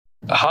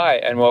Hi,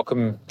 and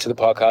welcome to the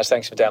podcast.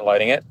 Thanks for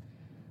downloading it.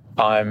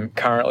 I'm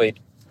currently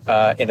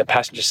in the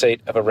passenger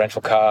seat of a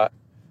rental car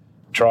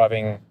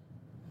driving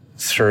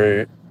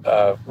through,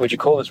 would you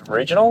call this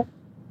regional?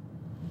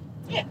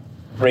 Yeah.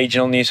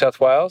 Regional New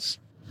South Wales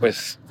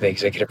with the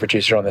executive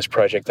producer on this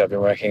project I've been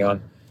working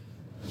on.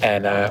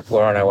 And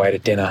we're on our way to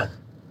dinner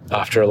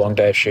after a long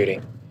day of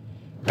shooting.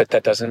 But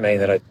that doesn't mean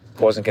that I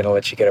wasn't going to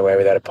let you get away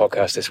without a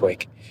podcast this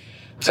week.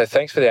 So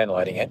thanks for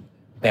downloading it.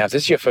 Now, if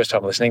this is your first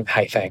time listening,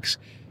 hey, thanks.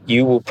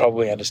 You will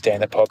probably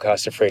understand that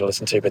podcasts are free to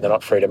listen to, but they're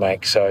not free to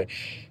make. So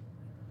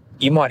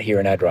you might hear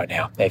an ad right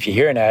now. Now, if you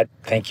hear an ad,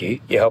 thank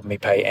you. You're helping me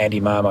pay Andy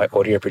Marr, my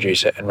audio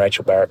producer, and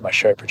Rachel Barrett, my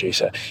show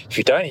producer. If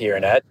you don't hear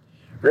an ad,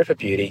 rip a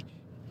beauty,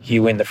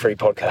 you win the free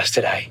podcast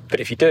today. But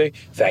if you do,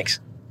 thanks.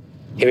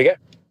 Here we go.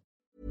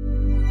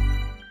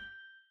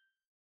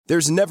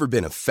 There's never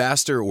been a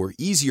faster or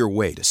easier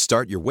way to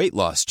start your weight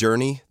loss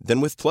journey than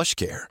with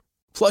PlushCare.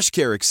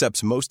 PlushCare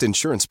accepts most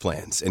insurance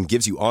plans and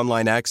gives you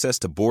online access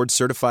to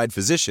board-certified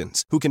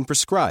physicians who can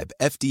prescribe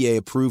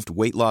FDA-approved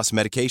weight loss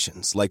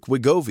medications like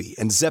Wegovy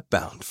and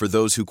Zepbound for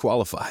those who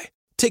qualify.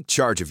 Take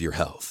charge of your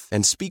health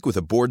and speak with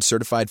a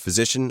board-certified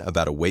physician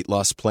about a weight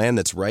loss plan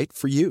that's right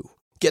for you.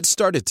 Get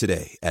started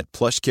today at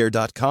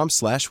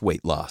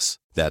plushcare.com/weight loss.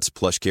 That's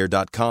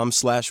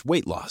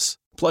plushcare.com/weight loss.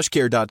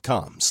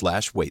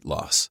 plushcare.com/weight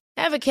loss.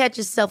 Ever catch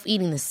yourself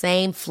eating the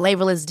same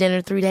flavorless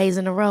dinner 3 days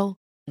in a row?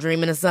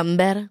 Dreaming of something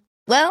better?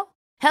 Well,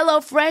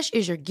 HelloFresh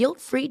is your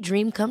guilt-free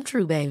dream come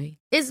true, baby.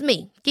 It's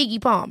me,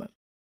 Keke Palmer.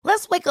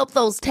 Let's wake up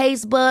those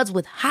taste buds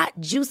with hot,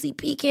 juicy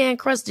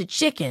pecan-crusted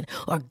chicken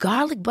or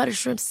garlic butter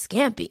shrimp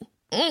scampi.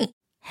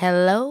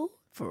 Hello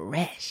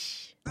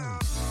Fresh.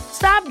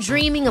 Stop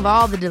dreaming of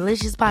all the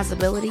delicious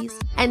possibilities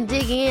and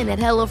dig in at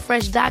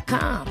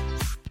HelloFresh.com.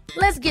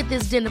 Let's get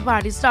this dinner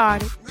party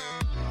started.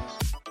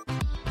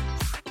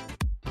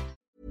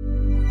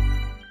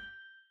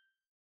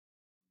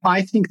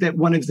 I think that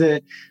one of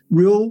the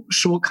real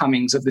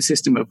shortcomings of the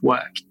system of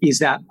work is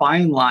that by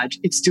and large,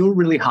 it's still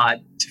really hard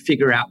to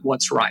figure out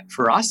what's right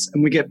for us.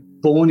 And we get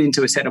born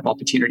into a set of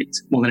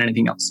opportunities more than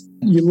anything else.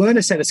 You learn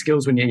a set of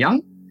skills when you're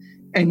young,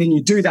 and then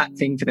you do that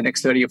thing for the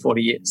next 30 or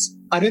 40 years.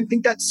 I don't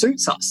think that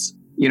suits us.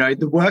 You know,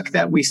 the work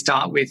that we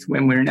start with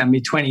when we're in our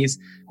mid-20s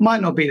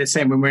might not be the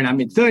same when we're in our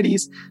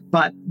mid-30s,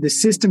 but the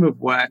system of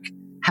work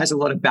has a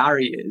lot of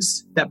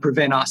barriers that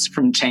prevent us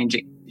from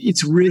changing.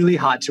 It's really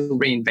hard to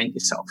reinvent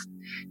yourself.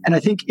 And I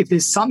think if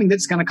there's something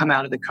that's going to come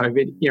out of the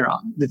COVID era,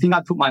 the thing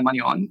I put my money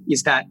on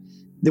is that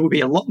there will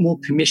be a lot more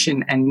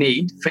permission and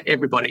need for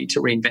everybody to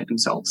reinvent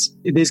themselves.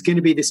 There's going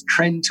to be this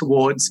trend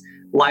towards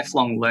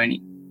lifelong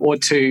learning or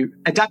to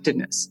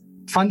adaptiveness.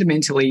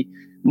 Fundamentally,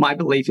 my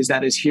belief is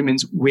that as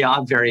humans, we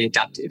are very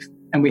adaptive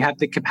and we have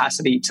the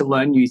capacity to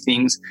learn new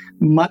things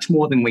much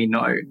more than we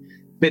know.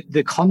 But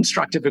the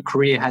construct of a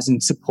career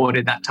hasn't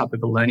supported that type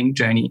of a learning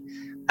journey.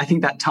 I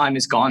think that time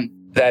is gone.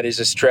 That is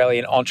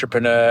Australian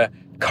entrepreneur,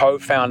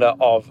 co-founder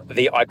of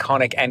The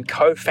Iconic and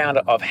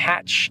co-founder of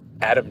Hatch,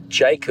 Adam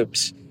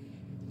Jacobs.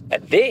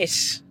 And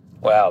this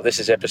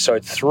is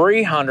episode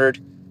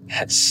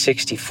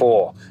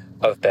 364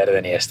 of Better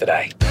Than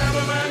Yesterday.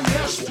 Better than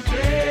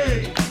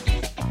yesterday.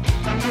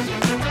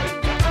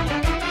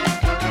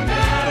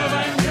 Better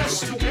than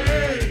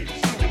yesterday.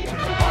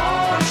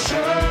 Oh,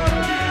 sure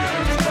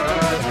is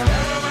better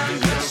than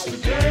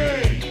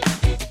yesterday.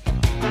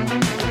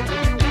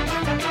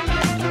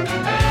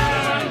 Better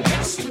than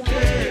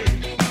yesterday.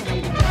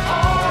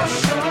 Oh,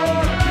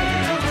 sure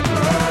is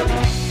better.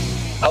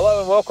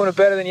 Hello and welcome to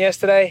Better Than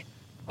Yesterday.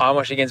 I'm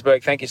Osher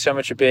Günsberg. Thank you so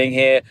much for being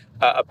here.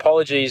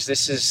 Apologies,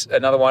 this is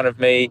another one of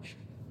me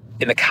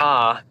in the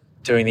car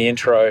doing the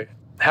intro. It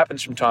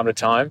happens from time to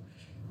time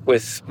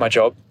with my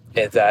job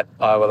that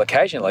I will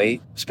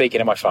occasionally speak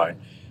into my phone.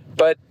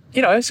 But,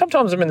 you know,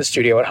 sometimes I'm in the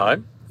studio at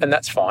home and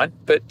that's fine.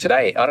 But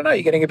today, I don't know,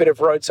 you're getting a bit of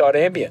roadside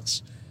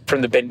ambience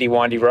from the bendy,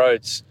 windy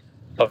roads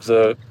of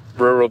the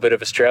rural bit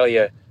of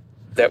Australia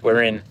that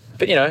we're in.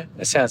 But, you know,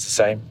 it sounds the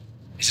same.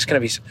 It's just going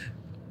to be...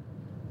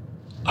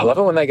 I love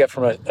it when they go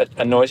from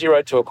a noisy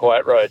road to a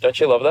quiet road. Don't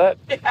you love that?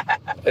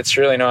 It's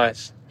really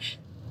nice.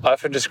 I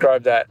often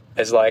describe that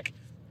as like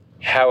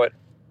how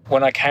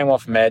when I came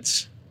off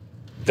meds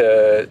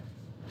the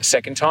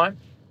second time,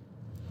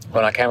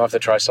 when I came off the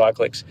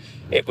tricyclics,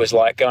 it was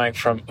like going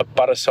from a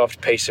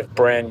buttersoft piece of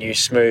brand new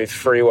smooth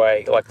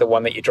freeway, like the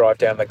one that you drive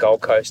down the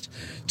Gold Coast,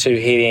 to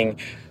hitting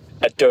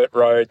a dirt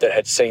road that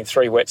had seen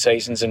 3 wet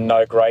seasons and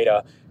no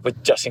grader,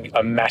 with just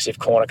a massive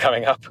corner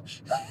coming up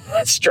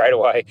straight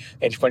away.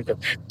 It just went,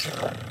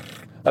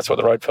 that's what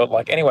the road felt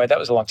like. Anyway, that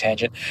was a long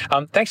tangent.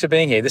 Thanks for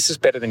being here. This is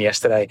Better Than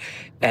Yesterday.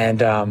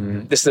 And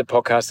this is a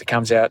podcast that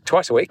comes out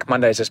twice a week.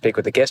 Mondays I speak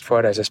with a guest,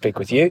 Fridays I speak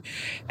with you.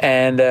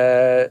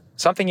 And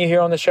something you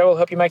hear on the show will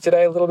help you make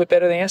today a little bit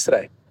better than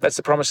yesterday. That's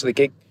the promise of the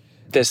gig.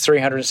 There's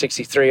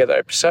 363 other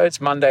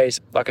episodes.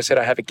 Mondays, like I said,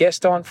 I have a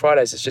guest on.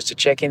 Fridays is just a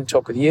check-in,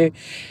 talk with you.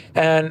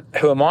 And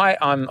who am I?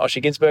 I'm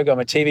Osher Günsberg. I'm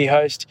a TV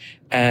host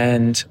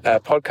and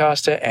a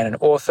podcaster and an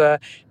author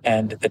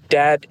and a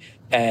dad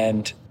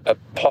and a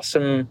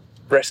possum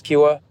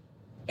rescuer,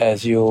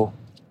 as you'll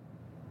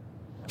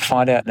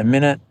find out in a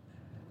minute.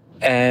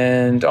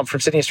 And I'm from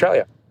Sydney,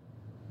 Australia.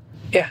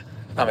 Yeah,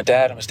 I'm a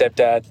dad, I'm a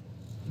stepdad,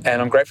 and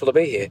I'm grateful to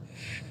be here.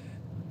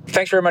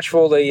 Thanks very much for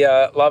all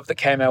the love that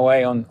came our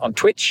way on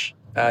Twitch,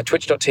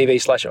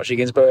 twitch.tv/Osher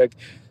Ginsberg.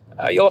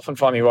 You'll often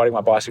find me riding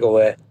my bicycle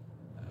there.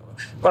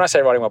 When I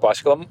say riding my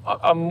bicycle,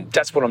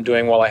 that's what I'm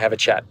doing while I have a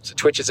chat. So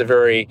Twitch is a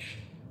very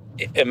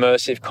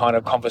immersive kind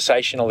of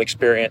conversational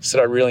experience that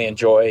I really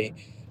enjoy.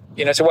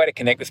 You know, it's a way to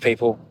connect with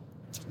people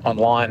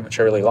online, which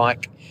I really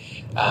like.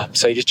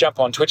 So you just jump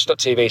on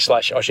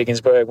twitch.tv/Osher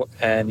Ginsberg,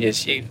 and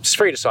it's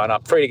free to sign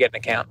up, free to get an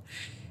account,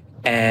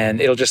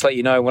 and it'll just let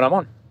you know when I'm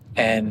on.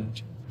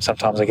 And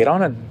sometimes I get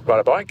on and ride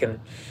a bike and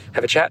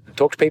have a chat and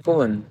talk to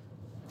people, and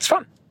it's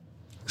fun.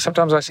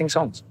 Sometimes I sing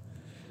songs.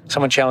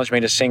 Someone challenged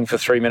me to sing for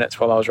 3 minutes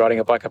while I was riding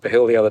a bike up a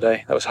hill the other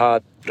day. That was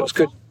hard, but it was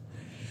good.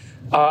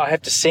 I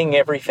have to sing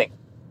everything,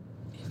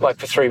 like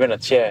for 3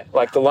 minutes, yeah.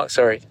 Like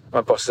sorry, my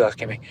boss is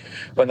asking me.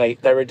 When they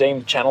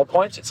redeem channel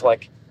points, it's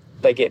like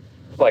they get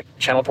like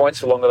channel points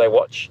the longer they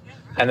watch,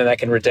 and then they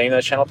can redeem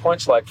those channel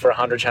points. Like for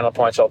 100 channel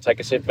points, I'll take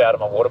a sip out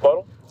of my water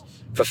bottle.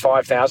 For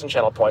 5,000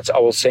 channel points, I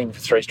will sing for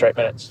 3 straight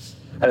minutes.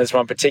 And there's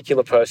one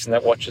particular person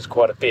that watches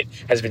quite a bit,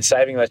 has been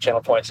saving those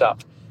channel points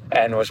up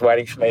and was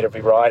waiting for me to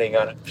be riding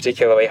on a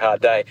particularly hard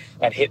day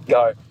and hit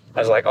go. I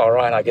was like, all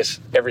right, I guess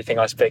everything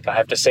I speak, I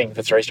have to sing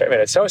for 3 straight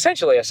minutes. So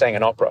essentially I sang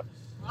an opera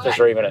for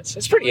 3 minutes.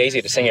 It's pretty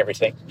easy to sing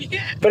everything.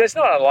 But it's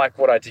not unlike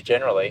what I do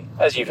generally,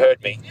 as you've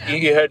heard me.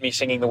 You heard me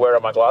singing the Where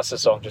Are My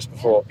Glasses song just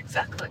before.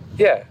 Exactly.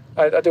 Yeah,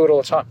 I do it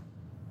all the time.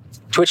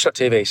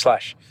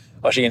 Twitch.tv/Osher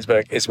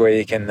Ginsberg is where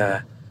you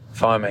can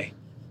find me.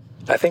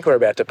 I think we're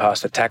about to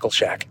pass the Tackle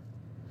Shack.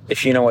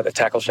 If you know what the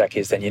Tackle Shack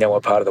is, then you know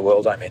what part of the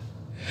world I'm in.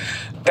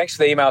 Thanks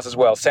for the emails as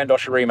well.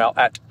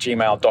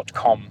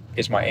 sendosheremail@gmail.com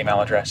is my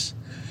email address.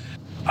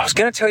 I was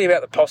going to tell you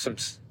about the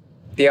possums.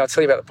 Yeah, I'll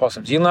tell you about the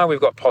possums. You'll know we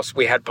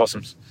had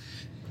possums.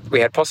 We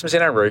had possums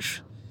in our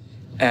roof.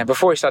 And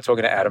before we start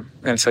talking to Adam,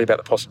 I'm going to tell you about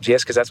the possums.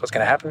 Yes, because that's what's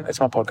going to happen. It's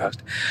my podcast.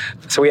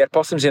 So we had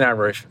possums in our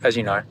roof, as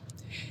you know.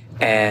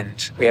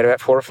 And we had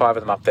about 4 or 5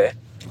 of them up there,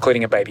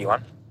 including a baby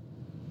one.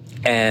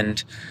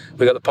 And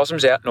we got the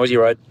possums out, Noisy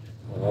Road.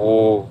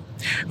 Whoa.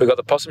 We got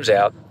the possums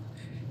out,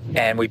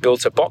 and we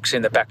built a box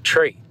in the back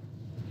tree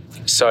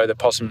so the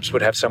possums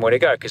would have somewhere to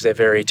go because they're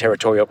very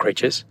territorial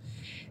creatures.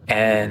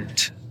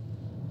 And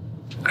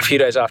a few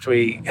days after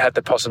we had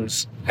the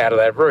possums out of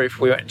that roof,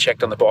 we went and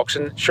checked on the box,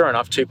 and sure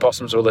enough, 2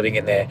 possums were living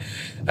in there.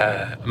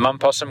 A mum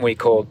possum we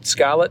called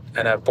Scarlet,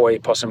 and a boy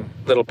possum,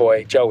 little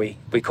boy Joey,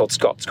 we called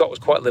Scott. Scott was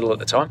quite little at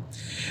the time.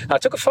 And I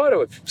took a photo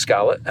of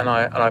Scarlet, and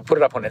I put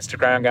it up on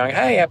Instagram going,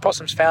 hey, our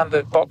possums found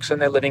the box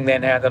and they're living there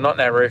now. They're not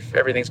in our roof.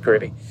 Everything's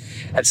groovy.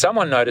 And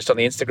someone noticed on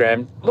the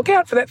Instagram, look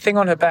out for that thing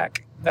on her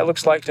back. That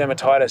looks like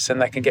dermatitis,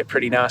 and they can get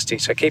pretty nasty,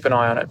 so keep an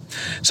eye on it.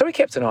 So we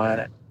kept an eye on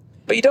it.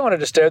 But you don't want to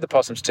disturb the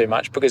possums too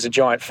much because a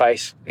giant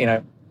face,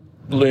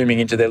 looming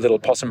into their little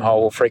possum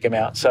hole will freak them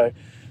out. So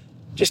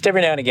just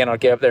every now and again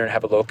I'd get up there and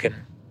have a look, and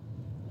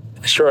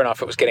sure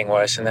enough it was getting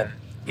worse. And then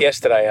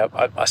yesterday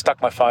I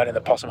stuck my phone in the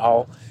possum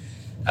hole,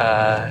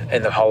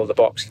 in the hole of the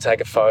box to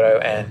take a photo,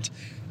 and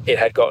it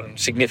had gotten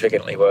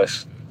significantly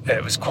worse.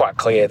 It was quite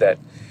clear that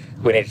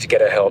we needed to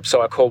get her help.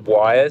 So I called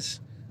WIRES,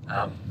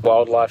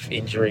 Wildlife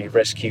Injury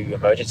Rescue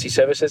Emergency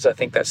Services. I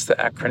think that's the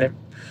acronym.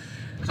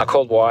 I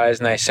called WIRES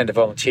and they sent a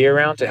volunteer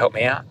around to help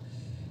me out.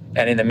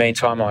 And in the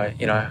meantime, I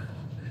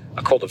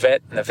called a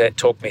vet, and the vet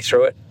talked me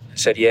through it.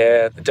 Said,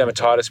 yeah, the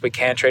dermatitis, we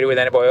can treat it with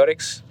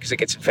antibiotics because it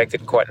gets infected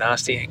and quite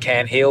nasty and it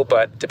can heal,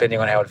 but depending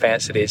on how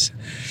advanced it is,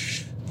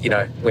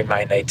 we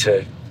may need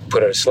to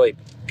put her to sleep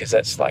because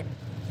that's like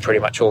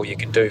pretty much all you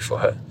can do for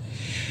her.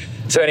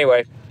 So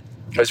anyway,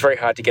 it was very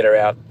hard to get her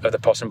out of the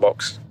possum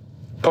box.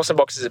 Possum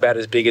box is about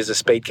as big as a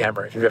speed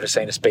camera, if you've ever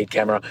seen a speed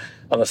camera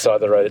on the side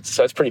of the road.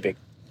 So it's pretty big.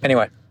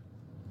 Anyway,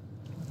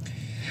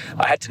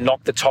 I had to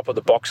knock the top of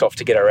the box off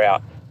to get her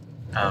out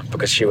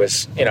because she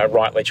was,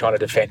 rightly trying to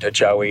defend her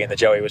Joey, and the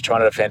Joey was trying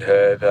to defend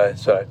her.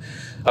 So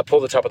I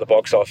pulled the top of the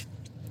box off.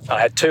 I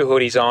had 2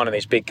 hoodies on and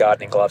these big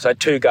gardening gloves. I had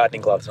 2 gardening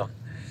gloves on.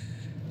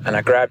 And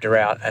I grabbed her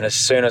out, and as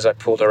soon as I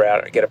pulled her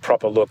out and get a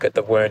proper look at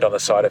the wound on the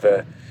side of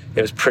her,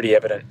 it was pretty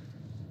evident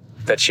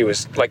that she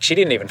was, she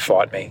didn't even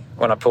fight me.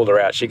 When I pulled her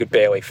out, she could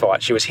barely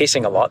fight. She was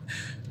hissing a lot,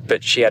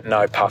 but she had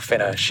no puff in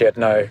her. She had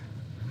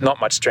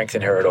not much strength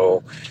in her at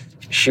all.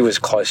 She was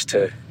close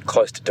to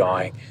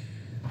dying.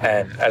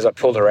 And as I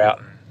pulled her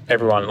out,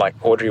 everyone,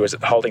 Audrey was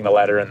holding the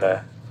ladder, and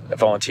the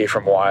volunteer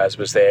from WIRES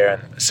was there.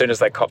 And as soon as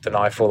they copped an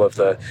eyeful of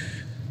the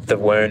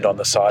wound on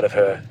the side of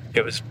her,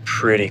 it was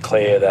pretty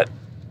clear that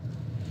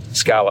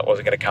Scarlet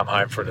wasn't going to come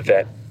home from the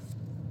vet.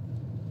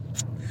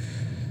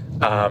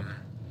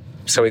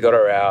 So we got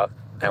her out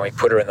and we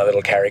put her in the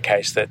little carry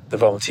case that the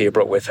volunteer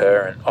brought with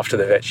her, and off to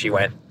the vet she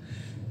went.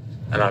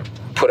 And I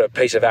put a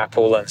piece of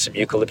apple and some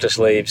eucalyptus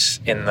leaves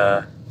in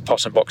the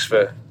possum box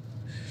for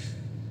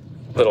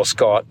little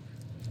Scott.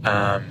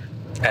 And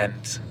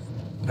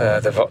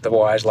the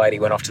WIRES lady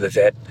went off to the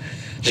vet.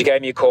 She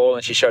gave me a call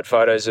and she showed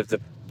photos of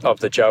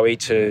the Joey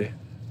to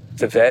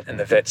the vet, and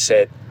the vet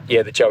said,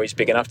 yeah, the Joey's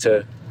big enough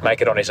to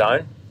make it on his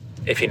own.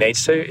 if he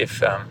needs to,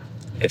 if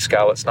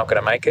Scarlett's not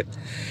going to make it.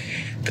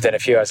 But then a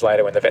few hours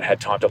later, when the vet had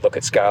time to look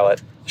at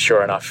Scarlett,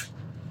 sure enough,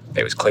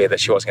 it was clear that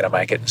she wasn't going to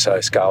make it. So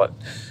Scarlett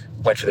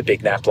went for the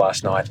big nap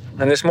last night.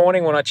 And this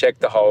morning when I checked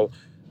the hole,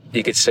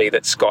 you could see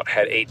that Scott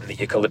had eaten the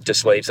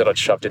eucalyptus leaves that I'd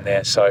shoved in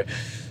there. So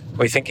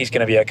we think he's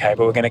going to be okay,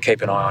 but we're going to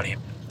keep an eye on him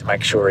to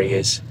make sure he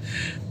is.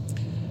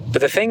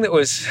 But the thing that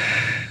was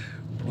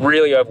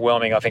really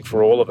overwhelming, I think,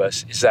 for all of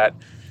us is that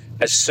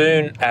as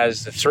soon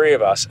as the three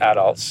of us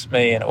adults,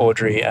 me and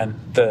Audrey and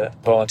the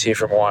volunteer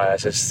from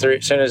Wires, as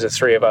soon as the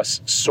three of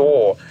us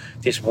saw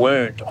this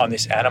wound on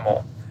this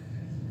animal,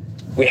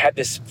 we had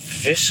this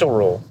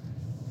visceral,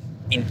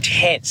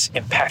 intense,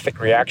 empathic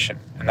reaction,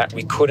 and that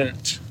we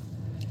couldn't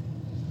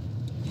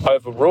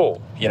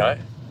overrule,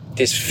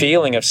 This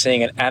feeling of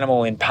seeing an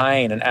animal in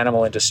pain, an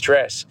animal in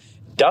distress,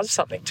 does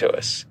something to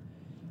us.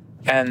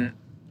 And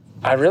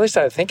I really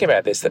started thinking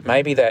about this, that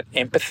maybe that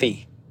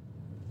empathy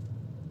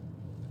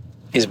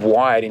is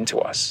wired into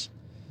us,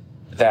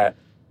 that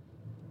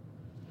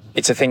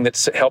it's a thing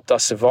that's helped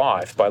us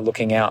survive by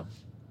looking out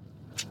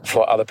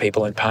for other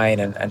people in pain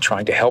and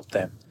trying to help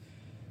them.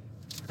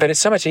 But it's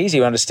so much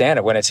easier to understand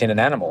it when it's in an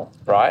animal,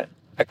 right?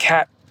 A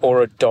cat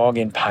or a dog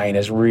in pain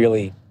is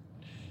really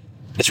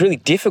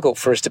difficult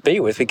for us to be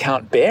with. We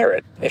can't bear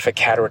it if a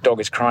cat or a dog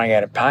is crying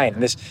out in pain.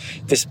 And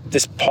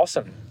this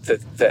possum,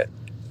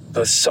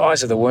 the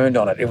size of the wound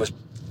on it, it was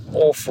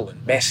awful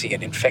and messy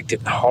and infected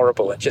and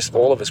horrible, and just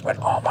all of us went,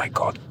 oh my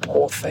God,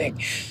 poor thing.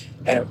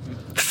 And it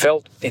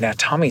felt in our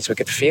tummies, we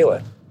could feel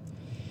it.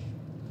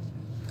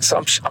 So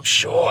I'm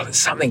sure that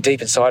something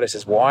deep inside us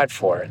is wired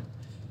for it.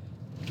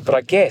 But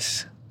I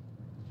guess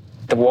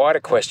the wider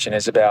question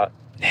is about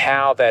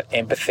how that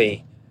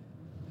empathy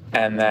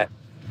and that,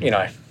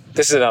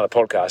 this is another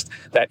podcast,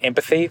 that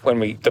empathy when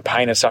the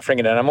pain and suffering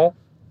in an animal,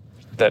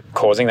 that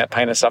causing that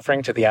pain and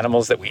suffering to the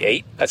animals that we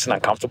eat, that's an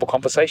uncomfortable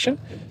conversation.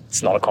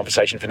 It's not a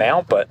conversation for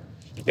now, but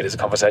it is a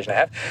conversation to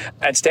have.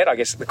 Instead, I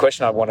guess the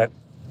question I want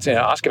to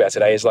ask about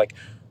today is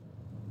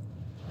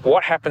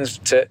what happens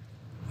to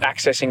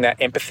accessing that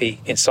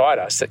empathy inside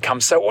us that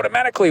comes so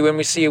automatically when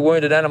we see a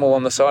wounded animal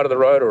on the side of the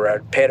road, or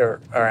a pet or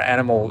an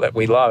animal that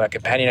we love, our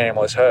companion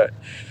animal is hurt?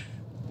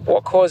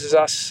 What causes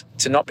us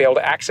to not be able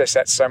to access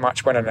that so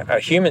much when a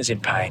human's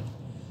in pain?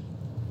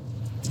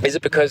 Is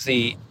it because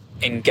the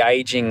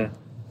engaging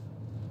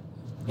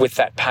with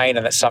that pain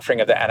and that suffering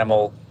of the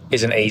animal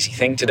is an easy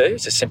thing to do?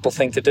 It's a simple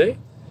thing to do.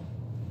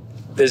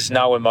 There's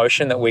no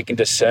emotion that we can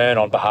discern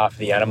on behalf of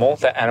the animal.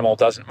 That animal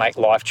doesn't make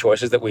life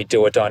choices that we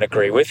do or don't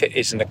agree with. It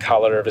isn't the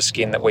colour of a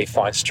skin that we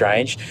find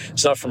strange.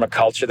 It's not from a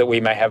culture that we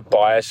may have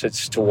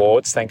biases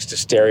towards, thanks to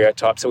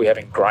stereotypes that we have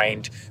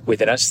ingrained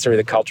within us through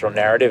the cultural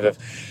narrative of,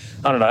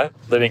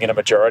 living in a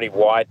majority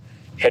white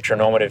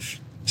heteronormative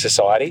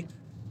society.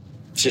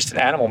 It's just an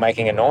animal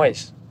making a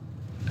noise.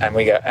 And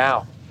we go,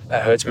 ow,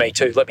 that hurts me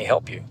too, let me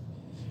help you.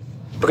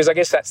 Because I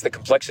guess that's the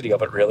complexity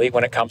of it, really,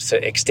 when it comes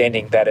to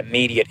extending that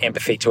immediate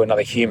empathy to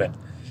another human.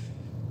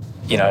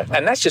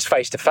 And that's just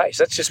face-to-face.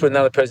 That's just with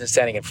another person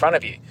standing in front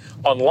of you.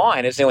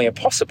 Online, it's nearly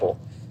impossible.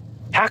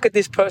 How could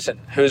this person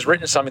who has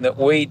written something that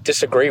we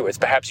disagree with,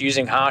 perhaps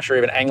using harsh or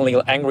even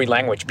angry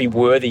language, be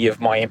worthy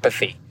of my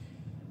empathy?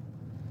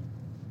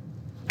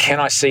 Can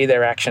I see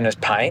their action as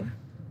pain?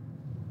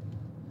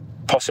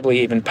 Possibly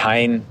even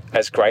pain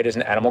as great as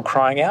an animal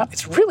crying out?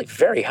 It's really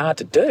very hard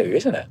to do,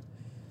 isn't it?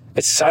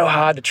 It's so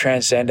hard to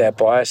transcend our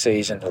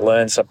biases and to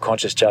learn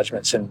subconscious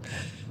judgments. And,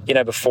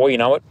 before you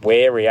know it,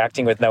 we're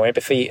reacting with no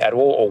empathy at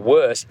all, or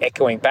worse,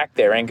 echoing back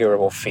their anger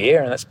or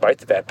fear. And that's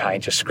both about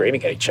pain, just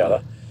screaming at each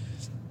other.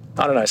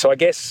 I don't know. So I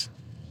guess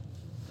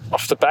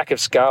off the back of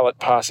Scarlett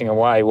passing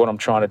away, what I'm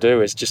trying to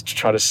do is just to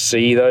try to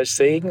see those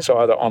things,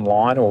 either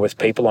online or with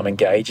people I'm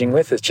engaging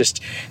with.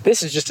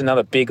 This is just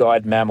another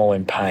big-eyed mammal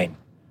in pain.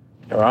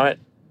 All right?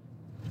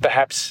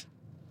 Perhaps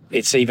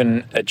it's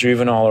even a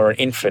juvenile or an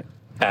infant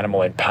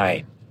animal in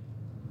pain.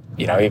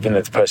 Even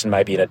if the person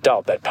may be an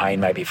adult, that pain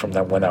may be from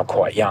them when they were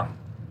quite young.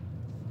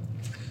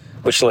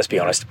 Which, let's be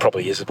honest,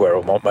 probably is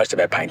where most of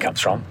our pain comes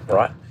from,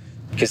 right?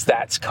 Because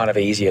that's kind of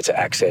easier to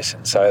access.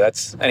 And so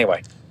that's what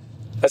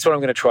I'm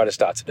going to try to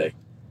start to do.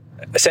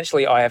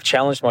 Essentially, I have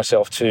challenged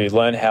myself to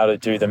learn how to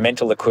do the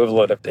mental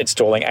equivalent of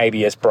installing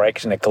ABS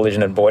brakes and a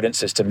collision avoidance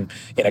system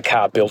in a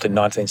car built in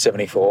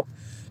 1974.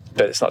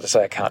 But it's not to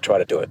say I can't try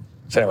to do it.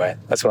 So anyway,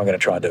 that's what I'm going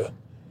to try and do.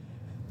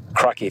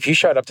 Crikey, if you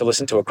showed up to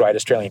listen to a great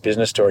Australian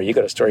business story, you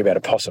got a story about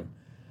a possum.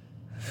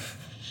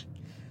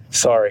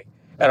 Sorry.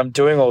 And I'm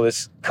doing all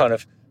this kind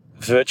of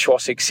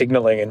virtuosic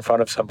signalling in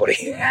front of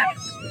somebody.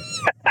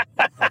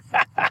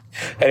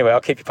 Anyway,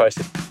 I'll keep you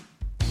posted.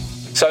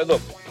 So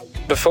look,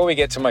 before we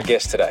get to my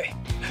guest today,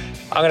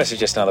 I'm going to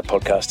suggest another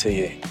podcast to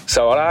you.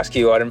 So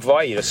I'd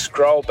invite you to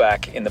scroll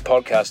back in the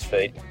podcast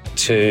feed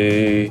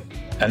to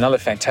another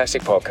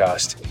fantastic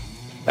podcast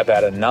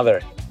about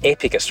another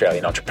epic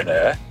Australian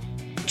entrepreneur,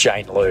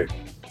 Jane Liu.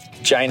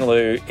 Jane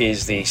Liu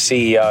is the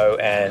CEO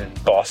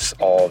and boss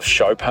of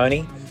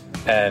ShowPony,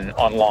 an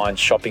online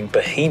shopping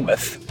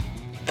behemoth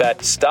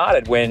that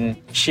started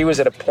when she was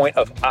at a point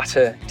of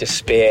utter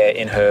despair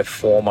in her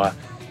former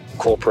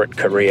corporate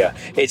career.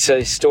 It's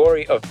a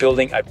story of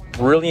building a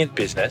brilliant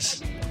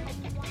business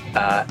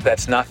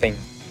that's nothing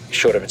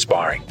short of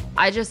inspiring.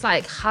 I just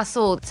like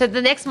hustled. So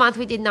the next month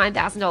we did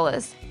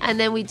 $9,000 and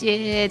then we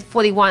did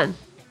 41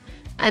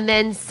 and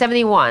then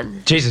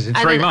 71. Jesus, in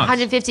and 3 then months?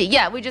 150.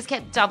 Yeah, we just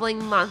kept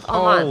doubling month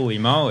on month. Holy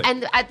moly.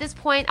 And at this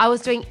point, I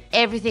was doing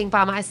everything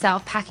by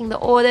myself, packing the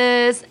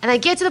orders. And I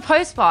get to the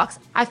post box,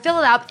 I fill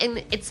it up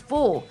and it's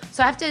full.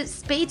 So I have to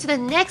speed to the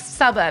next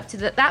suburb, to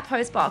that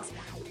post box,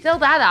 fill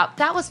that up.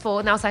 That was full.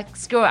 And I was like,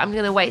 screw it, I'm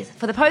going to wait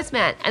for the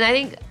postman. And I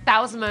think that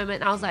was the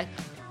moment I was like,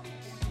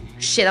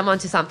 shit, I'm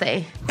onto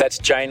something. That's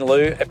Jane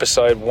Lou,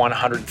 episode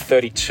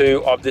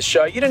 132 of the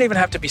show. You don't even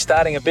have to be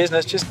starting a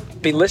business,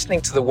 just be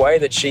listening to the way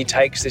that she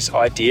takes this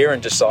idea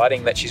and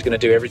deciding that she's going to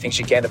do everything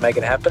she can to make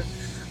it happen.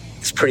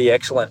 It's pretty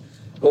excellent.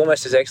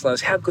 Almost as excellent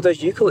as how good those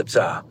eucalypts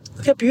are.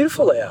 Look how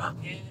beautiful they are.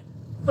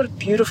 What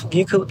beautiful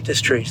eucalyptus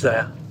trees they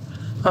are.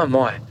 Oh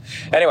my.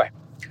 Anyway,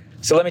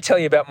 so let me tell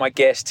you about my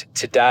guest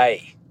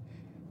today.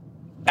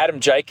 Adam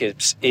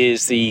Jacobs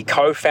is the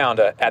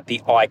co-founder at The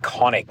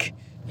Iconic.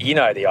 You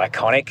know The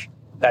Iconic.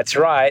 That's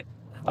right,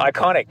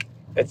 Iconic.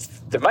 It's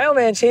the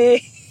mailman's here.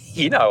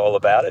 You know all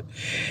about it.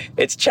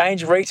 It's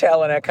changed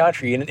retail in our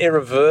country in an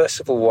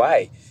irreversible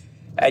way.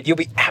 And you'll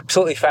be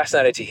absolutely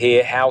fascinated to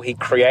hear how he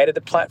created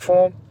the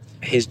platform,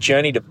 his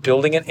journey to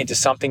building it into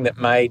something that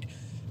made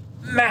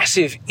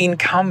massive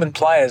incumbent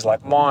players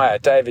like Myer,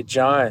 David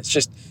Jones,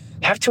 just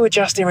have to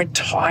adjust their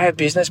entire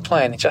business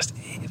plan in just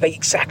the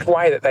exact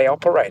way that they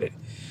operated.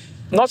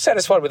 Not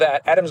satisfied with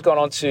that, Adam's gone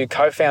on to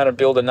co-found and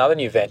build another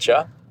new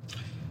venture.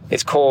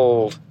 It's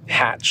called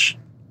Hatch.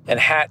 And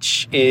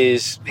Hatch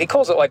is, he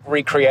calls it like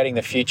recreating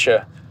the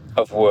future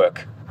of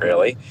work,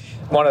 really.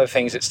 One of the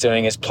things it's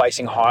doing is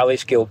placing highly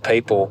skilled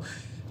people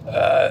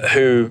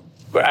who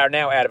are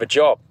now out of a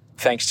job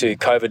thanks to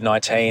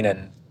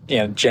COVID-19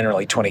 and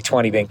generally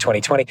 2020 being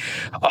 2020.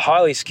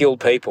 Highly skilled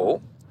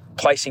people,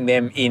 placing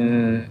them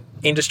in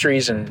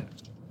industries and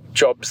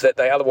jobs that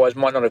they otherwise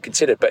might not have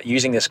considered, but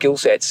using the skill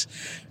sets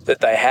that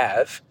they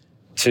have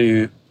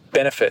to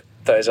benefit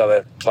those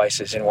other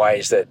places in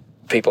ways that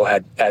people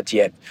had as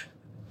yet,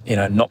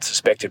 not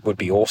suspected would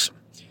be awesome.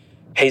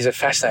 He's a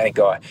fascinating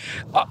guy.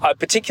 I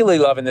particularly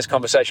love in this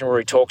conversation where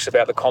he talks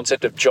about the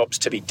concept of jobs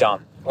to be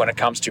done when it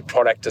comes to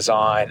product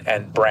design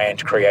and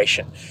brand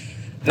creation.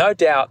 No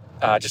doubt,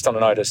 just on a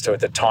note as to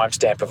the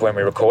timestamp of when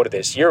we recorded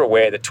this, you're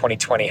aware that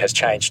 2020 has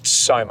changed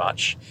so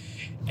much.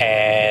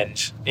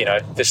 And,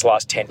 this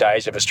last 10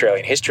 days of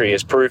Australian history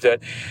has proved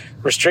that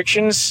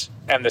restrictions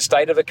and the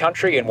state of the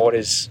country and what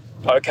is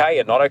okay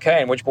and not okay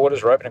and which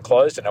borders are open and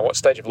closed and at what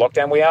stage of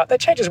lockdown we are,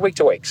 that changes week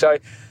to week. So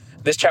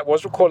this chat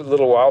was recorded a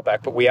little while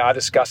back, but we are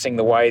discussing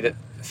the way that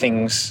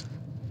things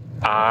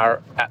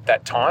are at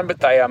that time.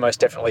 But they are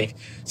most definitely,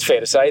 it's fair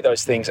to say,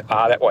 those things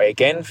are that way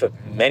again for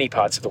many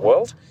parts of the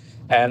world.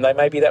 And they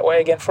may be that way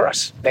again for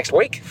us next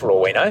week, for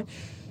all we know.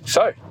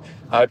 So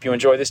I hope you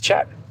enjoy this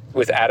chat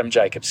with Adam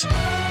Jacobs.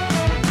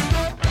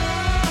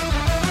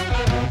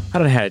 I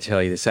don't know how to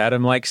tell you this,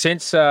 Adam.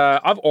 Since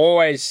I've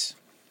always,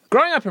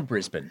 growing up in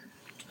Brisbane,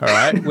 all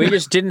right, we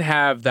just didn't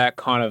have that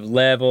kind of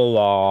level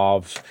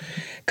of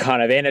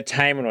kind of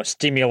entertainment or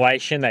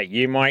stimulation that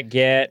you might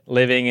get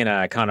living in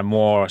a kind of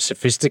more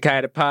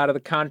sophisticated part of the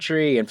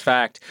country. In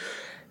fact,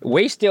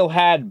 we still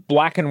had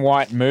black and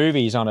white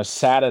movies on a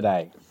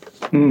Saturday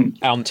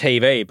on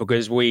TV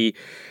because we,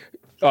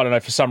 I don't know,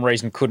 for some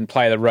reason couldn't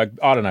play the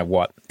rugby. I don't know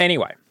what.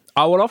 Anyway,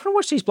 I would often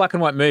watch these black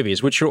and white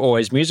movies, which are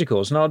always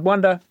musicals, and I would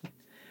wonder,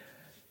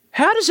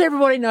 how does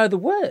everybody know the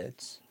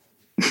words?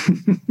 How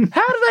do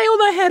they all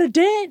know how to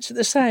dance at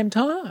the same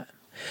time?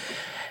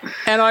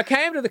 And I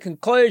came to the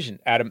conclusion,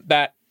 Adam,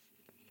 that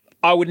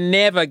I would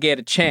never get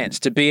a chance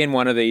to be in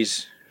one of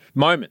these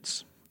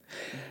moments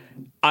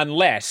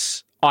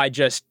unless I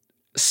just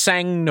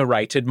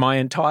narrated my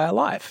entire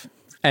life.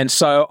 And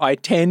so I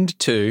tend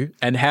to,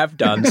 and have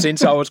done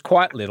since I was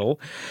quite little,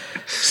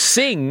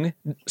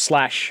 sing/narrate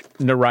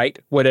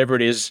whatever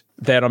it is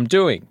that I'm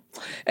doing.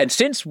 And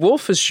since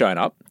Wolf has shown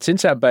up,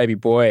 since our baby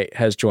boy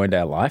has joined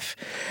our life,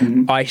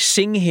 I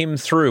sing him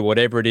through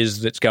whatever it is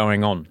that's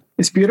going on.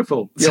 It's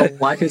beautiful. Your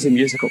life is a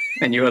musical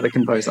and you are the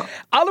composer.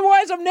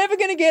 Otherwise, I'm never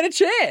going to get a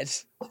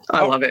chance.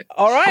 I love it.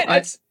 All right?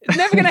 It's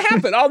never going to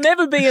happen. I'll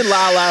never be in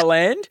La La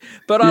Land,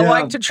 but I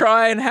like to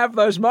try and have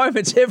those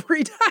moments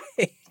every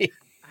day.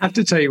 I have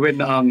to tell you,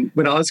 when I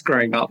was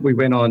growing up, we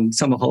went on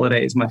summer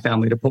holidays, my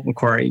family, to Port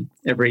Macquarie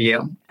every year.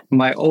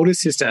 My older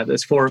sister,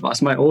 there's four of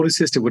us, my older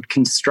sister would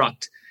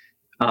construct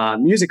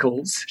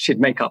musicals. She'd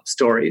make up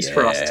stories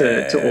for us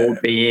to all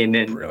be in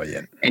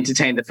and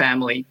entertain the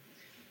family.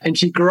 And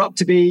she grew up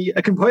to be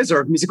a composer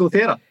of musical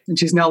theatre. And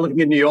she's now living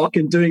in New York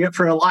and doing it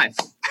for her life,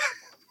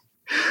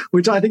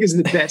 which I think is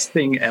the best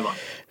thing ever.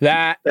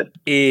 That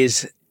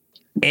is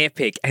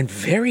epic and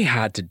very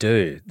hard to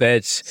do.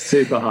 That's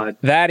super hard.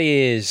 That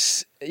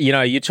is,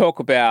 you talk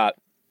about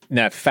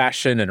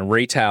fashion and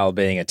retail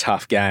being a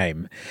tough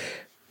game.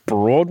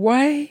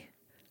 Broadway?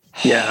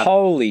 Yeah.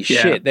 Holy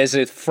Yeah. shit. There's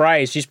a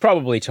phrase, she's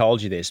probably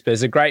told you this, but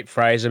there's a great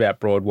phrase about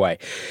Broadway.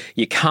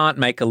 You can't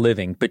make a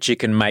living, but you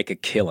can make a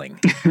killing.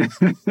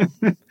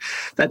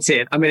 That's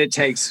it. I mean, it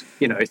takes,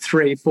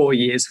 3-4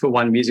 years for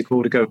one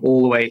musical to go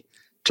all the way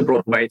to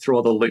Broadway through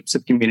all the loops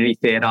of community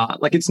theatre.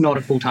 Like, it's not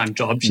a full-time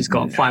job. She's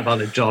got 5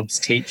 other jobs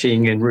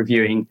teaching and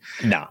reviewing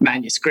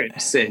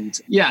manuscripts. And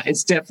yeah,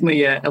 it's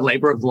definitely a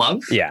labour of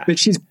love. Yeah. But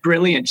she's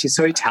brilliant. She's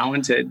so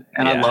talented.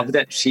 And I love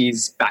that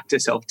she's backed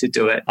herself to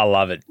do it. I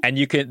love it. And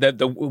you can,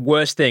 the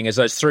worst thing is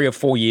those 3 or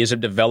 4 years of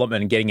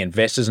development and getting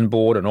investors on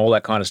board and all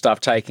that kind of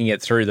stuff, taking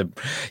it through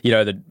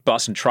the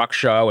bus and truck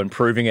show and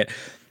proving it.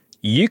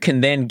 You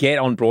can then get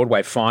on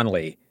Broadway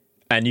finally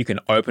and you can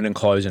open and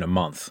close in a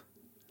month.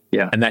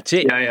 Yeah. And that's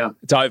it. Yeah.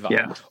 It's over.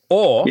 Yeah.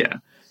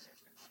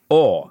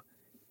 Or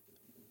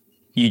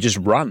you just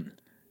run.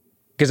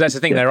 Because that's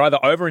the thing. They're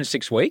either over in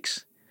 6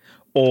 weeks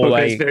or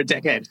they go for a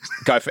decade.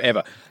 go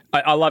forever.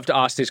 I love to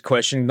ask this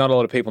question. Not a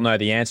lot of people know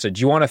the answer. Do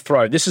you want to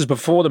throw, this is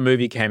before the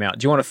movie came out,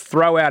 do you want to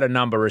throw out a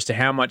number as to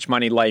how much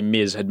money Les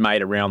Mis had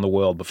made around the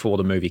world before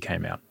the movie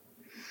came out?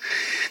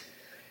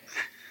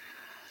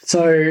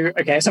 So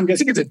I'm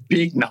guessing it's a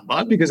big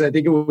number because I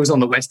think it was on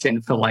the West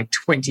End for like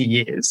 20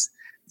 years.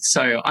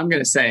 So I'm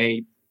going to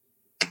say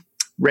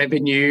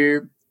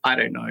revenue, I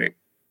don't know,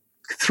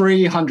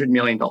 $300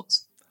 million.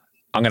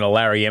 I'm going to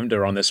Larry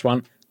Emder on this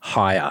one.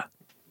 Higher.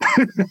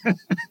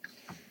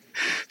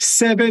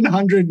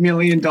 $700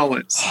 million.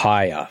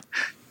 Higher.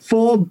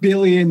 £4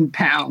 billion.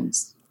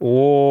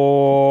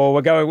 Oh,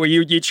 we're going. Well,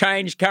 you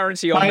changed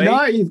currency on me. I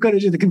know, you've got to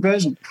do the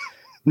conversion.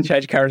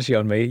 Change currency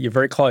on me. You're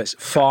very close.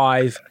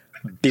 $5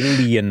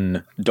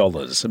 billion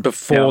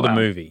before the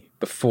movie.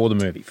 Before the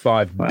movie.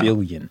 $5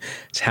 billion.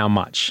 It's how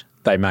much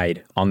they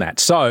made on that.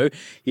 So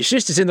your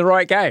sister's in the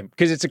right game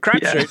because it's a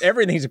crapshoot.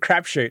 Everything's a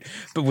crapshoot.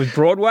 But with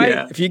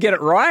Broadway, if you get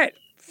it right,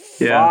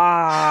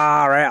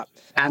 far out.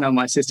 Anna,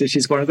 my sister,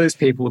 she's one of those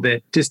people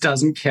that just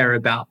doesn't care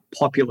about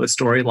popular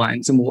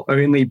storylines and will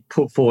only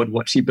put forward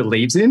what she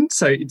believes in.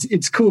 So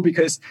it's cool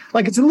because,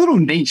 like, it's a little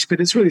niche, but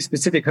it's really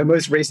specific. Her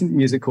most recent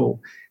musical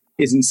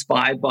is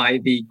inspired by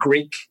the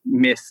Greek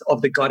myth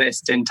of the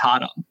goddess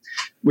Dentata,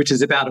 which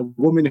is about a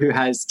woman who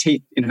has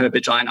teeth in her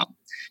vagina.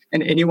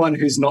 And anyone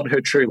who's not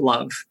her true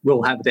love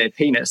will have their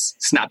penis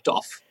snapped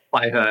off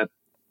by her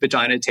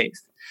vagina teeth.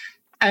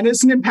 And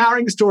it's an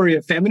empowering story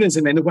of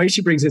feminism, and the way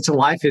she brings it to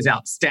life is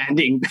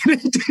outstanding.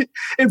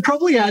 It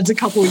probably adds a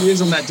couple of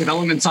years on that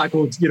development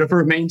cycle, for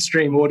a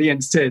mainstream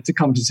audience to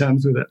come to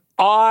terms with it.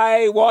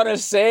 I want to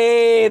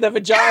see the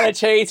vagina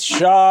teeth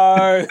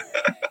show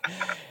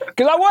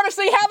because I want to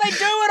see how they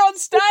do it on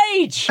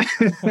stage.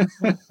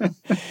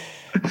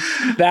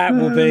 That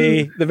will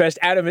be the best.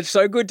 Adam, it's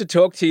so good to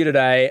talk to you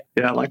today.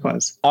 Yeah,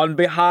 likewise. On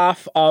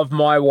behalf of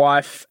my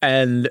wife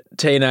and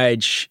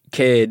teenage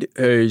kid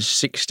who's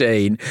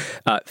 16,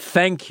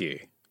 thank you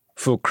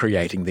for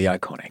creating the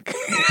iconic.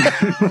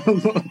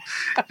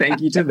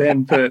 Thank you to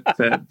them for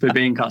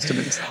being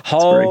customers.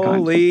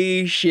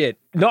 Holy shit.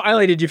 Not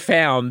only did you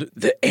found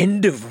the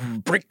end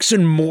of bricks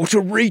and mortar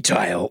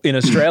retail in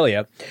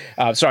Australia,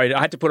 sorry,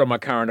 I had to put on my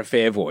current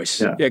affair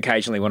voice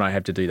occasionally when I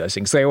have to do those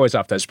things. They always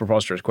ask those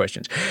preposterous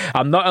questions.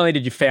 Not only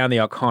did you found the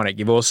iconic,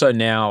 you've also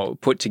now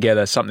put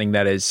together something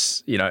that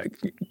is,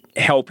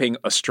 helping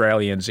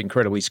Australians,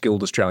 incredibly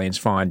skilled Australians,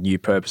 find new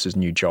purposes,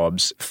 new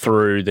jobs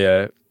through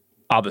the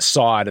other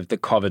side of the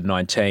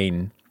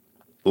COVID-19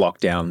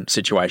 lockdown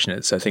situation.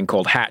 It's a thing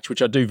called Hatch,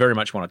 which I do very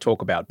much want to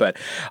talk about, but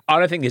I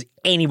don't think there's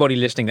anybody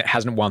listening that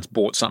hasn't once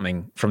bought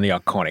something from the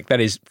iconic. That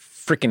is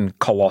freaking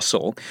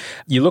colossal.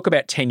 You look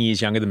about 10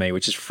 years younger than me,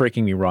 which is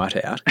freaking me right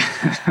out.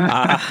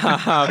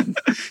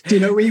 Do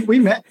you know, we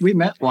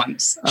met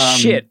once.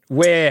 Shit,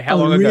 where? How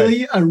long ago?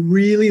 A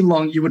really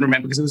long, you wouldn't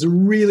remember because it was a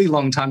really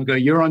long time ago.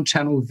 You were on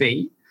Channel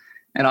V.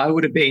 And I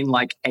would have been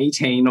like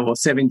 18 or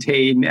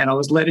 17. And I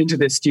was led into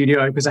this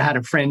studio because I had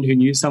a friend who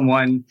knew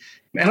someone.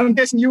 And I'm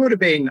guessing you would have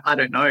been, I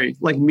don't know,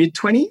 like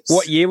mid-20s.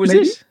 What year was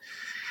this?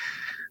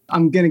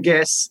 I'm going to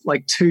guess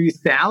like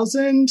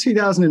 2000,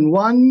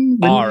 2001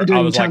 when you were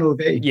doing Channel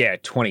V. Yeah,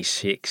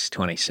 26,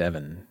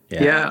 27.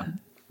 Yeah.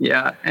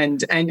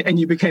 And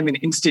you became an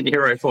instant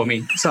hero for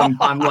me. So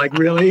I'm like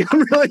really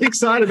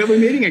excited that we're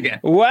meeting again.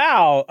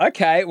 Wow.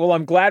 Okay. Well,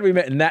 I'm glad we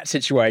met in that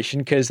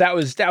situation because that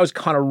was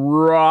kind of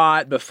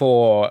right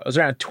before, I was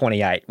around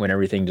 28 when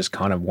everything just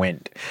kind of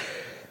went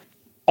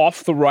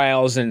off the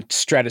rails and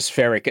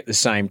stratospheric at the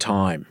same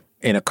time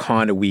in a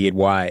kind of weird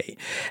way.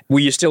 Were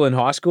you still in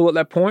high school at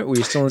that point? Were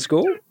you still in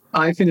school?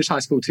 I finished high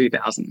school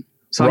 2000.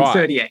 So I'm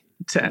 38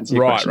 to answer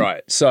your question.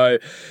 Right. So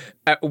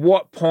at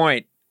what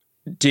point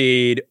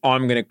did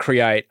I'm going to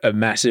create a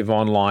massive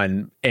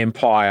online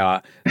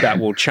empire that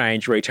will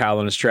change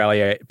retail in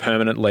Australia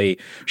permanently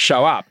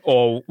show up?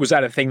 Or was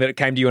that a thing that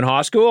came to you in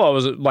high school? Or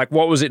was it like,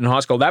 what was it in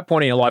high school? At that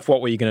point in your life,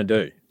 what were you going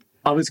to do?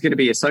 I was going to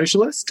be a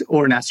socialist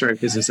or an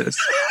astrophysicist.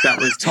 That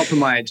was top of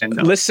my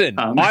agenda. Listen,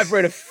 I've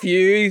read a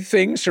few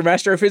things from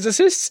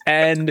astrophysicists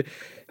and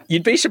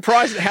You'd be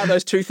surprised at how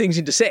those two things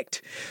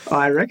intersect.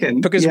 I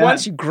reckon. Because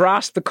once you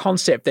grasp the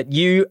concept that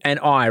you and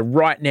I,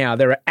 right now,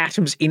 there are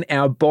atoms in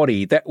our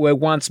body that were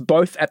once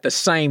both at the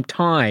same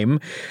time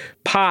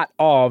part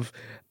of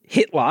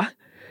Hitler,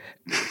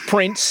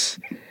 Prince,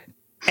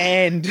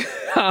 and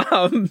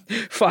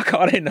fuck,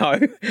 I don't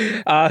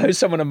know, who's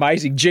someone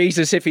amazing,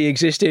 Jesus if he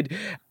existed,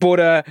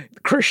 Buddha,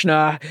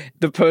 Krishna,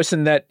 the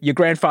person that your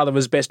grandfather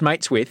was best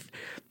mates with,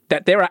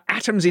 that there are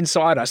atoms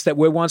inside us that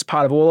were once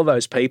part of all of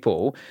those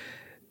people.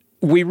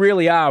 We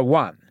really are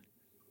one.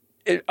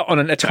 On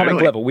an atomic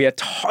level, we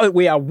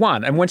are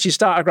one. And once you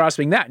start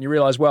grasping that and you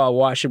realize, well,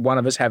 why should one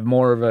of us have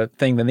more of a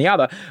thing than the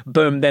other?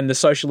 Boom, then the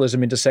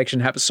socialism intersection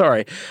happens.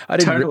 Sorry, I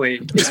didn't.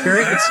 Totally.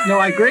 No,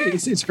 I agree.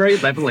 It's very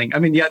leveling. I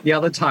mean, the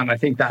other time I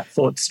think that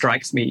thought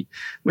strikes me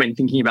when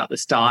thinking about the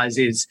stars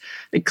is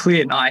a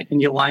clear night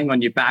and you're lying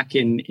on your back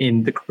in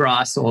the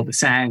grass or the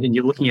sand and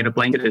you're looking at a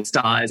blanket of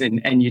stars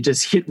and you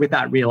just hit with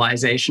that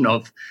realization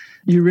of,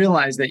 you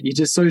realize that you're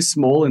just so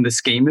small in the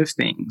scheme of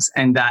things,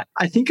 and that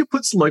I think it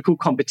puts local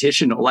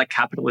competition or like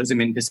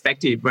capitalism in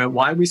perspective, where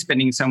why are we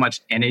spending so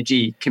much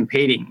energy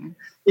competing?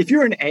 If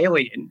you're an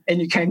alien and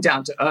you came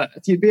down to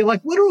Earth, you'd be like,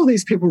 what are all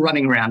these people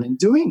running around and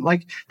doing?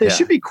 Like, they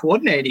should be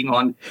coordinating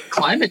on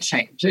climate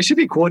change. They should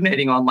be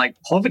coordinating on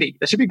like poverty.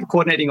 They should be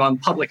coordinating on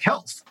public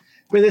health,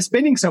 where they're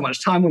spending so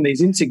much time on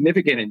these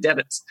insignificant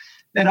endeavors.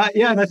 And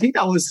I think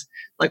that was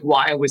like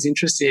why I was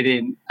interested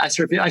in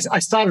astrophysics. I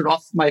started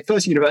off, my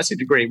first university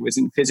degree was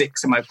in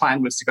physics, and my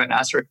plan was to go into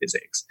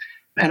astrophysics.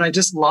 And I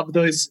just love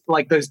those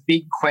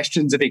big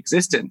questions of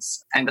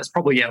existence. And that's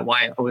probably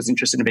why I was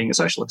interested in being a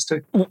socialist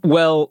too.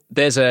 Well,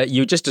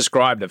 you just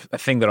described a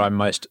thing that I'm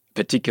most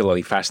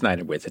particularly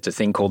fascinated with. It's a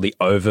thing called the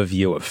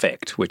overview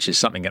effect, which is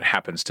something that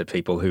happens to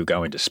people who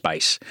go into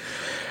space.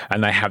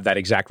 And they have that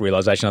exact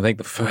realization. I think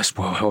the first,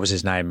 what was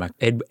his name?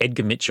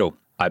 Edgar Mitchell,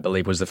 I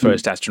believe, was the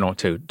first astronaut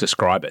to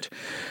describe it,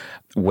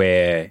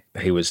 where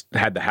he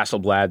had the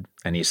Hasselblad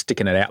and he's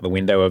sticking it out the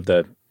window of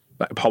the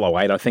Apollo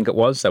 8, I think it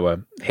was. They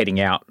were heading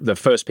out, the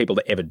first people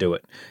to ever do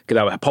it.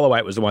 Because Apollo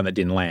 8 was the one that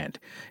didn't land.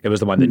 It was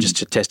the one that just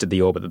tested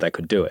the orbit that they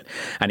could do it.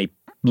 And he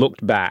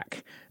looked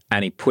back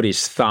and he put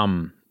his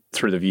thumb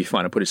through the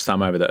viewfinder, put his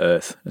thumb over the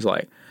Earth. It was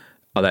like,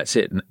 oh, that's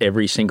it. And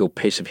every single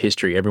piece of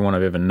history, everyone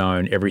I've ever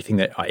known, everything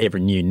that I ever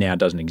knew now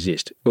doesn't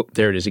exist. Oh,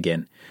 there it is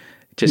again.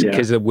 Just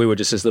because we were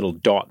just this little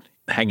dot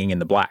hanging in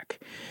the black.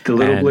 The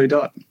little blue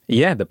dot.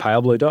 Yeah, the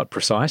pale blue dot,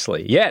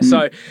 precisely. Yeah,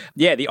 so,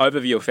 the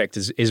overview effect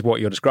is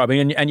what you're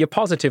describing. And you're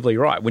positively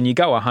right. When you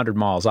go 100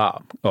 miles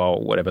up,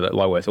 or whatever the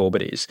low Earth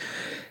orbit is,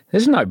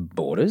 there's no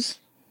borders.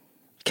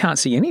 You can't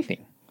see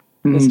anything.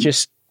 It's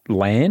just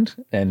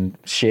land and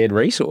shared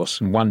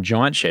resource, and one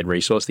giant shared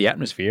resource, the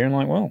atmosphere, and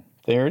like, well,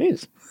 there it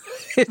is.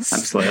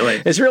 Absolutely.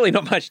 There's really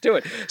not much to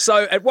it.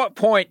 So at what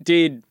point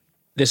did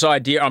this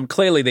idea,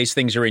 clearly these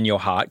things are in your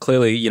heart.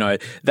 Clearly,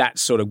 that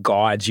sort of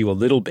guides you a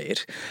little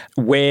bit.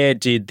 Where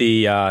did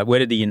the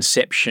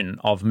inception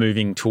of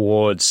moving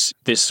towards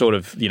this sort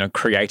of,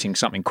 creating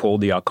something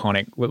called the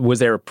Iconic, was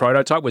there a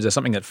prototype? Was there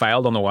something that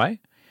failed on the way?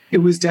 It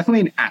was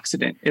definitely an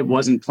accident. It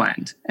wasn't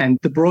planned. And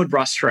the broad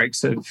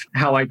brushstrokes of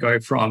how I go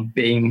from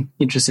being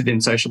interested in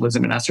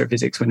socialism and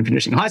astrophysics when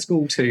finishing high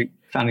school to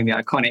founding the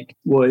Iconic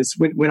was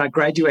when I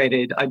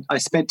graduated, I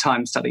spent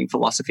time studying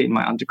philosophy in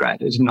my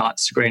undergrad. I did an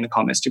arts degree and a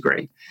commerce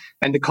degree.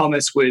 And the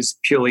commerce was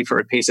purely for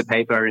a piece of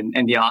paper,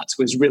 and the arts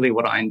was really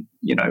what I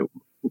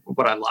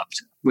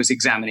loved, was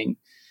examining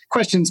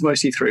questions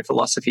mostly through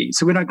philosophy.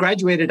 So when I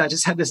graduated, I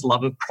just had this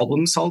love of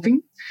problem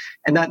solving.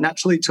 And that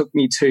naturally took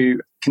me to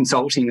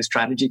consulting,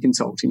 strategy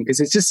consulting, because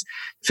it's just,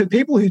 for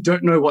people who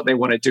don't know what they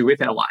want to do with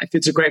their life,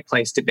 it's a great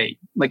place to be.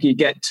 Like, you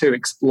get to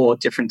explore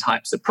different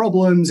types of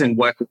problems and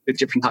work with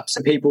different types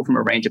of people from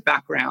a range of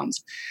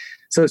backgrounds.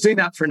 So I was doing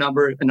that for a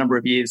number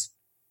of years,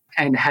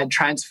 and had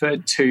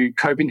transferred to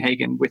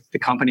Copenhagen with the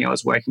company I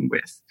was working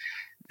with,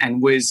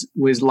 and was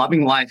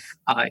loving life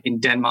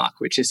in Denmark,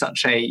 which is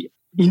such a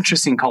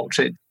interesting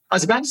culture. I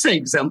was about to say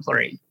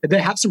exemplary.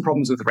 They have some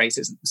problems with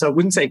racism, so I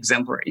wouldn't say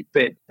exemplary,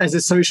 but as a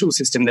social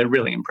system, they're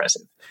really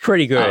impressive.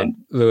 Pretty good.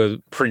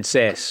 The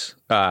princess,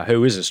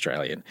 who is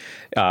Australian,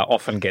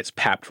 often gets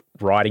papped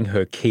riding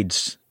her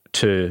kids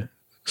to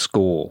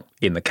school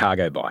in the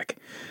cargo bike.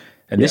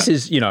 And this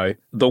is,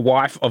 the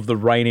wife of the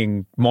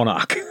reigning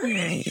monarch.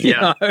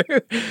 Yeah.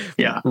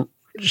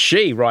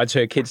 She rides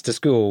her kids to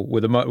school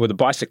with a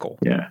bicycle.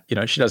 Yeah.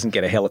 She doesn't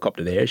get a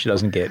helicopter there. She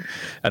doesn't get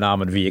an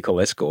armoured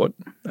vehicle escort.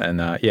 And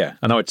I know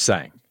what you're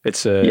saying.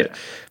 It's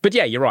but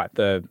you're right.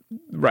 The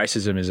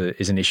racism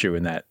is an issue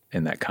in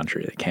that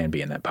country. It can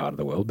be in that part of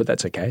the world, but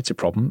that's okay. It's a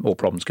problem. All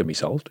problems can be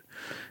solved.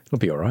 It'll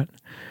be all right.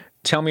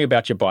 Tell me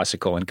about your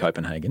bicycle in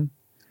Copenhagen.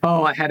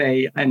 Oh, I had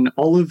an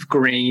olive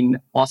green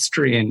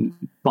Austrian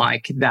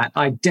bike that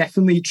I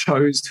definitely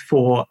chose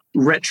for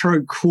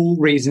retro cool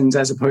reasons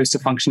as opposed to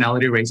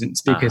functionality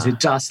reasons, because it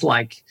just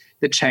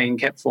the chain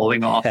kept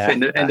falling off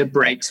and the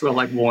brakes were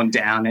worn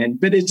down.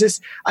 But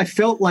I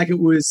felt like it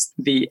was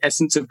the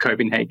essence of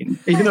Copenhagen.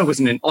 Even though it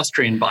wasn't an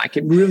Austrian bike,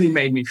 it really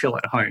made me feel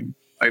at home.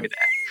 over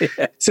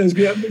there. So it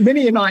was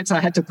many nights I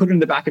had to put in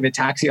the back of a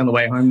taxi on the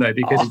way home, though,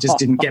 because it just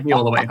didn't get me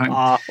all the way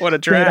home. What a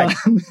drag.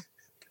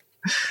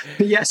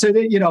 But yeah, so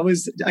then,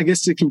 I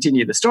guess to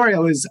continue the story, I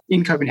was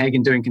in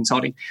Copenhagen doing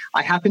consulting.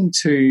 I happened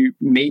to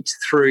meet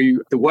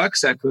through the work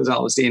circles I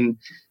was in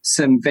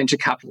some venture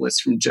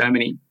capitalists from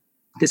Germany.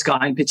 This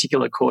guy in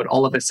particular called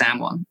Oliver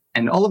Samwer.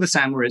 And Oliver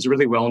Samwer is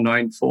really well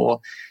known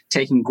for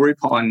taking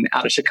Groupon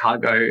out of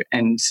Chicago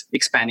and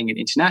expanding it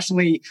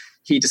internationally.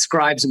 He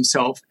describes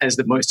himself as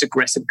the most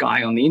aggressive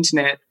guy on the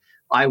internet.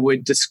 I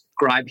would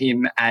describe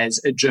him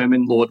as a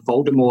German Lord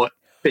Voldemort,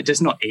 but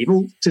just not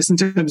evil, just in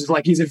terms of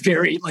like he's a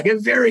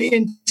very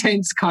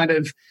intense kind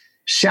of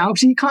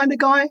shouty kind of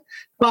guy,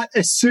 but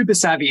a super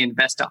savvy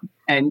investor.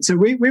 And so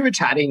we were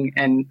chatting,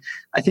 and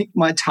I think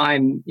my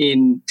time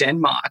in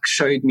Denmark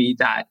showed me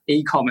that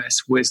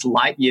e-commerce was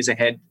light years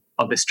ahead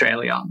of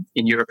Australia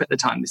in Europe at the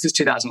time. This is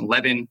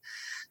 2011.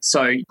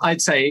 So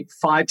I'd say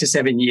 5 to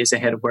 7 years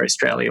ahead of where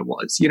Australia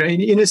was.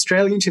 In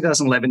Australia in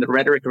 2011, the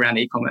rhetoric around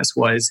e-commerce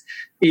was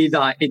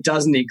either it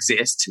doesn't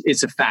exist,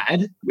 it's a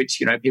fad,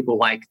 which, people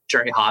like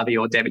Jerry Harvey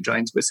or David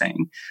Jones were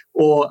saying,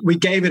 or we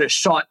gave it a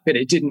shot, but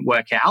it didn't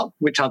work out,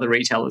 which other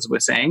retailers were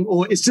saying,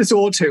 or it's just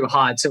all too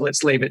hard, so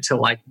let's leave it to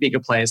like bigger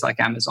players like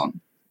Amazon.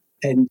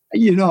 And,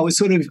 I was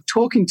sort of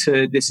talking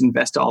to this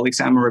investor, Ollie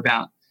Samwer,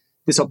 about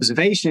this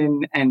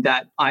observation, and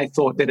that I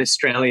thought that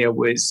Australia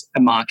was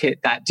a market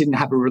that didn't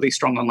have a really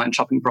strong online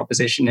shopping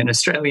proposition, and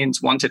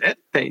Australians wanted it.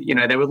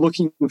 They were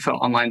looking for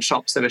online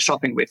shops. They were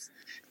shopping with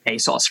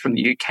ASOS from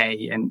the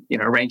UK and,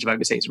 a range of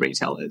overseas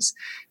retailers.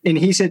 And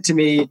he said to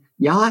me,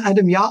 "Yeah,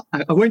 Adam, yeah."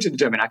 I won't do the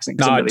German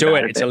accent. No, really do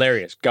it. It's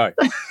hilarious. Go.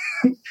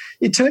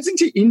 It turns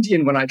into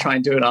Indian when I try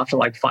and do it after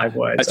like 5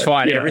 words. That's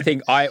fine.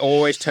 Everything, I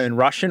always turn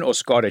Russian or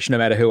Scottish, no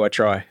matter who I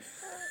try.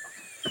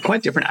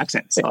 Quite different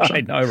accents. I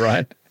know,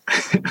 right?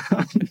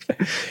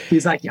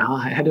 He's like,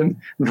 "Yeah, Adam,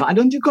 why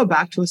don't you go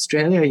back to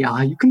Australia?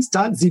 Yeah, you can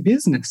start the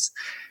business."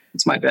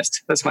 That's my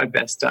best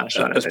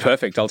shot. That's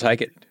perfect. I'll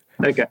take it.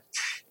 Okay.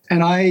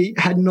 And I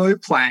had no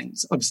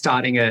plans of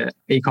starting an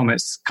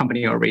e-commerce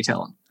company or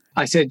retailer.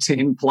 I said to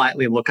him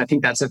politely, "Look, I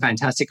think that's a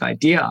fantastic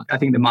idea. I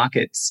think the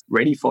market's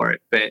ready for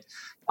it, but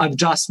I've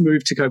just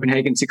moved to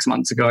Copenhagen 6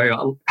 months ago.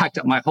 I packed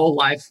up my whole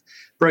life,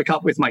 broke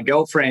up with my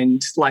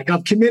girlfriend. Like,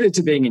 I've committed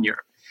to being in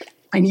Europe."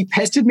 And he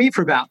pestered me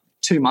for about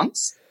 2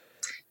 months.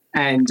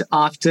 And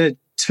after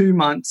 2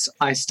 months,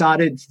 I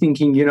started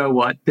thinking, you know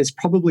what, there's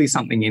probably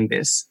something in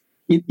this.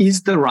 It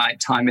is the right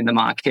time in the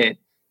market.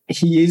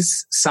 He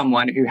is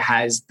someone who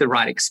has the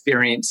right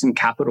experience and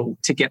capital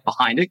to get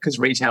behind it, because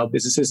retail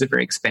businesses are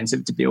very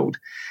expensive to build.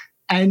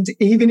 And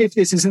even if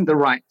this isn't the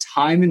right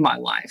time in my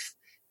life,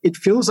 it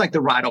feels like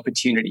the right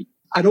opportunity.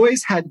 I'd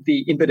always had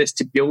the impetus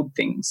to build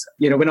things.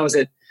 When I was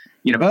at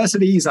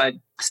universities, I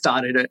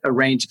started a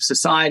range of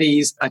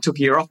societies. I took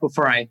a year off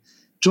before I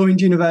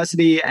joined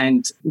university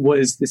and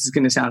this is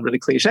going to sound really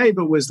cliche,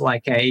 but was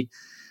like a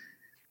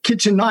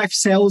kitchen knife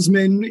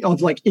salesman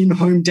of like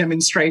in-home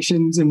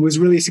demonstrations, and was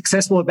really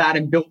successful at that,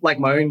 and built like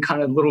my own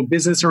kind of little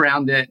business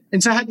around it.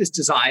 And so I had this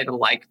desire to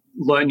like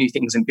learn new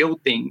things and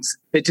build things,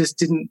 but just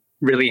didn't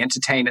really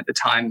entertain at the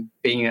time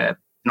being an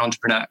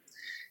entrepreneur.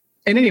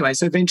 And anyway,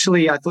 so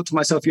eventually I thought to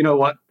myself, you know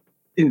what?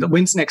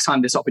 When's the next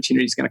time this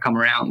opportunity is going to come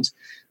around?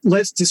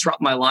 Let's disrupt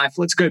my life.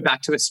 Let's go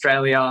back to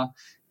Australia,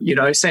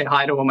 say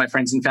hi to all my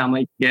friends and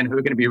family again, who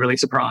are going to be really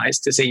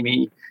surprised to see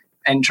me,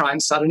 and try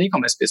and start an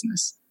e-commerce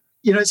business.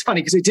 It's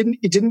funny because it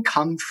didn't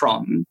come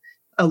from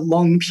a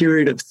long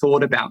period of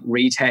thought about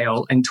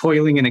retail and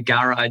toiling in a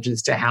garage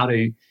as to how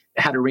to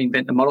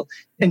reinvent the model.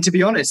 And to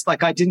be honest,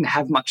 like, I didn't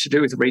have much to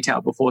do with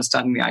retail before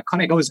starting The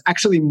Iconic. I was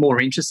actually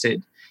more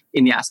interested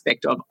in the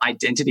aspect of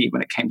identity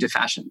when it came to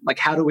fashion. Like,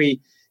 how do we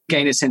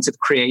gain a sense of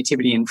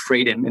creativity and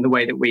freedom in the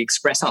way that we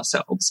express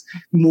ourselves,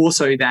 more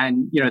so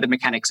than, the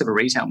mechanics of a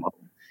retail model.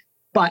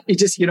 But it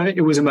just,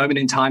 it was a moment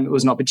in time. It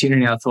was an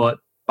opportunity. I thought,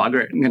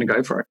 bugger it, I'm going to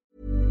go for it.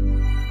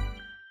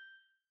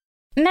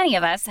 Many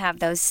of us have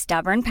those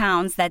stubborn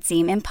pounds that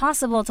seem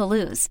impossible to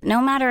lose,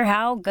 no matter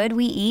how good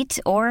we eat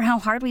or how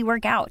hard we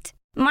work out.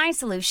 My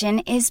solution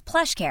is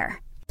PlushCare.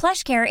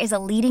 PlushCare is a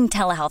leading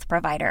telehealth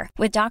provider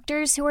with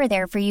doctors who are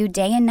there for you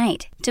day and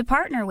night to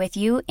partner with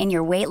you in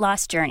your weight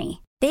loss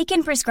journey. They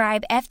can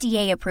prescribe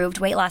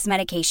FDA-approved weight loss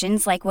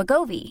medications like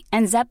Wegovy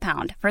and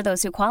Zepbound for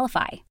those who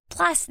qualify.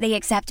 Plus, they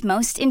accept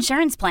most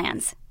insurance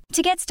plans.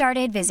 To get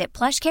started, visit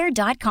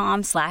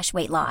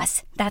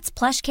plushcare.com/weightloss. That's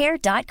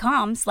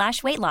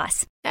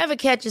plushcare.com/weightloss. Ever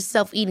catch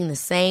yourself eating the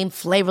same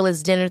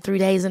flavorless dinner 3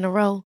 days in a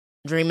row?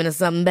 Dreaming of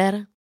something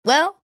better?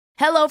 Well,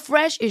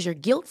 HelloFresh is your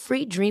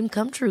guilt-free dream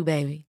come true,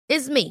 baby.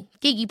 It's me,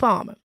 Keke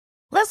Palmer.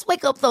 Let's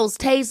wake up those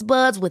taste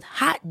buds with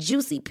hot,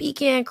 juicy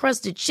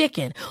pecan-crusted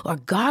chicken or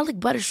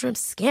garlic butter shrimp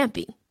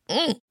scampi.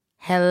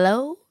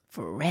 Hello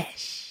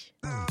Fresh.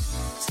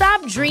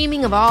 Stop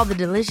dreaming of all the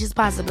delicious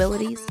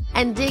possibilities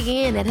and dig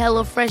in at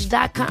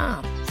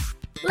HelloFresh.com.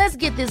 Let's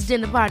get this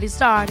dinner party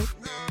started.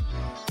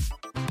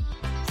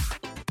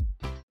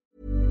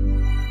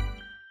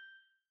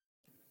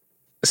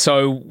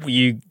 So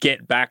you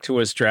get back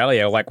to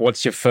Australia, like,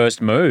 what's your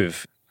first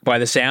move? by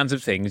the sounds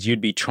of things,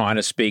 you'd be trying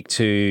to speak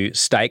to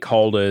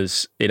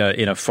stakeholders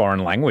in a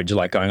foreign language,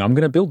 like going, I'm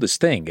going to build this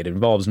thing. It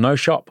involves no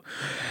shop.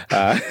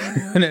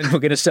 And then we're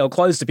going to sell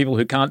clothes to people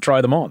who can't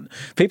try them on.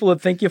 People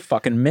would think you're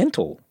fucking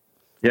mental.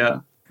 Yeah.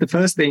 The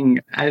first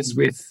thing, as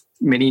with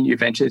many new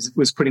ventures,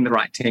 was putting the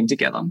right team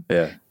together.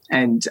 Yeah.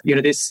 And,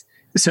 this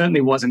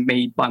certainly wasn't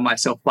me by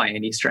myself by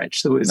any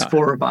stretch. There was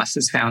 4 of us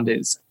as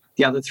founders.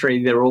 The other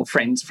 3, they're all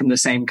friends from the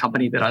same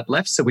company that I'd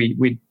left. So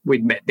we'd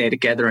met there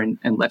together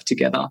and left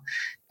together.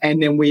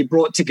 And then we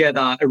brought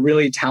together a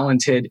really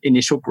talented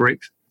initial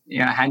group,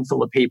 a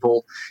handful of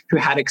people who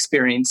had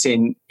experience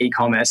in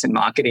e-commerce and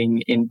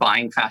marketing, in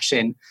buying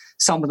fashion.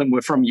 Some of them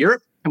were from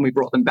Europe, and we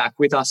brought them back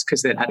with us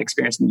because they'd had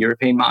experience in the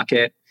European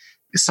market.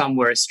 Some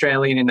were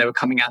Australian and they were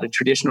coming out of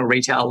traditional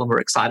retail and were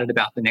excited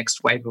about the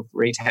next wave of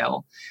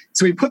retail.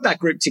 So we put that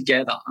group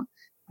together,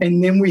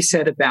 and then we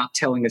set about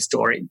telling a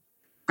story.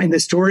 And the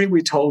story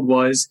we told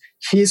was,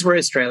 here's where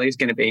Australia is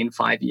going to be in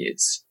 5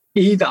 years.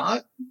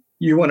 Either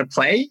you want to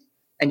play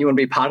and you want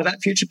to be part of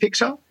that future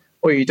picture,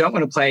 or you don't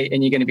want to play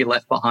and you're going to be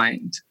left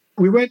behind.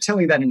 We weren't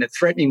telling that in a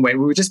threatening way.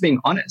 We were just being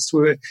honest.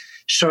 We were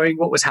showing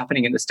what was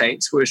happening in the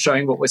States. We were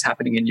showing what was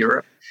happening in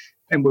Europe.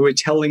 And we were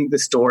telling the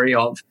story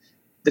of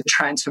the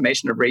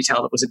transformation of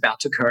retail that was about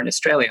to occur in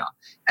Australia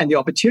and the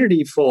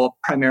opportunity for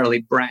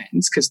primarily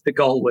brands, because the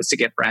goal was to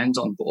get brands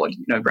on board,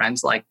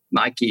 brands like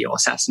Nike or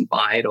Sass &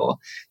 Bide or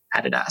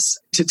Adidas,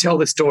 to tell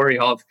the story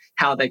of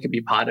how they could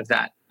be part of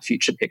that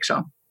future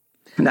picture.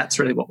 And that's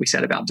really what we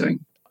set about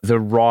doing. The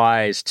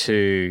rise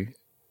to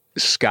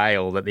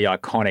scale that the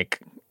Iconic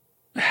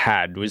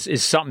had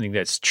is something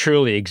that's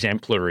truly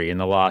exemplary in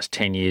the last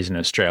 10 years in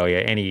Australia.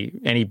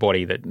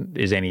 Anybody that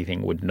is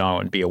anything would know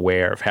and be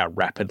aware of how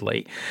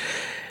rapidly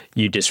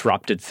you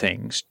disrupted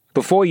things.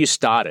 Before you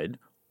started,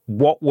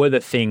 what were the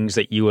things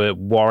that you were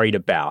worried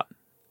about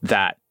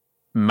that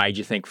made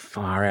you think,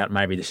 far out,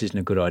 maybe this isn't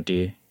a good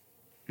idea?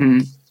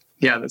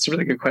 Yeah, that's a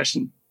really good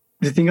question.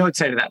 The thing I would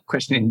say to that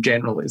question in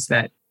general is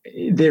that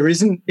there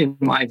isn't, in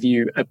my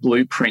view, a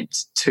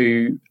blueprint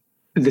to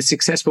the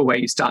successful way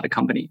you start a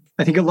company.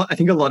 I think a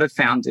lot of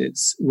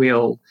founders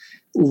will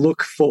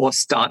look for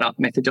startup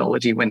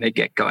methodology when they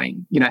get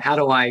going. How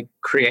do I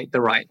create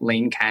the right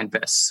lean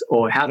canvas,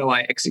 or how do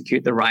I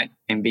execute the right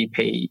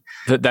MVP?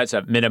 That's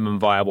a minimum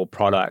viable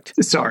product.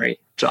 Sorry,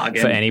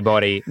 jargon. For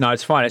anybody. No,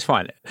 it's fine. It's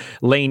fine.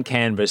 Lean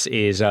canvas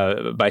is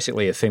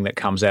basically a thing that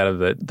comes out of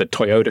the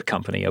Toyota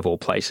company of all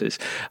places,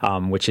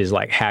 which is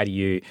like, how do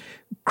you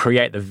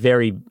create the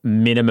very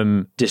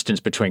minimum distance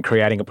between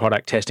creating a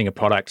product, testing a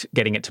product,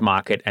 getting it to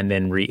market, and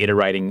then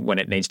reiterating when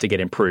it needs to get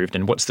improved.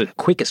 And what's the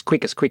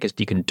quickest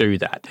you can do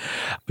that,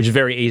 which is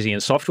very easy in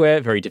software,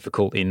 very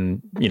difficult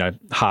in,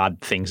 hard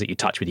things that you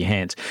touch with your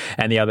hands.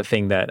 And the other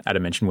thing that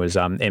Adam mentioned was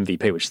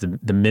MVP, which is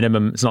the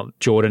minimum. It's not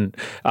Jordan.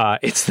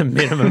 It's the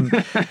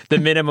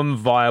minimum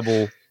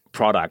viable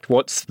product.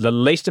 What's the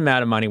least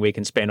amount of money we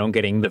can spend on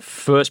getting the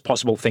first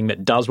possible thing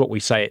that does what we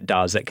say it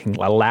does, that can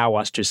allow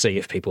us to see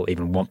if people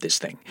even want this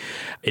thing.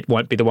 It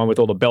won't be the one with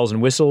all the bells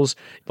and whistles.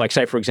 Like,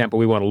 say, for example,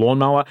 we want a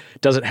lawnmower.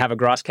 Does it have a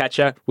grass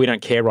catcher? We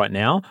don't care right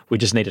now. We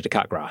just need it to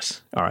cut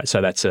grass. All right. So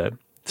that's there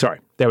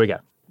we go.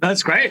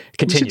 That's great.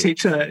 Continue.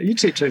 You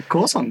teach a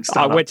course on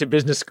startup. I went to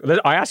business school.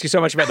 I asked you so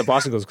much about the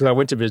bicycles because I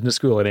went to business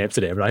school in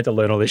Amsterdam and I had to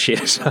learn all this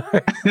shit. So.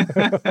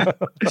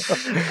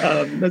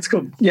 That's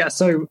cool. Yeah,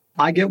 so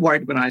I get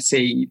worried when I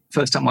see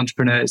first-time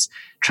entrepreneurs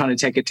trying to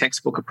take a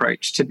textbook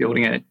approach to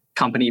building a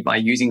company by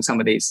using some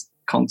of these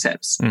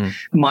concepts.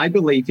 My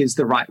belief is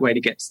the right way to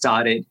get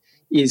started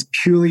is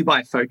purely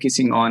by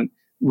focusing on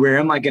where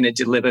am I going to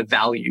deliver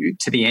value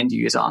to the end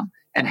user,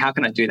 and how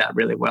can I do that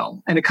really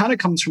well? And it kind of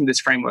comes from this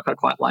framework I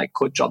quite like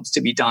called Jobs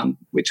to be Done,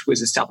 which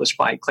was established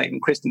by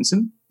Clayton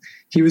Christensen.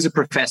 He was a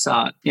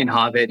professor in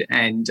Harvard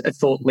and a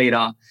thought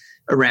leader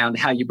around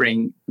how you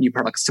bring new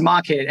products to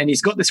market. And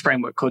he's got this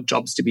framework called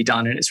Jobs to be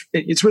Done. And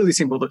it's really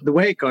simple. The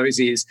way it goes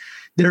is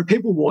there are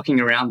people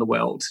walking around the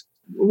world,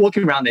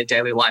 walking around their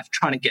daily life,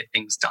 trying to get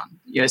things done.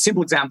 A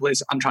simple example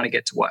is I'm trying to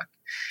get to work.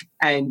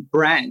 And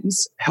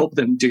brands help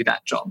them do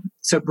that job.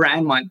 So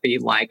brand might be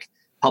like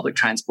public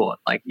transport,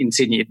 like in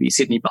Sydney, it'd be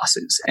Sydney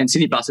buses, and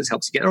Sydney buses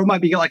helps you get, or it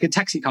might be like a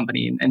taxi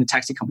company and the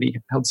taxi company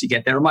helps you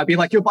get there. It might be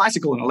like your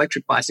bicycle, an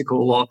electric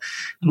bicycle, or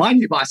my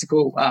new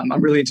bicycle.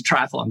 I'm really into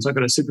triathlons. I've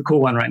got a super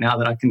cool one right now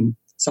that I can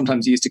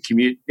sometimes use to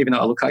commute, even though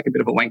I look like a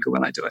bit of a wanker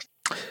when I do it.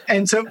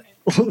 And so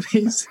all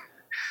these,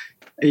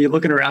 are you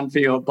looking around for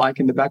your bike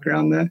in the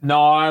background there?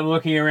 No, I'm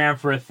looking around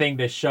for a thing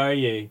to show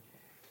you.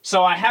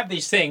 So I have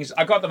these things.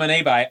 I got them on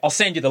eBay. I'll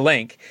send you the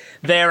link.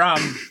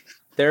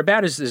 They're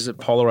about as a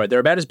Polaroid. They're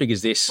about as big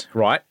as this,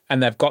 right?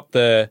 And they've got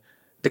the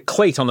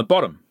cleat on the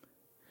bottom.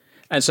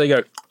 And so you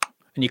go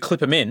and you clip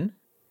them in,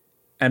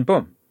 and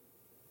boom.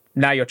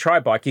 Now your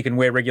tri-bike, you can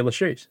wear regular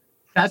shoes.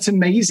 That's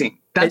amazing.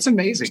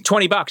 Amazing. It's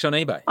 $20 on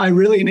eBay. I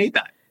really need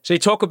that. So you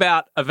talk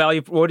about a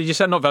value, what did you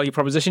say? Not value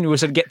proposition. You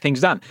said get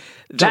things done.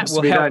 That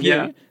will help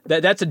you. Yeah.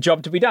 That's a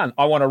job to be done.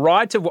 I want to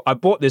ride to. I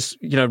bought this,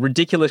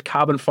 ridiculous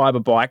carbon fiber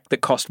bike that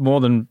cost more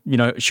than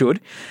it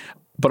should.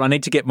 But I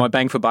need to get my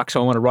bang for buck,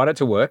 so I want to ride it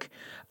to work.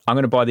 I'm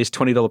going to buy this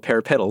 $20 pair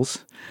of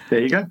pedals. There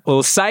you go.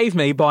 Will save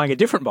me buying a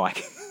different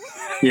bike.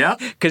 Yeah.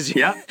 Because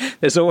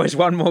there's always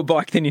one more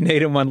bike than you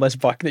need and one less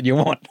bike than you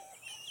want.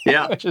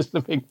 Yeah. Which is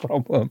the big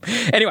problem.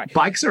 Anyway.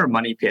 Bikes are a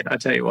money pit, I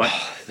tell you what.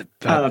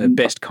 The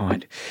best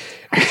kind.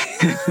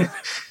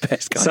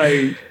 Best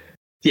kind.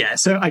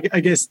 So I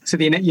guess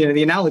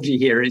the analogy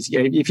here is,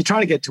 if you're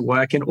trying to get to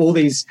work and all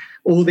these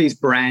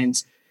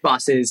brands,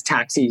 buses,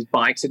 taxis,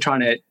 bikes are trying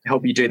to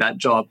help you do that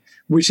job,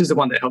 which is the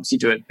one that helps you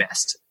do it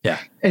best? Yeah.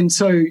 And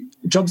so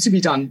Jobs to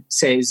be Done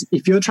says,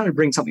 if you're trying to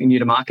bring something new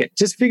to market,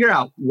 just figure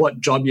out what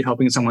job you're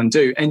helping someone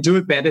do and do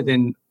it better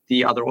than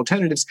the other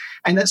alternatives.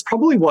 And that's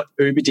probably what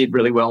Uber did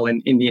really well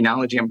in the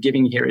analogy I'm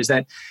giving here, is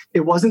that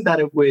it wasn't that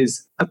it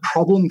was a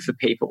problem for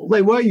people.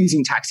 They were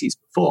using taxis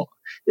before.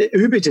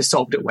 Uber just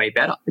solved it way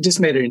better. It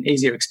just made it an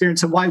easier experience.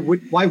 So why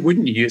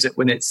wouldn't you use it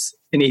when it's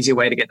an easier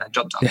way to get that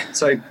job done? Yeah.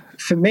 So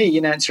for me,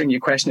 in answering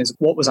your question, is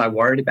what was I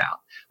worried about?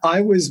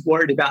 I was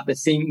worried about the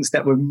things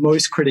that were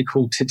most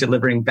critical to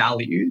delivering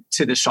value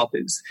to the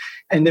shoppers.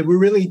 And there were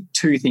really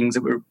two things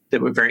that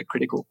were very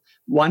critical.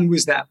 One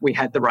was that we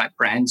had the right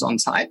brands on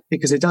site,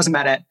 because it doesn't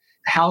matter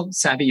how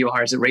savvy you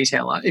are as a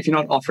retailer. If you're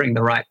not offering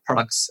the right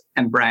products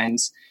and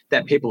brands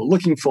that people are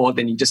looking for,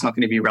 then you're just not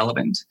going to be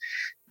relevant.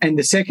 And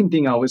the second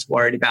thing I was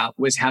worried about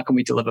was, how can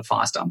we deliver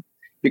faster?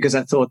 Because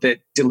I thought that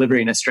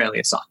delivery in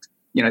Australia sucked.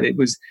 It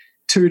was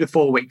 2 to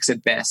 4 weeks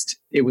at best.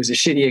 It was a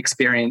shitty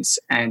experience,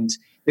 and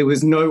there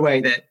was no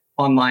way that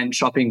online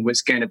shopping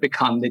was going to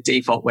become the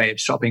default way of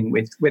shopping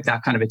with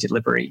that kind of a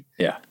delivery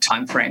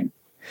time frame.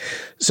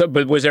 So,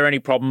 but was there any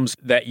problems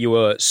that you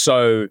were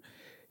so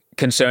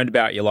concerned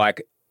about, you're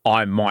like,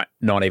 I might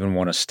not even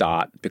want to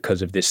start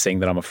because of this thing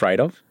that I'm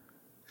afraid of?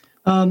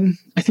 I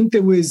think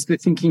there was the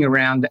thinking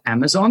around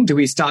Amazon. Do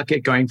we start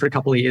get going for a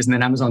couple of years and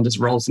then Amazon just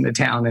rolls into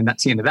town and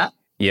that's the end of that?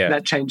 Yeah.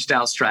 That changed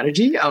our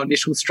strategy. Our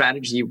initial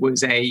strategy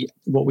was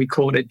what we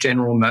called a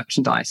general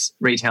merchandise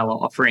retailer,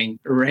 offering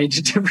a range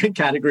of different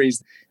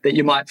categories that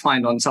you might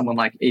find on someone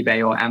like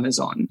eBay or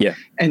Amazon. Yeah.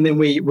 And then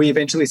we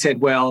eventually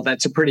said, well,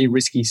 that's a pretty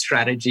risky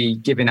strategy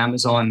given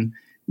Amazon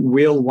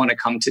will want to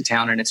come to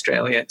town in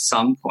Australia at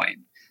some point.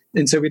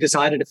 And so we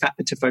decided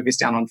to focus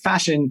down on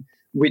fashion,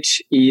 which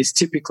is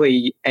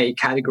typically a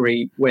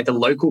category where the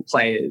local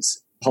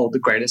players hold the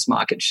greatest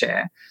market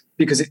share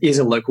because it is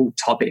a local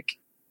topic.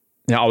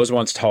 Now, I was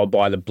once told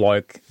by the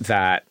bloke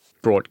that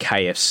brought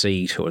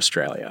KFC to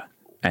Australia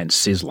and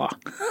Sizzler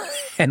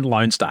and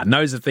Lone Star,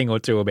 knows a thing or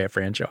two about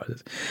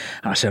franchises.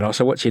 And I said,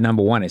 so what's your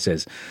number one? He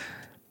says,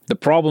 the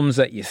problems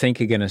that you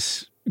think are going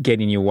to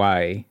get in your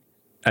way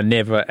are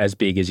never as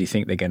big as you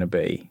think they're going to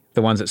be.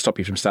 The ones that stop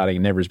you from starting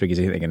are never as big as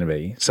you think they're going to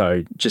be.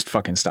 So just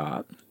fucking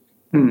start.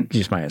 You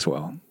just may as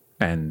well.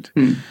 And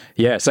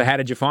so how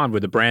did you find? Were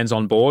the brands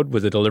on board?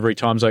 Were the delivery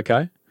times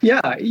okay?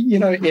 Yeah,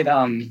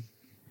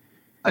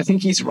 I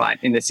think he's right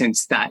in the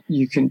sense that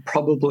you can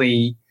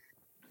probably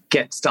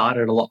get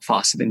started a lot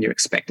faster than you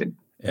expected.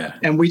 Yeah.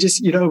 And we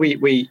just,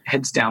 we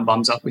heads down,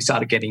 bums up, we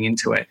started getting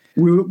into it.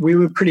 We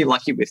were pretty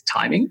lucky with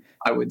timing,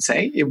 I would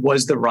say. It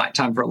was the right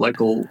time for a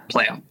local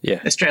player.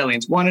 Yeah.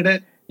 Australians wanted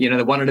it.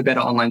 They wanted a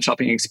better online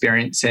shopping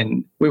experience,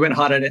 and we went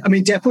hard at it. I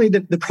mean, definitely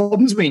the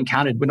problems we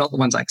encountered were not the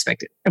ones I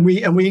expected. And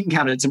we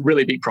encountered some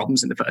really big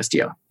problems in the first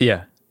year.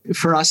 Yeah.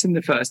 For us in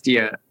the first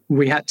year,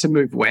 we had to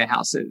move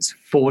warehouses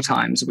 4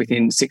 times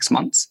within 6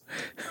 months.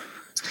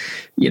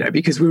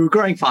 Because we were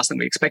growing faster than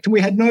we expected.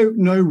 We had no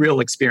real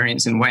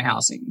experience in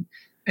warehousing.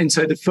 And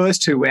so the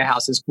first 2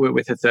 warehouses were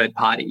with a third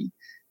party.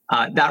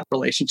 That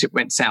relationship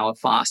went sour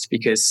fast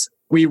because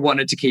we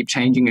wanted to keep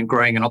changing and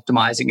growing and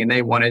optimizing, and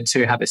they wanted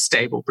to have a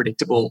stable,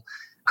 predictable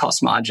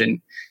cost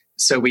margin.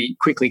 So we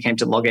quickly came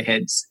to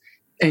loggerheads.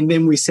 And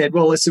then we said,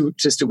 well, let's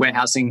just do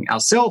warehousing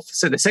ourselves.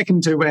 So the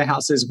second 2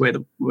 warehouses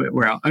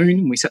were our own,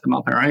 and we set them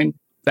up our own.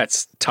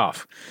 That's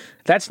tough.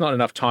 That's not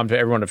enough time for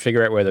everyone to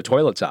figure out where the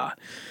toilets are.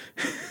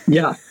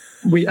 Yeah.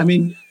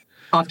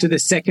 After the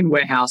second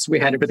warehouse, we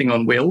had everything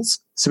on wheels.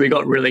 So we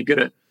got really good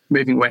at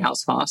moving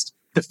warehouse fast.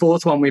 The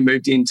fourth one we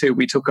moved into,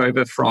 we took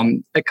over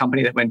from a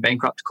company that went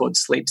bankrupt called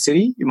Sleep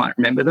City. You might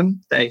remember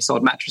them. They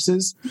sold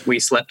mattresses. We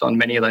slept on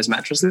many of those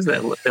mattresses.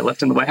 They're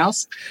left in the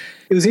warehouse.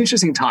 It was an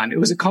interesting time. It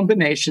was a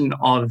combination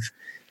of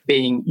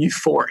being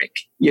euphoric,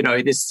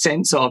 this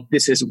sense of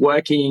this is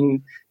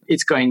working,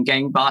 it's going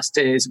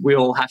gangbusters. We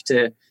all have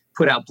to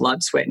put our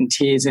blood, sweat, and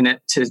tears in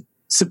it to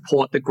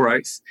support the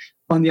growth.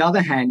 On the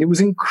other hand, it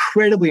was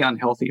incredibly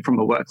unhealthy from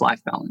a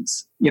work-life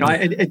balance.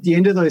 At the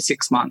end of those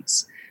 6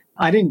 months,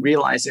 I didn't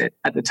realize it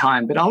at the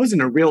time, but I was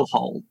in a real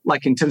hole,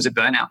 like in terms of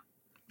burnout,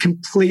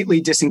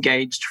 completely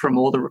disengaged from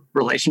all the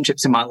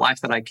relationships in my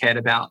life that I cared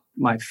about,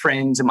 my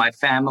friends and my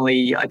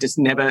family. I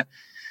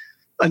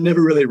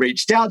never really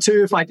reached out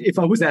to. If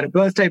I was at a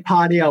birthday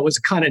party, I was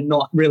kind of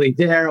not really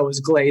there. I was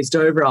glazed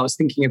over. I was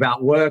thinking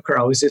about work, or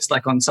I was just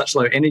like on such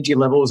low energy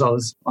levels. I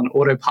was on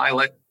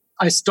autopilot.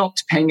 I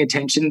stopped paying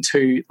attention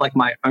to like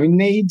my own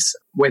needs,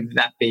 whether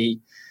that be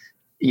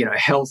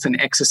health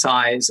and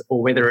exercise, or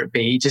whether it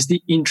be just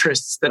the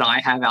interests that I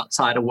have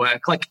outside of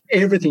work. Like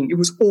everything, it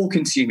was all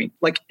consuming.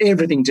 Like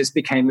everything just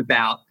became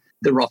about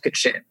the rocket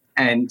ship.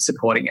 and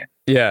supporting it.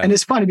 Yeah. And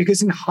it's funny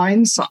because in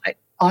hindsight,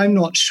 I'm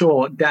not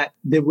sure that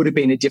there would have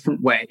been a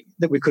different way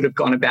that we could have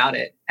gone about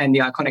it and the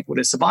Iconic would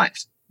have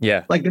survived.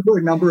 Yeah. Like there were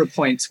a number of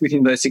points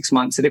within those 6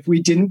 months that if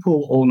we didn't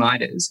pull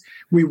all-nighters,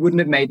 we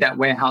wouldn't have made that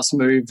warehouse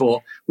move,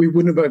 or we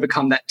wouldn't have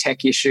overcome that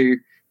tech issue,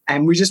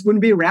 and we just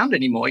wouldn't be around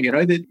anymore. You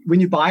know, that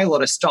when you buy a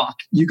lot of stock,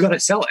 you got to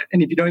sell it.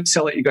 And if you don't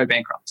sell it, you go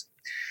bankrupt.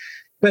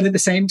 But at the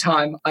same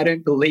time, I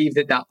don't believe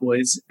that that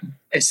was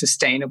a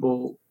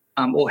sustainable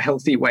or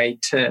healthy way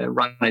to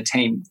run a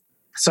team.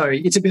 So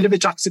it's a bit of a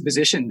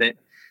juxtaposition that,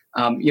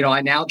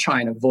 I now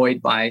try and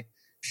avoid by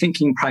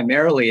thinking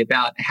primarily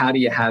about how do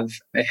you have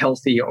a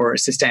healthy or a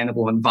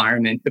sustainable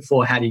environment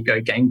before how do you go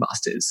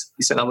gangbusters.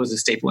 So that was a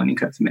steep learning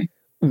curve for me.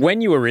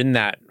 When you were in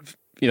that,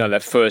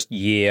 that first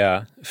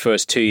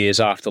 2 years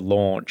after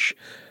launch,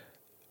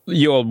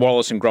 you're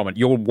Wallace and Gromit.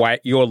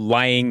 You're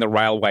laying the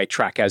railway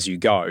track as you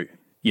go.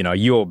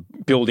 You're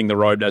building the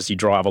road as you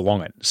drive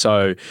along it.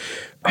 So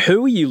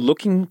who are you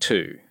looking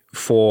to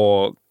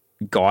for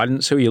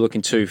guidance? Who are you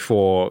looking to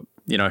for,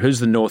 who's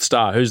the North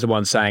Star? Who's the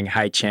one saying,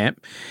 hey,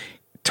 champ,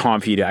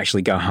 time for you to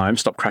actually go home,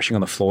 stop crashing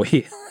on the floor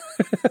here?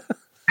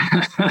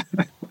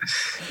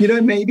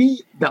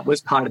 Maybe that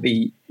was part of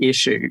the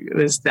issue,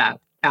 was that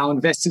our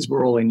investors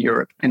were all in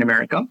Europe and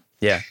America.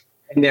 Yeah.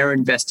 And they're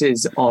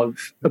investors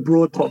of a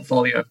broad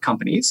portfolio of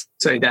companies.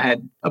 So they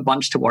had a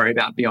bunch to worry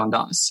about beyond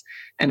us.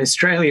 And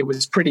Australia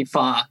was pretty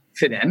far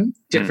for them,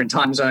 different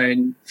time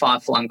zone,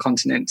 far-flung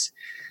continent.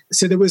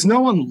 So there was no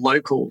one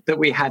local that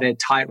we had a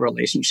tight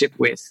relationship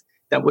with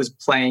that was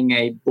playing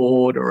a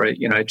board or a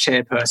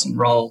chairperson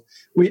role.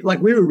 We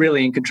were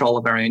really in control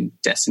of our own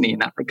destiny in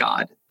that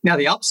regard. Now,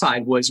 the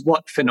upside was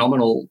what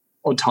phenomenal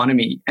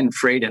autonomy and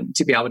freedom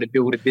to be able to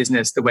build a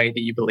business the way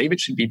that you believe it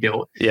should be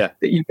built. Yeah.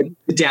 The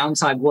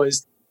downside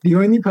was the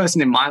only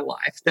person in my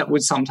life that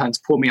would sometimes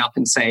pull me up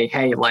and say,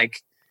 hey,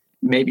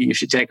 maybe you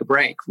should take a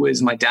break,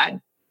 was my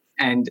dad.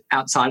 And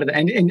outside of that,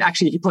 and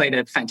actually he played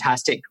a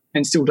fantastic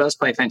and still does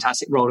play a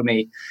fantastic role to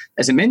me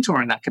as a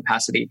mentor in that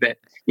capacity. But,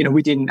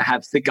 we didn't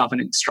have the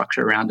governance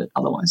structure around it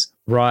otherwise.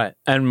 Right.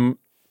 And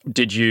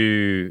did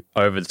you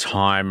over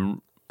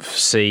time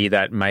see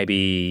that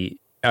maybe,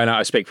 and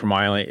I speak from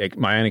my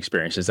own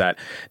experiences, that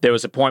there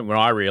was a point where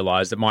I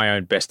realized that my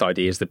own best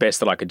ideas, the best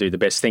that I could do, the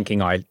best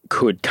thinking I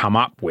could come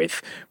up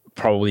with,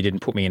 probably didn't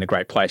put me in a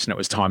great place, and it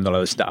was time that I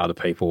listened to other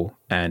people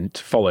and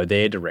follow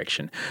their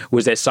direction.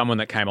 Was there someone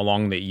that came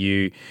along that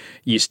you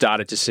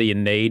started to see a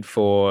need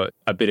for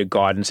a bit of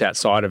guidance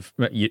outside of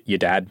your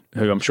dad,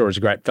 who I'm sure is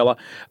a great fella?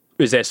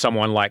 Is there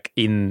someone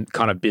in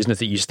kind of business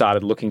that you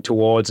started looking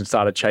towards and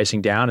started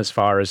chasing down as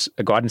far as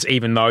a guidance,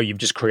 even though you've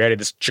just created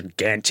this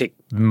gigantic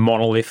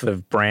monolith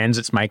of brands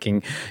that's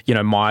making,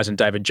 Myers and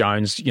David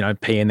Jones,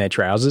 pee in their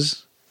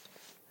trousers?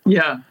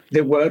 Yeah,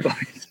 there were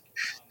both.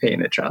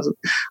 In their trousers.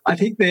 I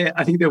think there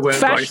were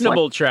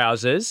fashionable both,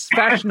 trousers.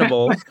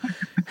 Fashionable.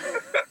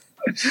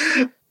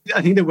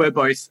 I think there were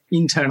both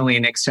internally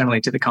and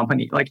externally to the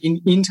company.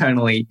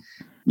 Internally,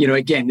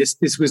 again, this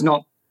was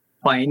not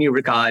by any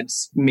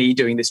regards me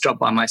doing this job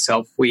by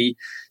myself. We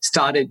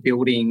started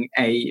building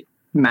a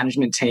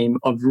management team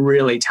of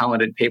really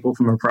talented people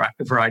from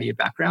a variety of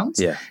backgrounds.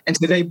 Yeah. And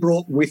so they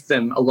brought with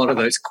them a lot of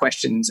those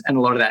questions and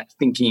a lot of that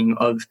thinking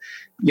of,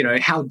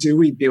 how do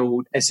we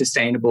build a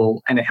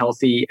sustainable and a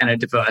healthy and a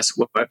diverse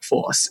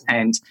workforce?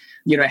 And,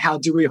 how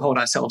do we hold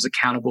ourselves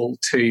accountable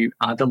to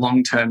the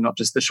long term, not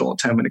just the short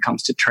term when it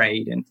comes to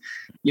trade? And,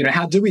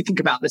 how do we think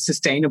about the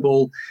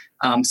sustainable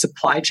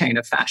supply chain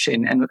of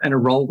fashion and a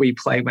role we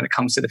play when it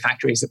comes to the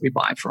factories that we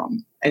buy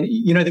from? And,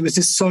 there was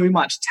just so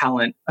much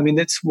talent. I mean,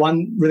 that's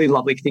one really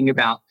lovely thing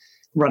about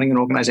running an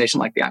organization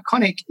like The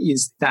Iconic,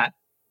 is that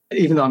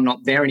even though I'm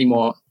not there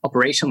anymore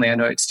operationally, I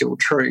know it's still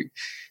true.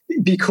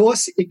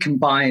 Because it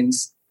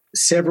combines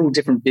several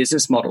different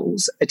business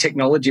models, a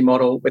technology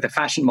model with a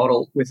fashion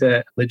model, with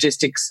a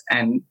logistics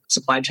and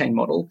supply chain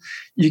model,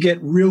 you get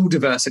real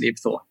diversity of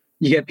thought.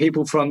 You get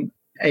people from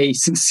a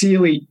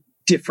sincerely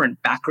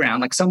different background,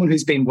 like someone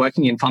who's been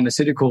working in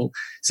pharmaceutical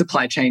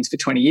supply chains for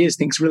 20 years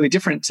thinks really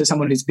different to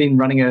someone who's been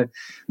running a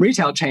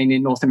retail chain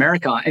in North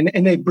America, and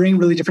they bring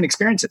really different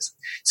experiences.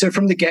 So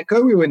from the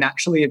get-go, we were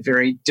naturally a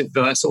very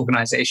diverse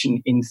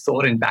organization in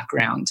thought and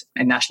background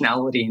and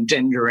nationality and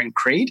gender and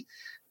creed.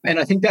 And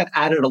I think that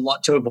added a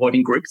lot to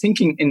avoiding group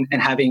thinking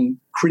and having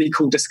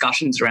critical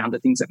discussions around the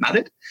things that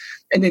mattered.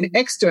 And then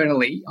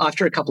externally,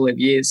 after a couple of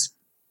years,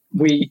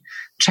 we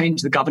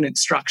changed the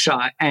governance structure,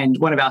 and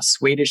one of our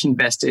Swedish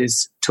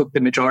investors took the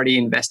majority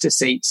investor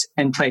seats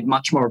and played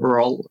much more of a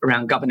role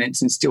around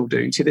governance, and still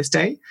do to this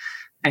day.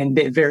 And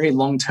they're very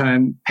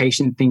long-term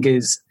patient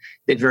thinkers.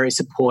 They're very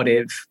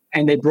supportive,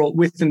 and they brought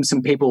with them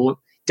some people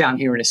down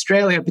here in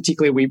Australia.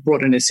 Particularly, we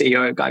brought in a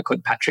CEO, a guy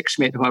called Patrick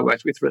Schmidt, who I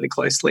worked with really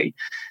closely,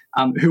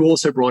 who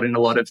also brought in a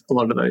lot of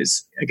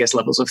those,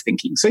 levels of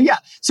thinking. So yeah,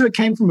 so it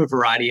came from a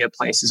variety of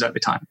places over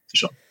time, for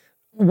sure.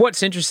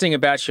 What's interesting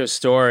about your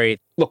story,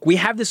 look, we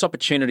have this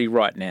opportunity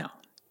right now.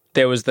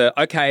 There was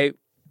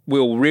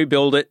we'll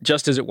rebuild it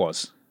just as it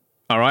was.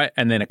 All right.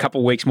 And then a couple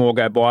of weeks more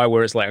go by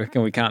where it's like, okay,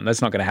 we can't,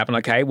 that's not going to happen.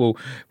 Okay,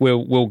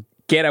 we'll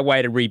get a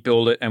way to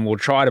rebuild it and we'll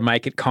try to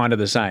make it kind of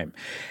the same.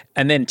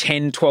 And then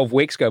 10, 12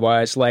 weeks go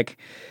by. It's like,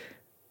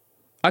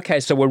 okay,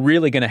 so we're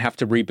really going to have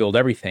to rebuild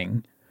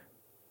everything.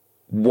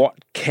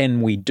 What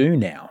can we do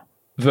now?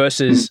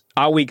 Versus,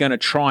 are we going to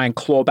try and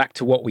claw back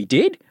to what we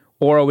did?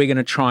 Or are we going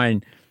to try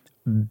and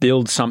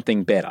build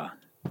something better?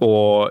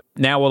 Or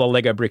now all the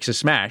Lego bricks are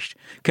smashed,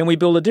 can we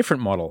build a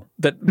different model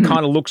that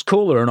kind of looks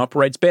cooler and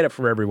operates better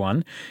for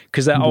everyone?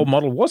 Because that old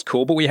model was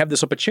cool, but we have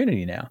this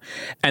opportunity now.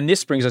 And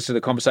this brings us to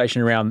the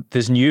conversation around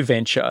this new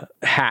venture,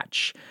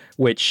 Hatch,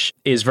 which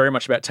is very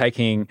much about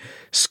taking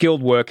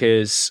skilled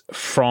workers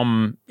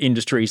from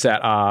industries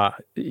that are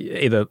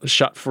either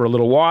shut for a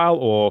little while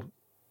or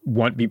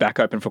won't be back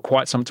open for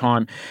quite some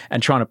time,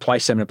 and trying to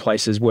place them in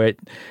places where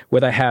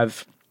they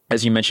have,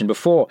 as you mentioned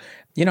before,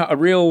 they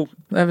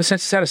have a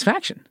sense of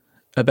satisfaction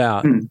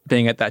about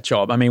being at that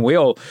job. I mean, we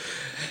all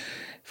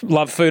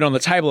love food on the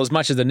table as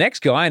much as the next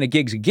guy, and a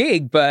gig's a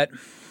gig, but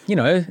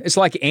it's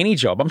like any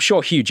job. I'm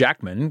sure Hugh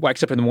Jackman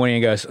wakes up in the morning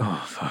and goes,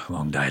 oh, fuck,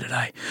 long day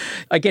today.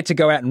 I get to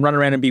go out and run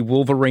around and be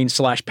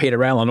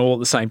Wolverine/Peter Allen all at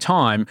the same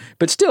time,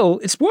 but still,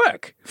 it's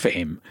work for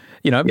him.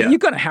 You're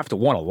going to have to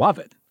want to love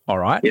it. All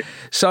right. Yeah.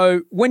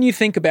 So when you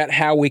think about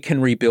how we can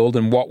rebuild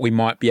and what we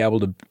might be able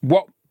to,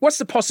 what's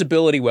the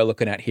possibility we're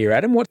looking at here,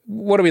 Adam?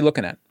 What are we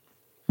looking at?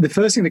 The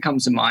first thing that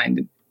comes to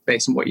mind,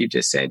 based on what you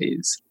just said,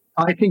 is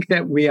I think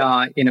that we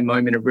are in a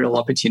moment of real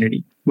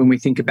opportunity when we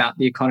think about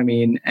the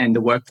economy and the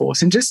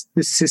workforce and just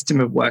the system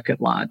of work at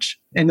large.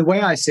 And the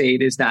way I see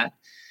it is that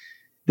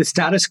the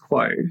status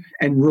quo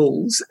and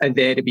rules are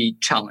there to be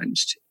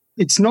challenged.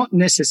 It's not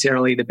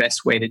necessarily the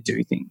best way to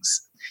do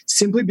things.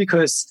 Simply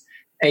because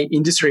an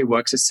industry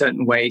works a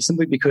certain way,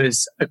 simply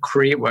because a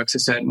career works a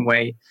certain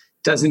way,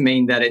 doesn't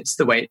mean that it's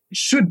the way it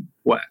should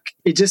work.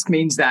 It just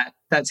means that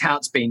that's how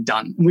it's been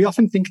done. We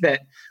often think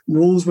that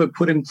rules were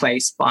put in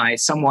place by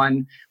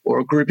someone or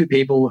a group of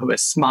people who are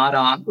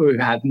smarter, who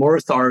have more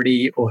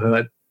authority, or who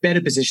are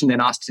better positioned than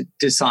us to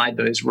decide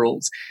those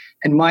rules.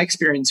 And my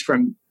experience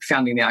from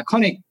founding The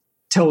Iconic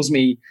tells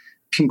me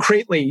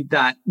concretely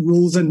that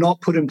rules are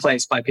not put in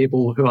place by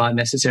people who are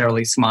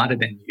necessarily smarter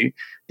than you.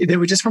 They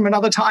were just from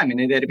another time and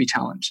they're there to be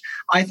challenged.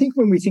 I think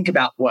when we think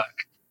about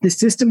work, the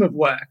system of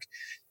work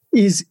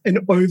is an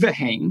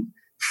overhang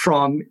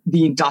from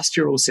the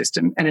industrial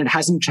system, and it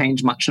hasn't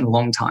changed much in a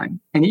long time.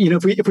 And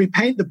if we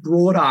paint the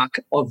broad arc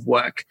of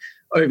work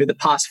over the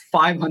past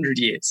 500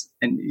 years,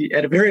 and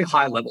at a very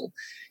high level,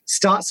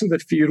 starts with a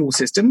feudal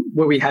system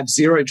where we have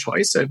zero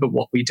choice over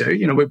what we do.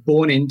 We're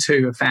born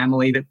into a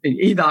family that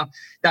either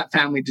that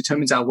family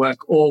determines our work,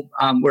 or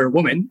we're a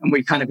woman and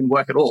we can't even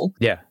work at all.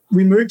 Yeah.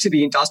 We move to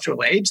the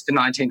industrial age, the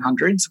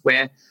 1900s,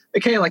 where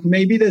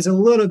maybe there's a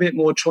little bit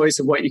more choice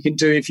of what you can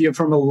do if you're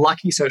from a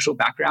lucky social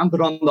background,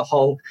 but on the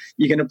whole,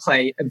 you're going to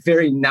play a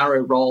very narrow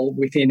role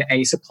within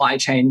a supply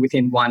chain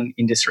within one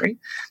industry.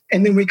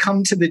 And then we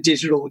come to the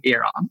digital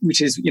era,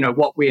 which is,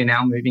 what we are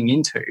now moving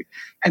into.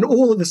 And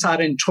all of a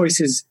sudden,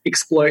 choices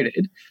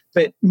exploded,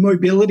 but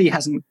mobility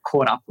hasn't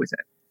caught up with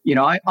it.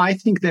 I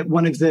think that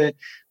one of the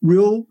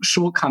real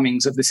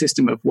shortcomings of the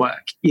system of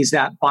work is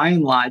that by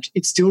and large,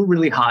 it's still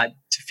really hard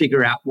to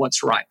figure out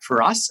what's right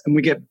for us. And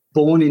we get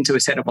born into a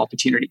set of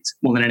opportunities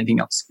more than anything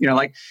else.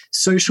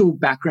 Social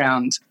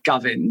background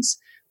governs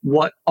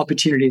what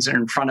opportunities are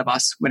in front of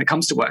us when it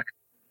comes to work.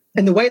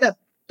 And the way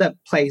that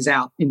plays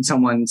out in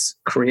someone's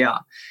career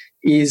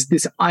is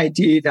this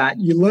idea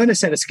that you learn a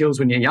set of skills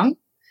when you're young,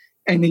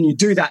 and then you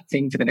do that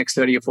thing for the next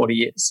 30 or 40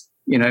 years.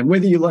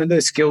 Whether you learn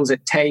those skills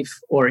at TAFE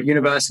or at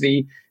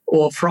university,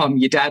 or from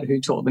your dad who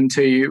taught them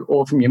to you,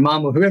 or from your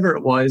mum or whoever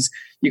it was,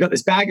 you got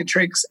this bag of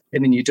tricks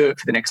and then you do it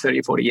for the next 30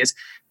 or 40 years.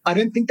 I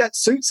don't think that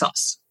suits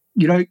us.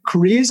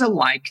 Careers are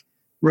like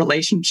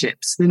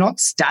relationships. They're not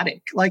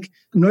static. Like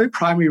no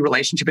primary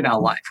relationship in our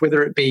life,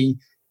 whether it be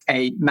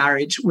a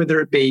marriage,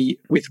 whether it be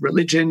with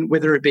religion,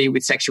 whether it be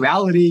with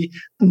sexuality,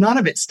 none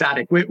of it's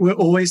static. We're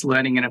always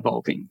learning and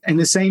evolving. And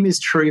the same is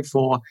true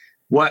for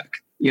work.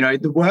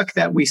 The work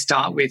that we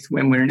start with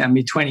when we're in our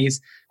mid-20s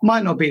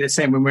might not be the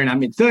same when we're in our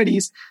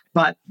mid-30s,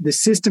 but the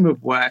system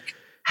of work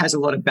has a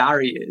lot of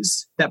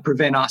barriers that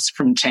prevent us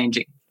from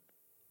changing.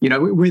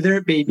 Whether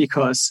it be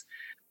because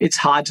it's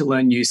hard to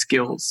learn new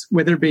skills,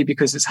 whether it be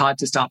because it's hard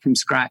to start from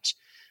scratch,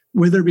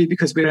 whether it be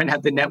because we don't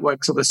have the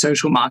networks or the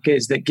social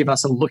markers that give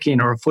us a look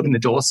in or a foot in the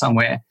door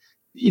somewhere,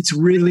 it's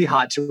really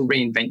hard to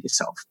reinvent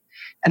yourself.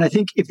 And I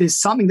think if there's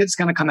something that's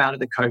going to come out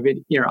of the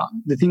COVID era,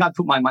 the thing I'd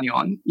put my money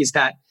on is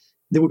that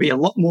there will be a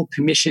lot more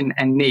permission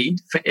and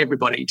need for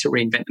everybody to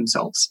reinvent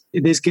themselves.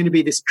 There's going to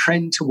be this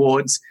trend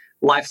towards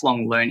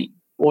lifelong learning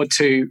or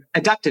to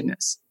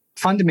adaptiveness.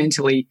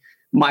 Fundamentally,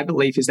 my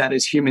belief is that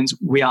as humans,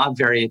 we are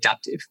very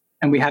adaptive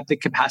and we have the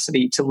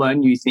capacity to learn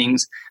new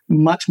things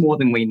much more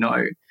than we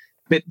know.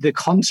 But the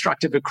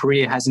construct of a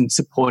career hasn't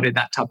supported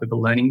that type of a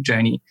learning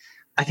journey.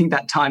 I think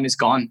that time is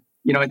gone.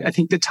 I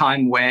think the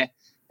time where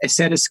a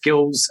set of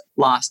skills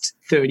last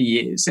 30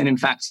 years, and in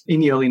fact, in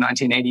the early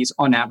 1980s,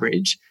 on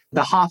average,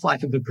 the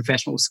half-life of a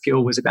professional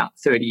skill was about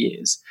 30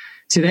 years.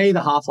 Today,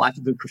 the half-life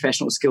of a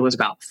professional skill is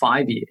about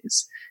 5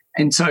 years.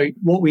 And so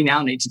what we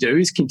now need to do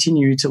is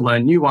continue to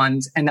learn new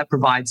ones, and that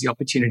provides the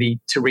opportunity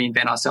to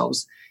reinvent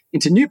ourselves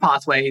into new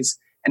pathways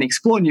and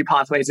explore new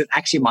pathways that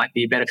actually might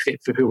be a better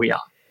fit for who we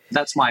are.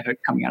 That's my hope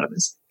coming out of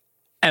this.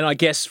 And I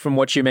guess from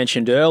what you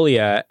mentioned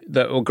earlier,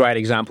 a great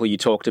example you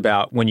talked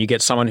about when you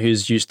get someone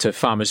who's used to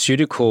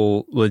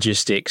pharmaceutical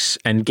logistics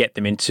and get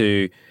them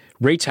into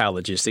retail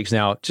logistics.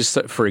 Now, just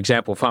for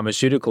example,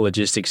 pharmaceutical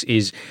logistics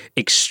is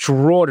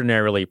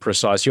extraordinarily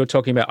precise. You're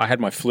talking about, I had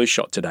my flu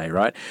shot today,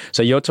 right?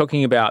 So you're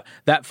talking about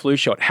that flu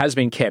shot has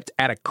been kept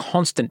at a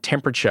constant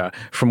temperature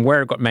from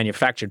where it got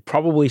manufactured,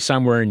 probably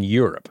somewhere in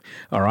Europe,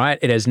 all right?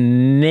 It has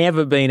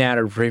never been out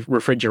of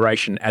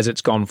refrigeration as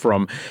it's gone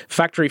from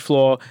factory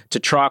floor to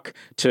truck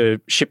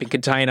to shipping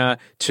container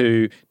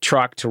to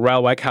truck to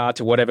railway car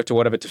to whatever,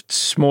 to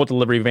small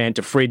delivery van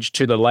to fridge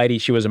to the lady.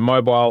 She was a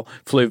mobile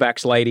flu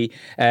vax lady.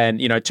 And,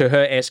 you know, to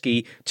her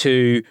esky,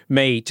 to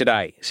me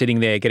today,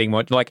 sitting there getting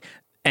what, like,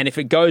 and if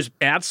it goes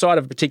outside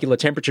of a particular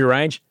temperature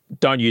range,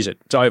 don't use it.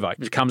 It's over. It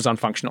becomes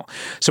unfunctional.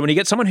 So when you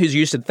get someone who's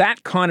used to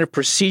that kind of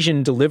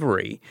precision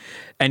delivery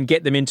and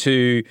get them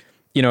into,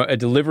 you know, a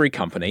delivery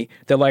company,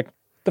 they're like,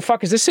 the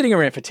fuck is this sitting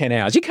around for 10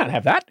 hours? You can't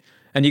have that.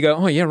 And you go,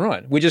 oh, yeah,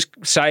 right. We just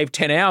saved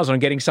 10 hours on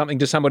getting something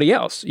to somebody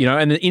else, you know,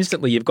 and then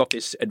instantly you've got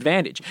this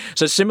advantage.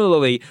 So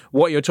similarly,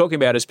 what you're talking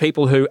about is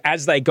people who,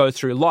 as they go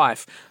through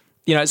life,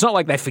 you know, it's not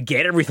like they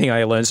forget everything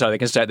they learned so they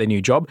can start their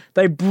new job.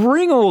 They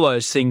bring all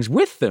those things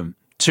with them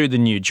to the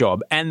new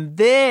job. And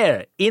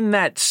there, in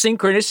that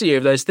synchronicity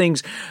of those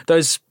things,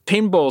 those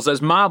pinballs,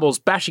 those marbles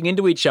bashing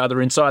into each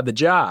other inside the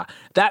jar,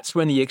 that's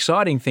when the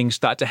exciting things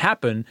start to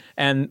happen,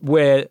 and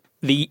where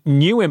the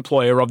new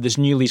employer of this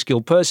newly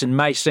skilled person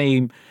may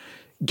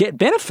get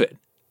benefit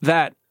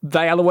that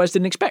they otherwise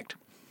didn't expect.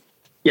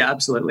 Yeah,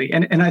 absolutely.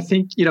 And I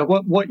think, you know,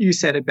 what you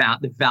said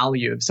about the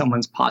value of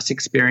someone's past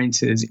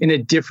experiences in a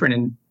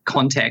different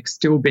context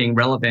still being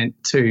relevant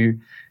to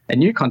a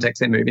new context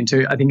they move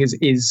into, I think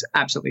is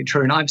absolutely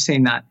true. And I've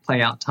seen that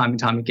play out time and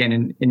time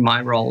again in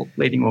my role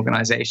leading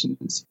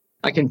organizations.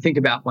 I can think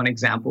about one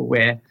example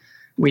where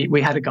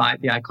we had a guy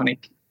at The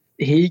Iconic.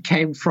 He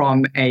came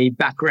from a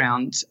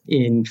background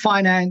in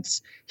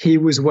finance. He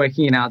was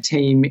working in our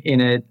team in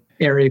an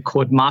area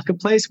called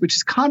Marketplace, which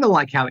is kind of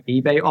like how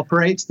eBay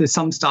operates. There's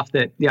some stuff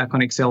that The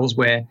Iconic sells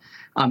where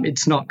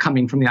it's not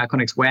coming from The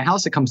Iconic's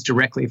warehouse. It comes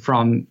directly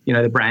from, you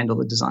know, the brand or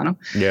the designer.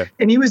 Yeah.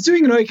 And he was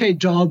doing an okay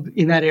job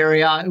in that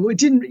area. It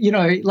didn't, you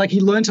know, like he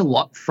learned a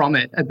lot from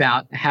it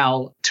about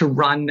how to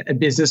run a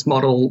business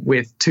model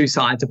with two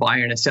sides, a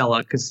buyer and a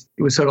seller, because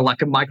it was sort of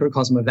like a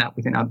microcosm of that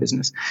within our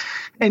business.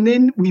 And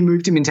then we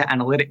moved him into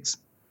analytics.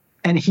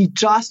 And he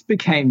just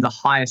became the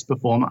highest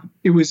performer.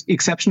 It was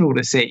exceptional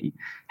to see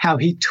how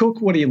he took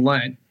what he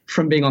learned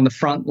from being on the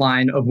front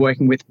line of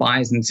working with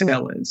buyers and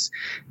sellers,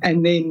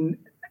 and then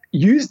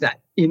used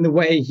that in the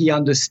way he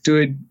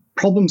understood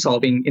problem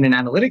solving in an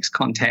analytics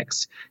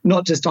context,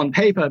 not just on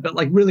paper, but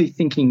like really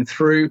thinking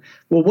through,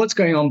 well, what's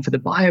going on for the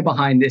buyer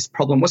behind this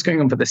problem? What's going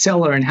on for the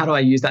seller? And how do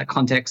I use that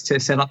context to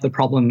set up the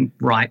problem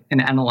right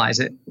and analyze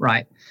it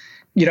right?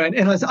 You know,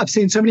 and I've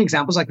seen so many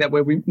examples like that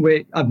where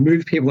I've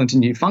moved people into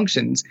new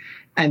functions,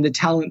 and the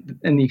talent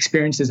and the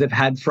experiences they've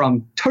had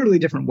from totally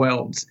different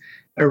worlds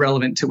are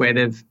relevant to where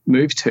they've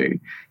moved to.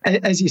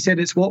 As you said,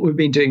 it's what we've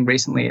been doing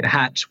recently at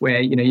Hatch,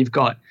 where, you know, you've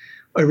got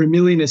over 1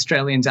 million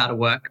Australians out of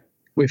work.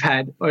 We've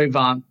had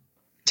over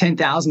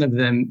 10,000 of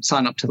them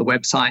sign up to the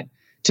website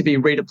to be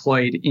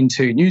redeployed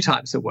into new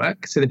types of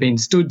work. So they've been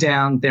stood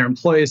down, their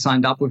employers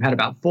signed up. We've had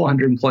about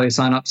 400 employers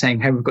sign up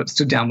saying, hey, we've got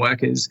stood down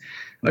workers.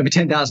 Over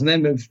 10,000 of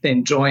them have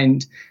then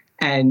joined.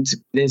 And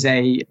there's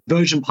a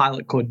version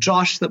pilot called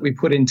Josh that we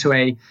put into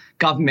a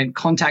government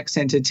contact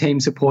center team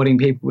supporting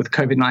people with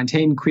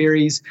COVID-19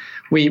 queries.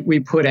 We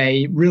put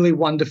a really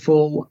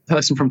wonderful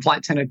person from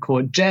Flight Centre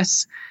called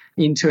Jess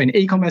into an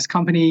e-commerce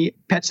company,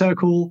 Pet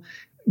Circle,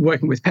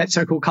 working with Pet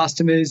Circle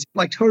customers,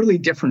 like totally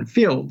different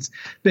fields.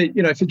 But,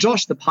 you know, for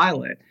Josh, the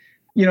pilot,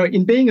 you know,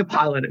 in being a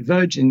pilot at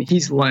Virgin,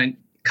 he's learned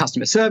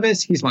customer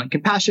service, he's learned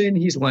compassion,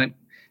 he's learned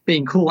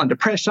being cool under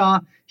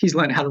pressure, he's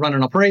learned how to run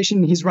an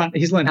operation, he's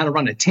learned how to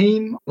run a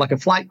team, like a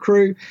flight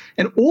crew.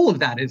 And all of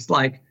that is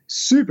like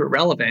super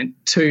relevant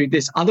to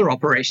this other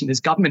operation,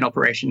 this government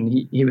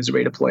operation he was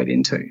redeployed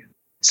into.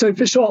 So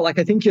for sure, like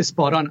I think you're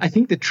spot on. I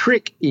think the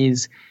trick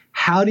is,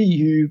 how do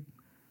you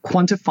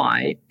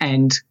quantify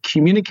and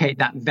communicate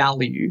that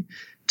value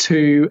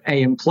to an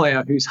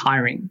employer who's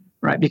hiring,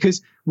 right?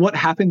 Because what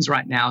happens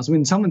right now is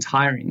when someone's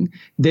hiring,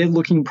 they're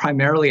looking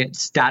primarily at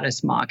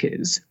status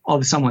markers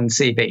of someone's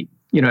CV.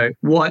 You know,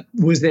 what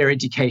was their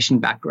education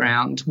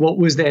background? What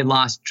was their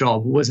last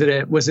job? Was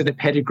it a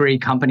pedigree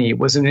company?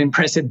 Was it an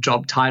impressive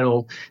job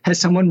title?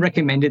 Has someone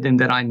recommended them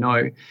that I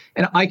know?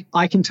 And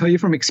I can tell you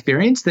from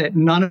experience that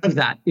none of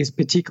that is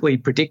particularly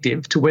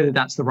predictive to whether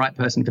that's the right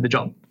person for the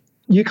job.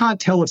 You can't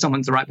tell if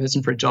someone's the right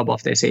person for a job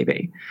off their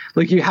CV.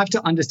 Like, you have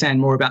to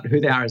understand more about who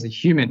they are as a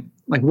human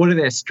Like, what are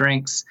their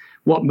strengths?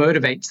 What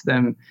motivates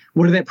them?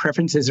 What are their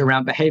preferences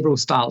around behavioral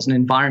styles and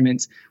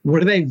environments? What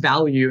do they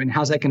value and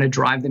how's that going to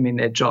drive them in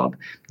their job?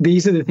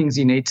 These are the things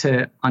you need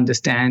to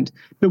understand.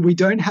 But we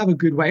don't have a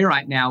good way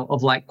right now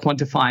of like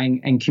quantifying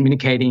and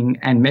communicating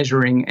and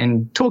measuring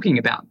and talking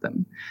about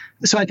them.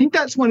 So I think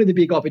that's one of the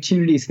big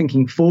opportunities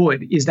thinking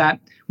forward, is that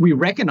we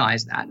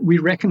recognize that. We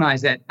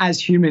recognize that as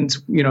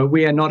humans, you know,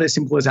 we are not as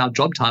simple as our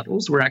job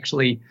titles. We're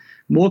actually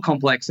more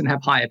complex and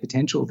have higher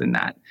potential than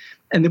that.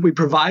 And that we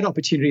provide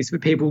opportunities for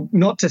people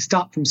not to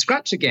start from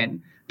scratch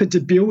again, but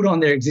to build on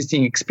their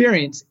existing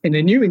experience in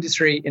a new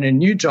industry, in a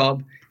new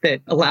job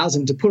that allows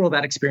them to put all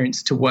that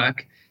experience to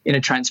work in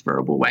a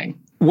transferable way.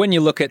 When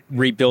you look at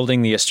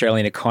rebuilding the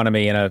Australian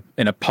economy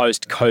in a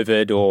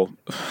post-COVID or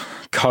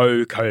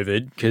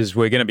co-COVID, because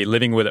we're going to be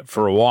living with it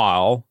for a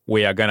while,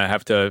 we are going to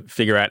have to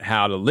figure out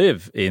how to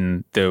live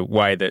in the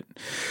way that,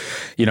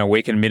 you know,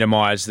 we can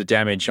minimize the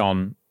damage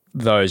on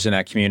those in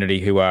our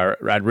community who are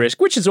at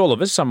risk, which is all of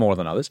us, some more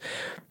than others.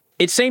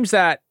 It seems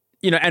that,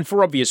 you know, and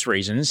for obvious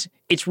reasons,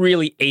 it's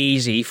really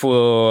easy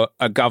for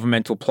a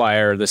governmental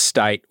player, the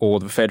state or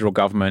the federal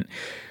government,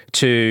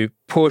 to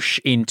push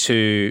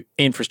into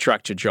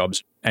infrastructure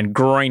jobs and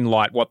green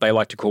light what they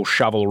like to call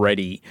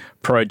shovel-ready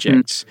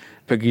projects,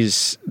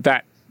 because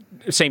that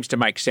seems to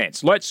make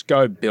sense. Let's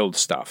go build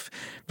stuff.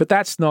 But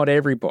that's not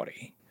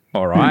everybody.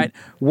 All right.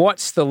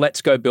 What's the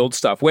let's go build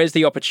stuff? Where's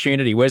the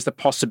opportunity? Where's the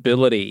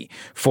possibility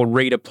for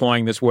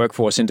redeploying this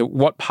workforce into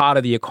what part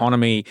of the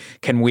economy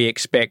can we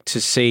expect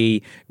to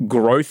see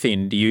growth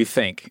in, do you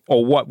think?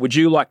 Or what would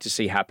you like to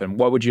see happen?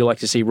 What would you like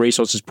to see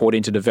resources poured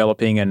into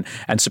developing and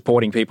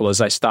supporting people as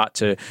they start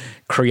to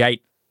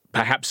create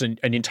perhaps an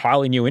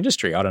entirely new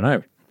industry? I don't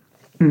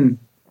know.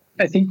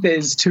 I think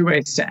there's two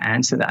ways to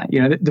answer that.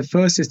 You know, the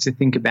first is to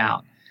think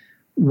about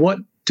what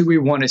do we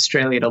want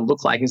Australia to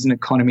look like as an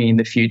economy in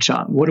the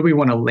future? What do we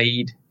want to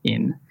lead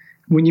in?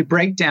 When you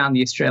break down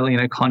the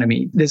Australian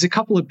economy, there's a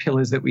couple of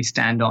pillars that we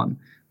stand on.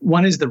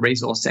 One is the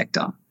resource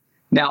sector.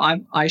 Now,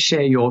 I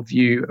share your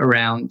view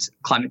around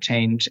climate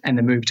change and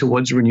the move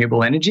towards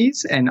renewable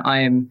energies, and I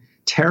am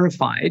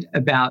terrified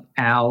about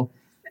our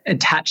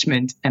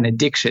attachment and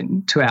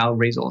addiction to our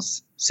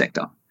resource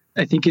sector.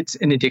 I think it's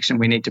an addiction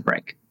we need to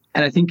break.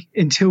 And I think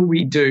until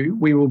we do,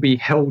 we will be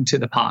held to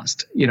the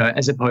past, you know,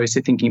 as opposed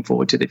to thinking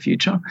forward to the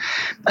future.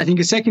 I think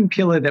a second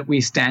pillar that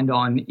we stand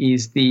on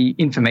is the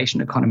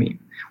information economy.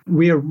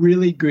 We are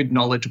really good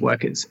knowledge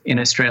workers in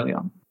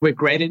Australia. We're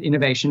great at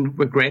innovation.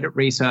 We're great at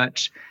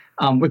research.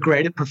 We're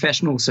great at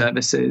professional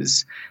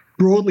services.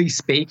 Broadly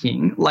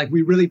speaking, like,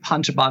 we really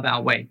punch above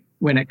our weight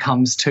when it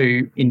comes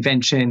to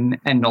invention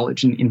and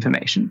knowledge and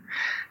information.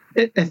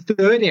 A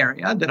third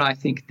area that I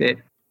think that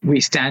we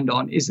stand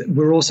on is that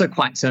we're also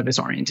quite service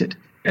oriented.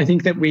 I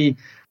think that we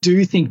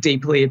do think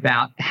deeply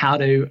about how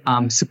to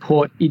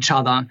support each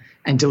other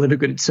and deliver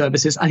good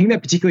services. I think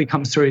that particularly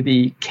comes through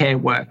the care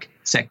work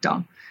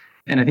sector.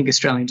 And I think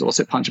Australians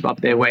also punch above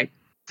their weight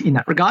in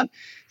that regard.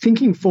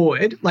 Thinking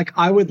forward, like,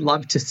 I would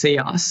love to see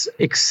us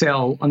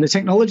excel on the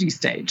technology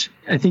stage.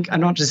 I think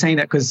I'm not just saying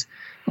that because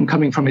I'm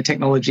coming from a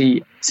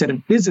technology set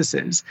of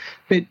businesses,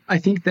 but I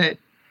think that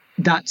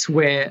that's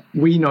where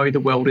we know the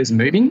world is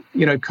moving.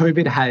 You know,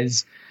 COVID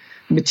has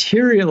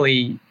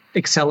materially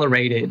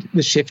accelerated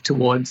the shift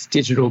towards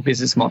digital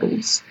business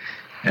models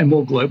and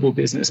more global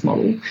business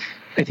model.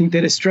 I think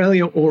that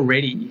Australia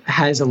already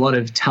has a lot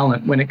of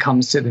talent when it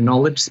comes to the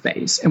knowledge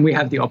space, and we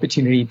have the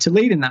opportunity to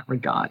lead in that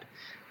regard.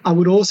 I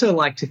would also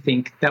like to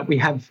think that we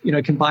have, you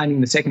know,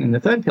 combining the second and the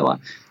third pillar,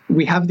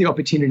 we have the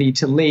opportunity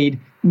to lead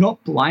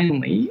not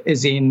blindly,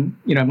 as in,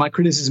 you know, my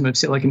criticism of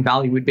Silicon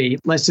Valley would be,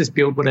 let's just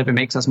build whatever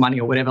makes us money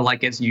or whatever like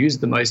gets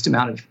used the most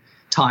amount of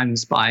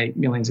times by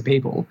millions of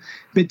people,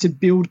 but to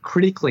build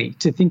critically,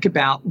 to think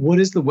about what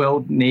does the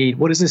world need?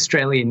 What does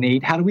Australia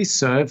need? How do we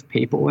serve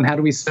people and how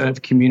do we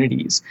serve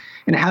communities?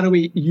 And how do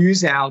we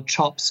use our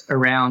chops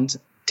around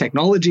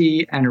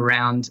technology and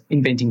around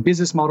inventing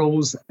business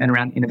models and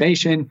around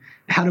innovation?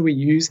 How do we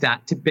use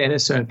that to better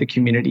serve the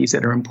communities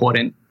that are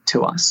important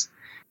to us?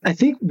 I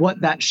think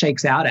what that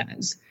shakes out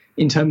as,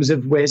 in terms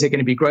of where's there going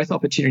to be growth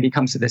opportunity,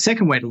 comes to the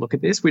second way to look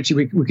at this, which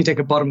we could take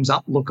a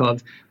bottoms-up look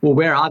of, well,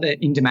 where are the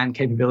in-demand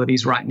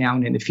capabilities right now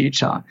and in the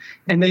future?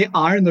 And they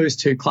are in those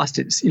two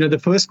clusters. You know, the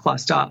first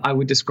cluster I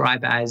would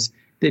describe as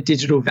the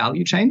digital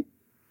value chain.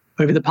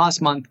 Over the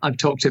past month, I've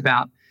talked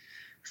about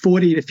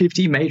 40 to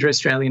 50 major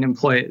Australian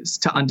employers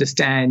to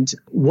understand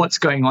what's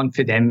going on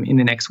for them in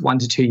the next 1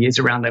 to 2 years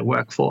around their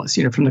workforce.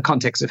 You know, from the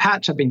context of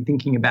Hatch, I've been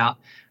thinking about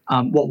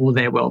what will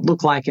their world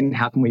look like and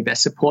how can we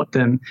best support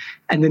them.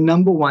 And the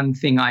number one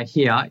thing I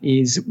hear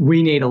is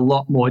we need a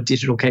lot more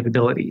digital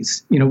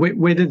capabilities. You know,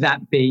 whether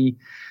that be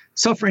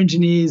software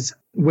engineers,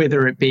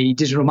 whether it be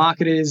digital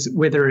marketers,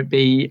 whether it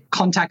be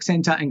contact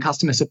center and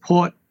customer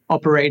support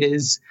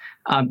operators,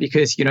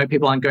 because, you know,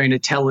 people aren't going to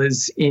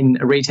tellers in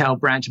a retail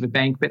branch of a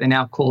bank, but they're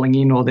now calling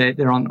in or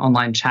they're on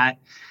online chat.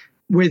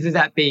 Whether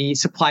that be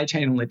supply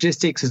chain and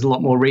logistics, there's a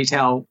lot more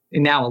retail,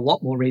 and now a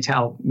lot more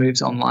retail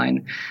moves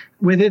online.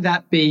 Whether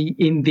that be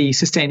in the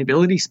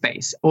sustainability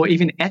space or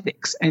even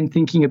ethics and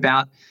thinking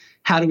about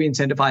how do we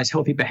incentivize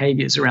healthy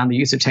behaviors around the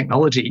use of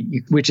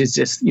technology, which is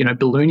just,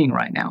 ballooning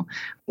right now.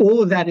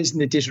 All of that is in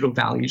the digital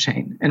value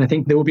chain. And I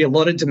think there will be a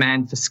lot of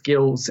demand for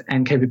skills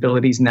and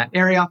capabilities in that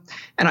area.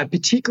 And I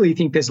particularly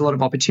think there's a lot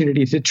of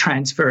opportunity to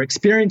transfer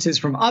experiences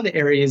from other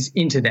areas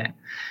into there.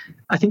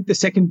 I think the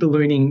second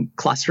ballooning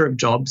cluster of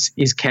jobs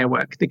is care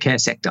work, the care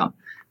sector,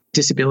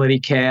 disability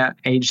care,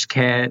 aged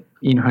care,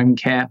 in-home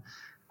care.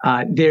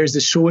 There's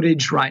a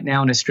shortage right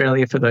now in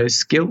Australia for those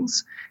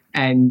skills.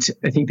 And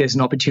I think there's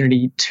an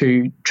opportunity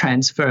to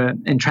transfer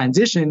and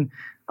transition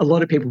a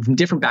lot of people from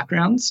different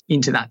backgrounds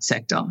into that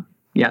sector.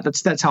 Yeah,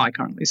 that's how I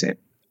currently see it.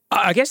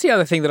 I guess the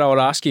other thing that I would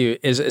ask you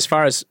is, as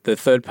far as the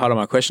third part of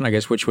my question, I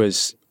guess, which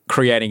was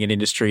creating an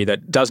industry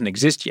that doesn't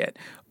exist yet,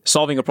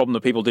 solving a problem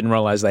that people didn't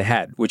realize they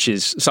had, which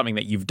is something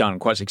that you've done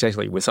quite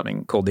successfully with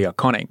something called The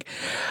Iconic.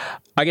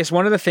 I guess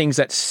one of the things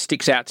that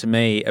sticks out to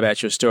me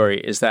about your story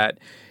is that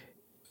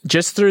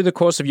just through the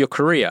course of your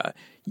career,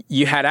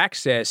 you had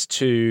access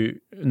to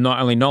not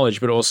only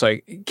knowledge, but also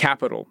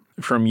capital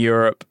from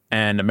Europe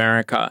and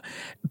America.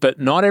 But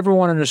not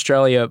everyone in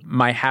Australia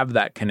may have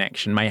that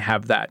connection, may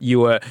have that.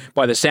 You were,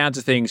 by the sounds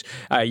of things,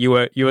 you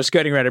were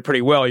skirting around it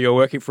pretty well. You were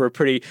working for a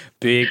pretty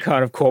big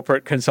kind of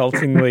corporate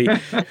consultingly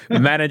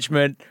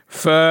management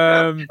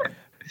firm.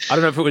 I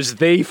don't know if it was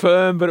the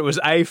firm, but it was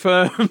a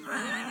firm.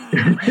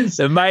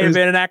 There may have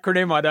been an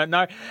acronym, I don't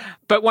know.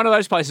 But one of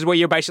those places where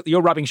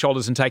you're rubbing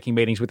shoulders and taking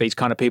meetings with these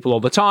kind of people all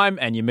the time,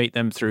 and you meet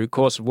them through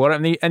course of what,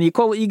 and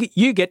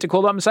you get to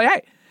call them and say,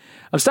 hey,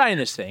 I'm starting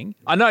this thing.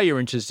 I know you're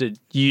interested.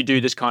 You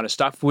do this kind of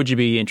stuff. Would you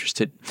be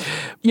interested?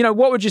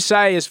 What would you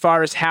say as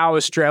far as how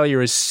Australia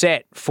is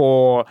set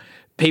for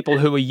people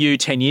who were you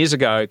 10 years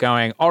ago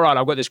going, all right,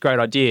 I've got this great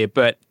idea,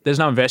 but there's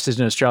no investors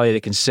in Australia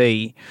that can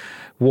see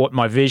what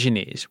my vision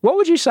is. What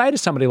would you say to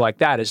somebody like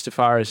that as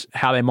far as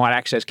how they might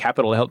access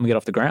capital to help them get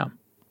off the ground?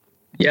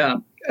 Yeah,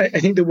 I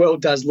think the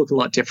world does look a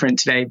lot different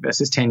today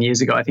versus 10 years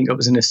ago. I think I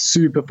was in a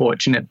super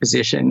fortunate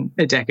position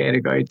a decade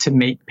ago to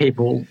meet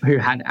people who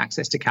had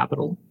access to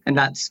capital. And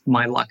that's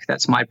my luck.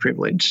 That's my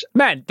privilege.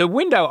 Man, the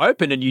window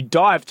opened and you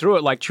dived through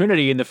it like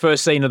Trinity in the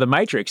first scene of The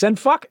Matrix. And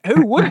fuck,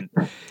 who wouldn't?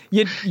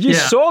 You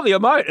saw the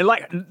emotion.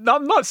 Like,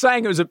 I'm not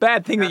saying it was a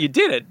bad thing that you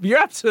did it. You're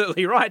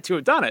absolutely right to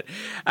have done it.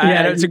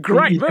 And it's a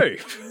great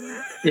move.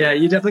 Yeah,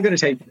 you definitely got to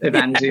take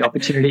advantage of the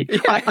opportunity.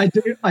 Yeah.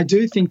 I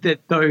do think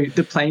that, though,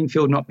 the playing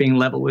field not being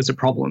level is a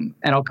problem,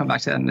 and I'll come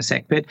back to that in a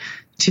sec. But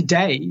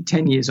today,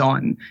 10 years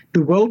on,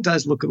 the world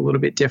does look a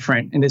little bit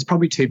different, and there's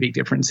probably two big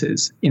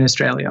differences in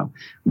Australia.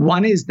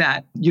 One is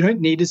that you don't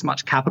need as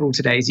much capital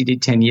today as you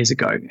did 10 years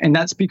ago, and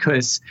that's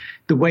because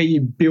the way you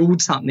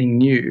build something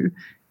new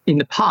in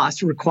the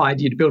past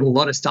required you to build a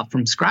lot of stuff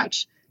from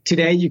scratch.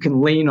 Today, you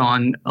can lean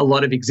on a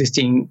lot of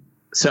existing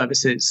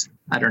services.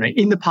 I don't know.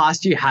 In the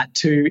past, you had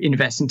to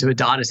invest into a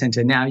data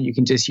center. Now you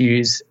can just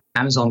use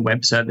Amazon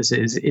Web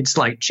Services. It's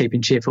like cheap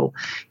and cheerful.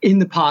 In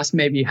the past,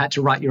 maybe you had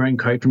to write your own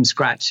code from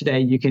scratch. Today,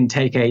 you can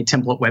take a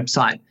template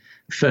website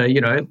for,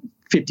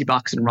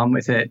 $50 and run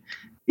with it.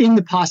 In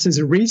the past, as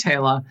a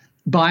retailer,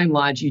 by and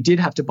large, you did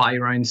have to buy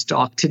your own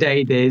stock.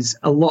 Today, there's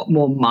a lot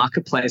more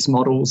marketplace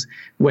models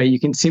where you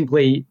can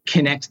simply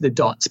connect the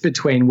dots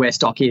between where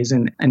stock is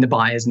and the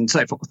buyers and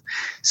so forth.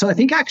 So I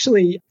think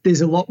actually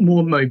there's a lot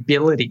more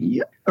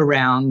mobility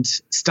around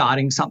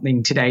starting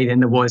something today than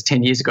there was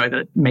 10 years ago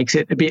that makes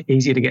it a bit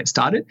easier to get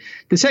started.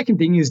 The second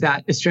thing is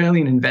that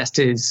Australian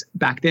investors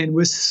back then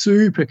were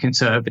super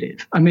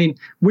conservative. I mean,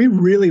 we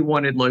really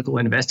wanted local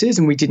investors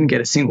and we didn't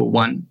get a single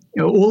one.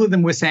 All of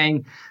them were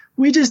saying,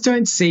 we just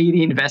don't see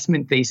the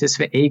investment thesis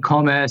for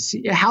e-commerce.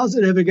 How's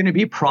it ever going to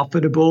be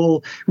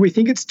profitable? We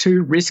think it's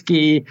too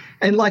risky.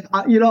 And I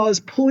was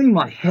pulling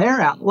my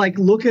hair out.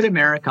 Look at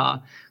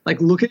America.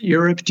 Look at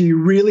Europe. Do you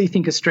really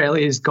think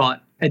Australia's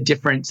got a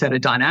different set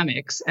of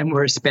dynamics and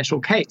we're a special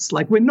case?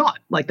 We're not.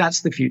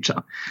 That's the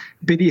future.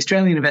 But the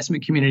Australian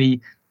investment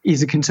community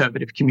is a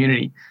conservative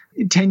community.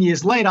 10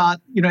 years later,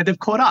 they've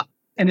caught up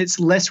and it's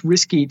less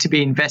risky to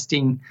be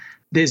investing.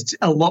 There's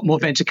a lot more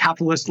venture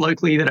capitalists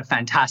locally that are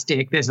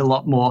fantastic. There's a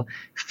lot more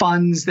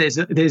funds.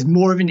 There's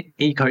more of an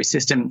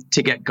ecosystem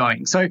to get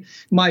going. So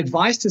my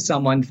advice to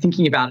someone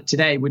thinking about it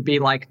today would be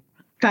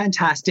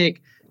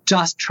fantastic,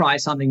 just try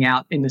something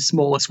out in the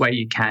smallest way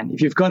you can. If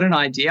you've got an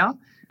idea,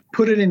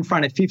 put it in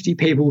front of 50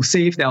 people,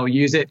 see if they'll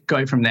use it,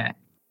 go from there.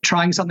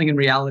 Trying something in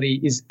reality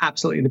is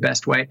absolutely the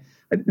best way.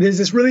 There's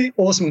this really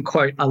awesome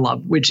quote I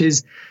love, which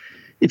is,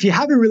 if you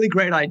have a really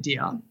great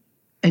idea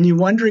and you're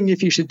wondering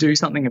if you should do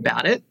something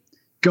about it,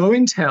 go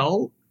and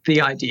tell the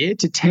idea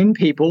to 10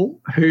 people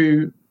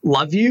who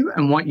love you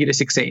and want you to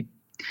succeed.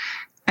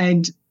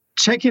 And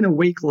check in a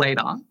week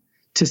later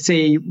to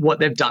see what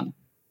they've done.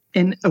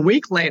 And a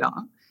week later,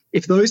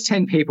 if those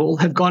 10 people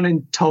have gone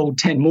and told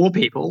 10 more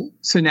people,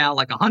 so now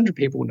 100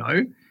 people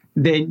know,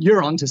 then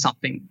you're onto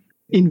something.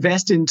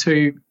 Invest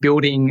into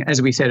building,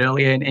 as we said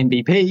earlier, an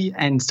MVP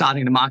and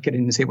starting the market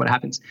and see what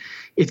happens.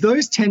 If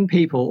those 10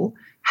 people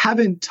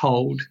haven't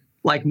told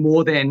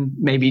more than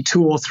maybe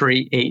 2 or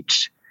 3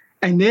 each,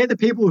 and they're the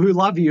people who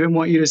love you and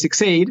want you to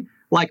succeed,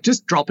 Like,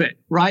 just drop it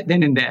right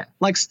then and there.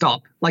 Like,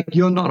 stop. Like,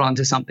 you're not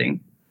onto something.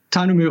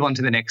 Time to move on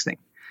to the next thing.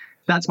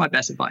 That's my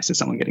best advice to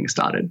someone getting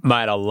started.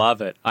 Mate, I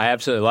love it. I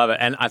absolutely love it.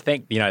 And I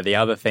think, the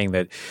other thing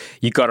that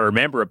you've got to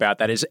remember about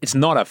that is it's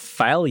not a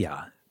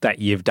failure that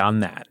you've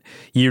done that.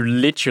 You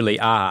literally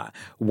are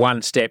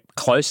one step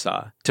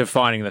closer to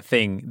finding the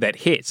thing that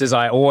hits. As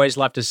I always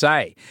love to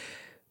say,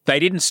 they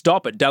didn't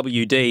stop at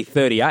WD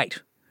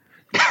 38.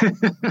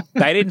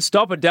 They didn't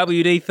stop at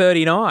WD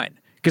 39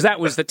 because that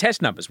was the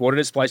test numbers. Water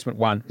displacement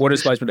 1, water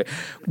displacement 2,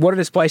 water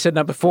displacement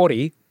number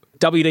 40,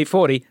 WD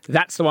 40,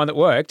 that's the one that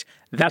worked.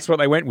 That's what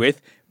they went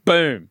with.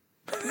 Boom.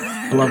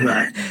 I love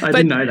that. I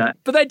didn't know that.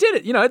 But they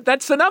did it.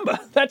 That's the number.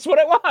 That's what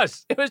it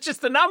was. It was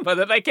just the number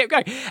that they kept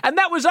going. And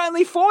that was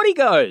only 40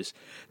 goes.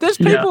 There's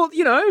people,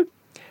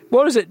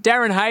 what was it?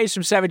 Darren Hayes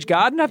from Savage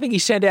Garden. I think he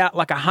sent out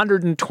like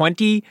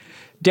 120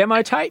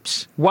 demo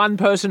tapes. One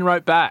person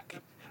wrote back.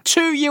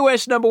 2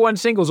 US number one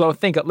singles, I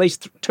think at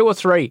least 2 or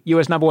 3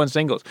 US number one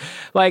singles.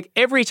 Like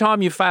every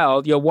time you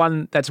failed,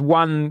 that's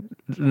one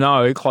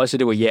no closer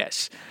to a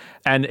yes.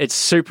 And it's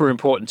super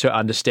important to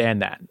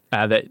understand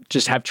that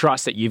just have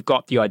trust that you've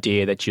got the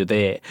idea that you're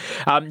there.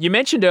 You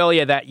mentioned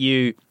earlier that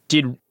you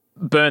did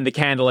burn the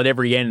candle at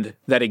every end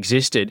that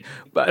existed.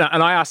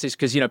 And I ask this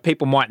because,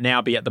 people might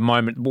now be at the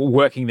moment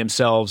working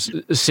themselves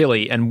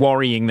silly and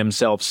worrying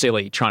themselves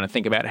silly, trying to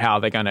think about how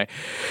they're going to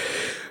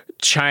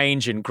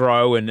change and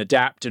grow and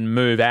adapt and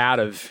move out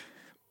of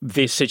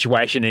this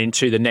situation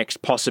into the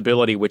next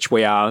possibility, which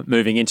we are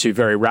moving into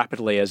very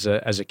rapidly as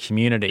a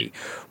community.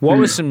 What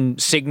were some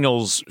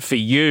signals for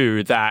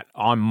you that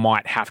I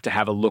might have to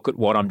have a look at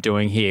what I'm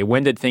doing here?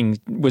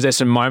 Was there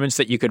some moments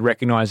that you could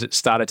recognize that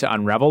started to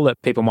unravel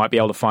that people might be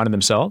able to find in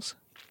themselves?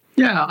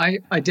 Yeah,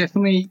 I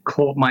definitely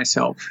caught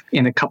myself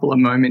in a couple of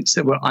moments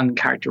that were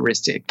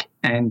uncharacteristic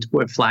and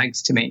were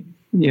flags to me.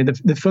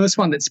 The first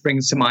one that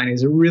springs to mind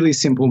is a really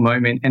simple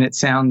moment, and it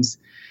sounds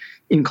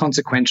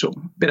inconsequential,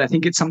 but I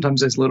think it's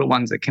sometimes those little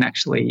ones that can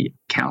actually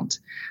count.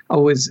 I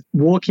was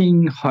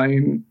walking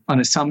home on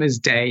a summer's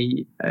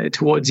day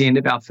towards the end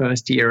of our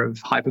first year of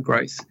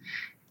hypergrowth,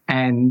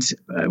 and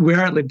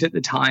where I lived at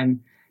the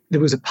time,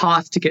 there was a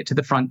path to get to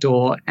the front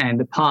door, and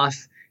the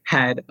path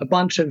had a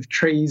bunch of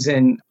trees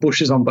and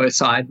bushes on both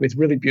sides with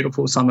really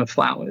beautiful summer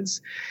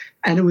flowers.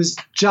 And it was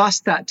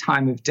just that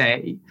time of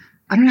day.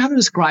 I don't know how to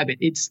describe it.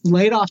 It's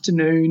late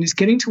afternoon, it's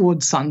getting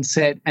towards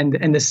sunset,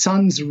 and the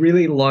sun's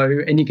really low,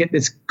 and you get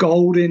this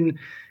golden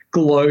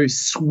glow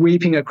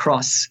sweeping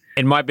across.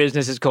 In my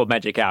business, it's called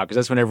magic hour because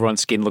that's when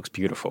everyone's skin looks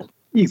beautiful.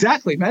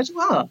 Exactly. Magic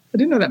hour. I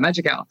didn't know that,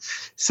 magic hour.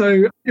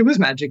 So it was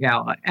magic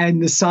hour,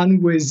 and the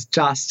sun was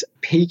just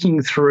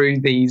peeking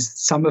through these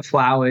summer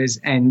flowers,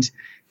 and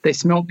they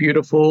smelled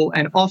beautiful.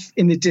 And off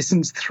in the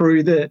distance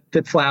through the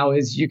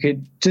flowers, you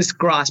could just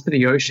grasp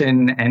the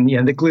ocean and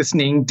the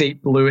glistening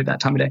deep blue at that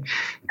time of day.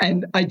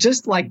 And I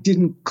just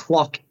didn't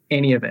clock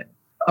any of it.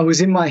 I was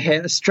in my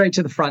head straight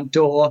to the front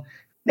door,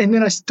 and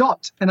then I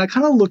stopped and I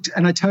kind of looked,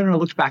 and I turned and I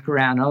looked back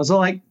around. And I was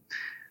like,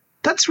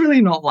 that's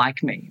really not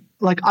like me.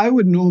 Like, I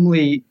would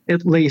normally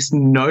at least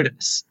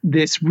notice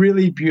this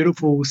really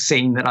beautiful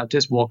scene that I've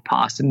just walked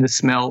past and the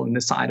smell and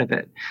the sight of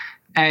it.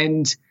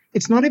 And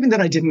it's not even that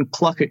I didn't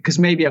clock it, because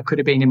maybe I could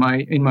have been in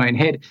my own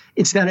head.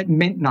 It's that it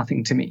meant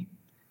nothing to me.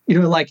 It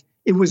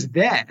was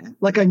there.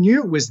 Like, I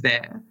knew it was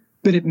there,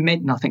 but it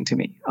meant nothing to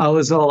me. I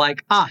was all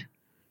like,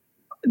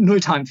 no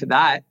time for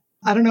that.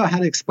 I don't know how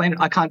to explain it.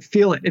 I can't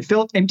feel it. It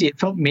felt empty. It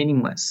felt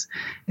meaningless.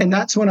 And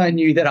that's when I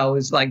knew that I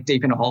was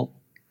deep in a hole,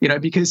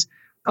 because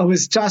I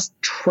was just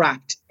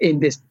trapped in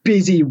this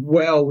busy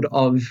world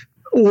of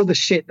all the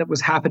shit that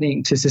was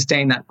happening to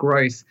sustain that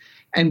growth,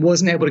 and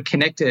wasn't able to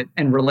connect it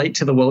and relate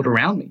to the world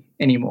around me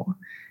anymore.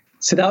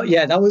 So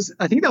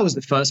I think that was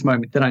the first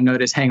moment that I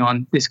noticed, hang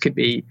on, this could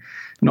be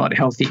not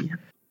healthy.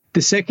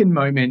 The second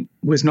moment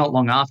was not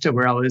long after,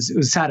 where it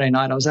was Saturday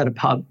night. I was at a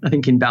pub, I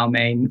think in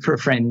Balmain, for a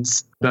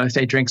friend's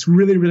birthday drinks,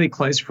 really, really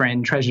close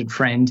friend, treasured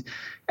friend.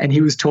 And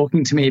he was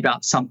talking to me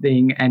about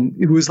something, and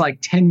it was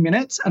 10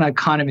 minutes. And I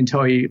can't even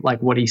tell you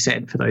what he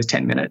said for those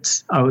 10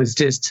 minutes. I was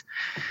just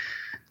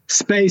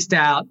spaced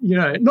out,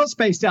 not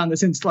spaced out in the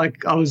sense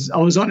I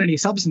was on any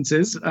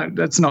substances.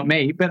 That's not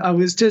me, but I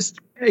was just,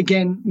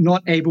 again,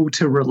 not able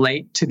to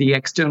relate to the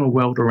external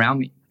world around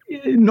me.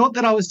 Not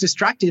that I was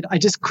distracted, I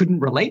just couldn't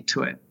relate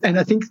to it. And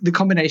I think the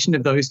combination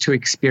of those two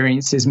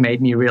experiences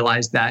made me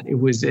realize that it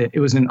was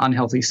an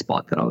unhealthy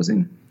spot that I was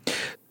in.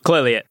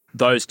 Clearly,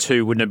 those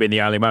two wouldn't have been the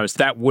only moments.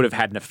 That would have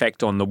had an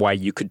effect on the way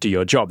you could do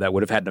your job. That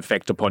would have had an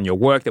effect upon your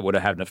work. That would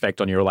have had an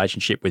effect on your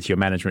relationship with your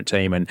management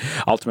team and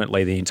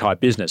ultimately the entire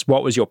business.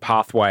 What was your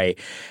pathway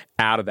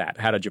out of that?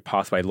 How did your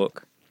pathway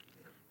look?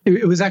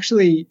 It was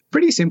actually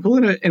pretty simple,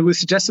 and it was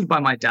suggested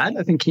by my dad.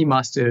 I think he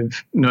must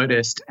have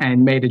noticed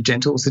and made a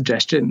gentle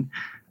suggestion.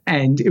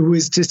 And it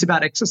was just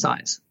about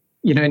exercise,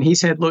 and he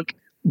said, look,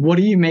 what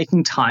are you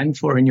making time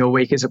for in your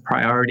week as a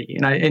priority?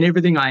 And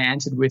everything I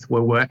answered with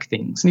were work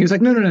things. And he was like,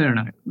 no.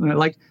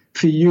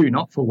 For you,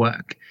 not for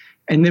work.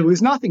 And there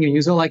was nothing. And he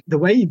was all like, the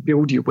way you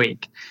build your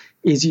week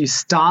is you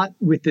start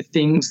with the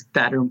things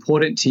that are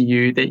important to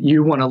you, that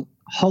you want to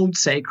hold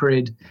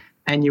sacred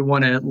and you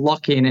want to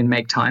lock in and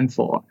make time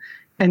for,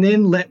 and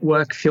then let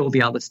work fill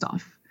the other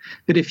stuff.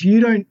 But if you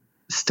don't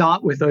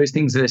start with those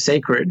things that are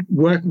sacred,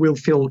 work will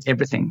fill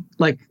everything.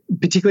 Like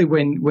particularly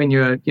when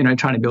you're,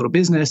 trying to build a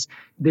business,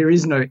 there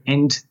is no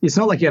end. It's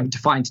not like you have a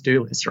defined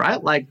to-do list,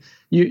 right? Like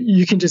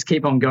you can just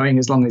keep on going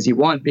as long as you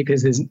want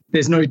because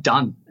there's no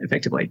done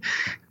effectively.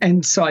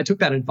 And so I took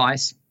that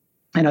advice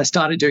and I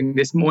started doing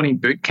this morning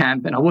boot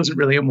camp, and I wasn't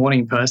really a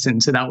morning person.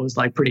 So that was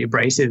like pretty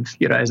abrasive,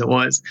 as it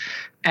was.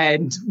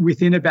 And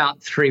within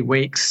about 3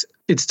 weeks,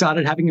 it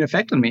started having an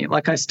effect on me.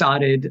 Like I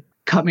started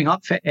coming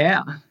up for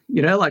air,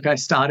 like I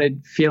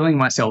started feeling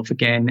myself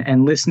again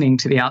and listening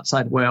to the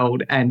outside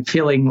world and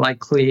feeling like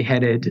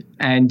clear-headed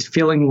and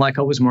feeling like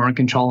I was more in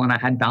control and I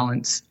had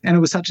balance. And it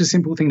was such a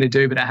simple thing to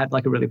do, but it had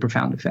like a really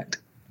profound effect.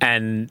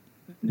 And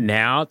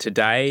now,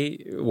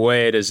 today,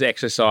 where does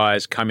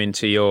exercise come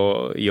into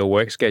your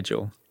work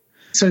schedule?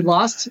 So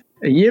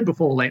a year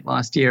before late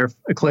last year,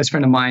 a close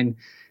friend of mine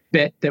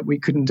bet that we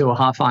couldn't do a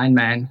half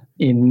Ironman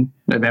in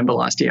November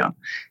last year.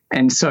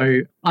 And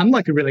so I'm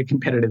like a really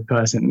competitive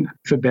person,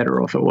 for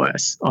better or for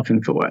worse,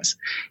 often for worse.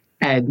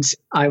 And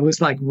I was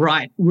like,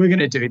 right, we're going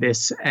to do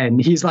this. And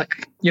he's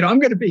like,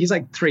 he's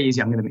like 3 years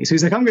younger than me. So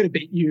he's like, I'm going to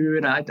beat you.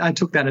 And I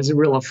took that as a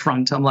real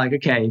affront. I'm like,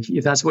 okay,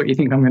 if that's what you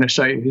think, I'm going to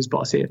show you who's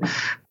boss here.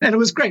 And it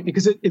was great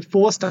because it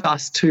forced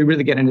us to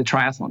really get into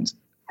triathlons.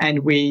 And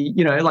we,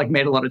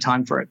 made a lot of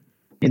time for it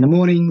in the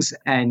mornings.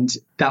 And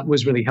that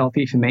was really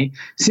healthy for me.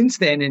 Since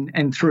then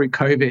and through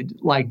COVID,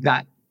 like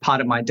that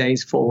part of my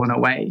day's fallen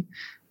away.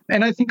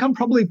 And I think I'm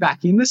probably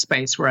back in the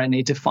space where I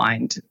need to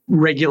find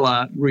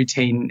regular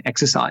routine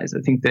exercise.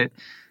 I think that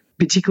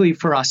particularly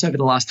for us over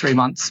the last 3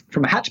 months,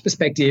 from a Hatch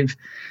perspective,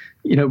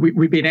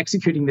 we've been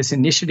executing this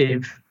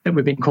initiative that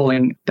we've been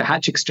calling the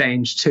Hatch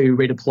Exchange to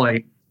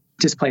redeploy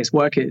displaced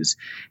workers.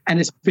 And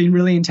it's been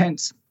really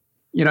intense.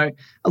 A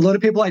lot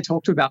of people I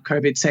talk to about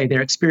COVID say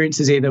their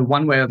experience is either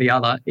one way or the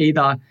other.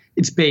 Either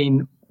it's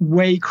been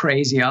way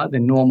crazier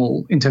than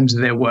normal in terms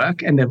of their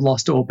work and they've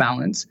lost all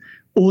balance,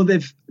 or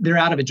they're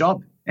out of a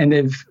job and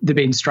they've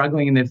been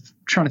struggling and they're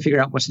trying to figure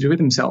out what to do with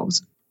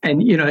themselves.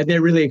 And,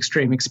 they're really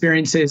extreme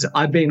experiences.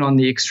 I've been on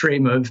the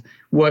extreme of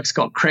work's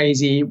got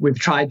crazy. We've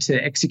tried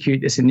to execute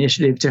this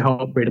initiative to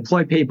help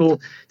redeploy people.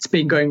 It's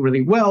been going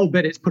really well,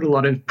 but it's put a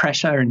lot of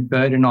pressure and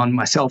burden on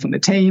myself and the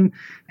team.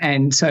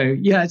 And so,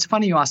 it's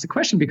funny you asked the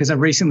question because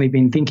I've recently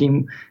been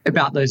thinking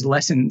about those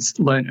lessons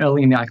learned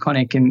early in the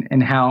Iconic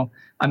and how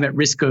I'm at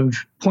risk of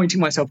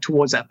pointing myself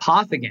towards that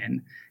path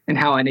again and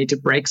how I need to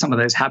break some of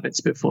those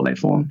habits before they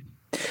form.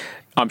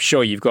 I'm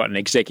sure you've got an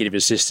executive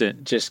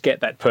assistant. Just get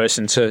that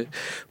person to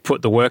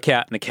put the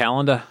workout in the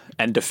calendar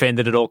and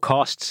defend it at all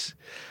costs.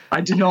 I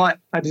do not,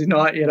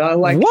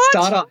 like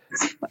what?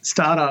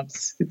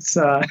 startups. It's,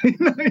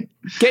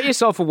 Get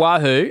yourself a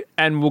Wahoo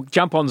and we'll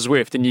jump on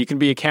Zwift and you can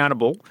be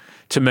accountable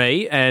to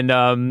me and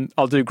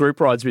I'll do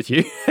group rides with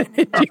you.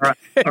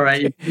 All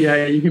right.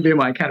 Yeah, you can be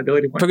my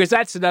accountability point. Because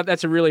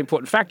that's a really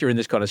important factor in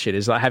this kind of shit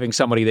is like having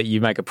somebody that you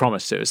make a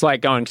promise to. It's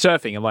like going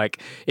surfing and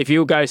like if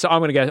you go, so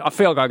I'm going to go, I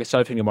feel like I go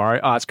surfing tomorrow.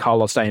 Oh, it's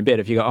cold, I'll stay in bed.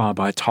 If you go,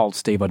 but I told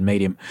Steve I'd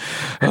meet him.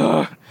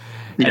 And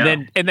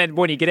then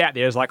when you get out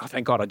there, it's like, oh,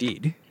 thank God I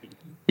did.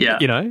 Yeah.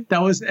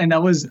 That was the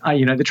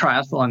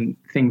triathlon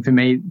thing for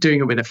me, doing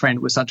it with a friend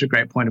was such a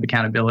great point of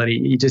accountability.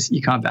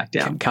 You can't back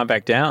down. Can't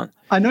back down.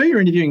 I know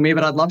you're interviewing me,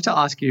 but I'd love to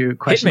ask you a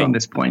question on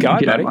this point. Go,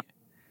 buddy.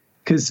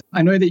 Because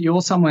I know that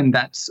you're someone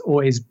that's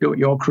always built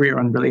your career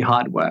on really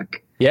hard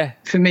work. Yeah.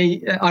 For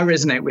me, I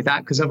resonate with that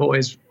because I've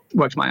always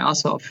worked my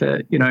ass off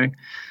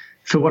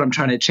for what I'm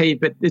trying to achieve,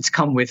 but it's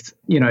come with,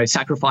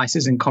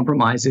 sacrifices and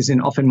compromises,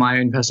 and often my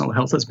own personal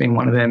health has been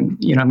one of them.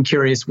 I'm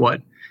curious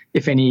what,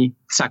 if any,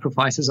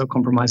 sacrifices or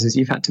compromises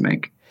you've had to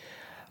make.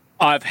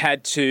 I've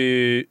had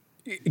to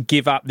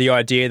give up the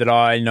idea that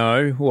I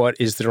know what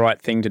is the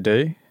right thing to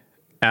do.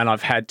 And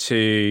I've had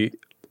to,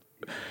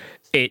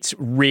 it's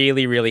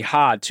really, really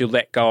hard to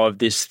let go of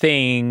this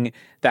thing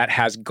that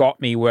has got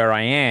me where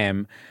I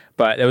am.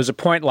 But there was a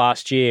point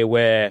last year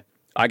where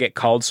I get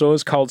cold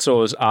sores. Cold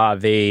sores are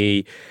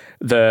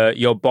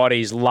your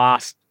body's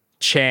last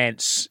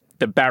chance,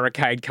 the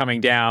barricade coming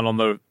down on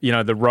the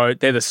road.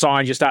 They're the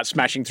signs you start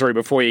smashing through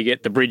before you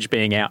get the bridge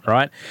being out,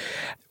 right?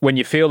 When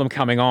you feel them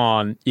coming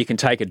on, you can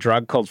take a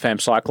drug called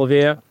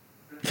famciclovir.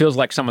 It feels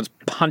like someone's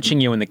punching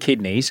you in the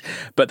kidneys,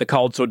 but the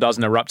cold sore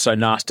doesn't erupt so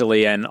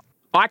nastily, and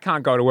I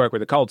can't go to work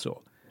with a cold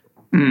sore.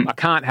 I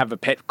can't have a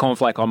pet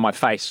cornflake on my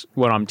face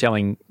when I'm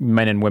telling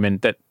men and women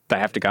that they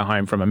have to go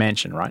home from a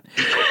mansion, right?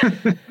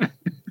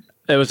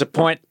 There was a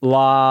point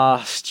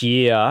last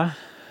year,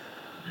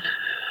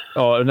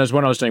 and it was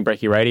when I was doing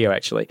Brekkie Radio,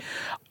 actually.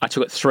 I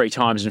took it 3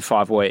 times in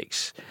 5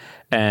 weeks.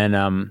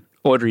 And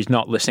Audrey's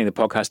not listening to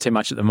the podcast too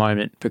much at the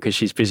moment because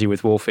she's busy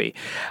with Wolfie.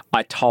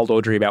 I told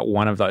Audrey about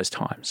one of those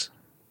times.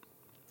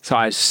 So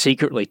I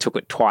secretly took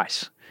it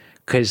twice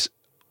because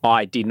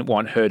I didn't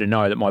want her to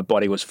know that my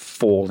body was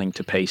falling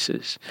to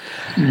pieces.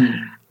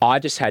 I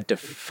just had to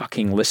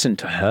fucking listen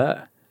to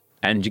her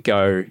and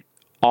go,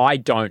 I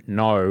don't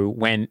know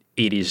when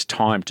it is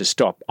time to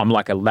stop. I'm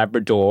like a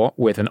Labrador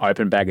with an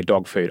open bag of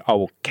dog food. I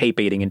will keep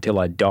eating until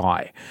I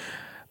die.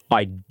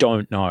 I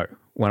don't know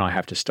when I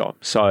have to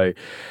stop. So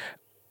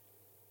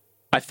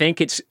I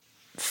think it's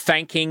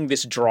thanking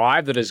this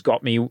drive that has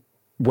got me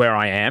where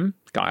I am.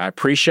 I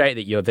appreciate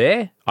that you're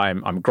there.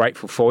 I'm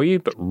grateful for you,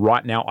 but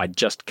right now I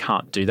just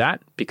can't do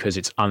that because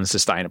it's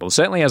unsustainable.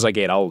 Certainly as I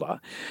get older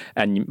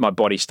and my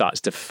body starts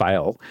to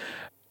fail,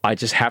 I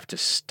just have to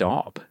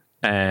stop.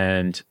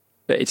 And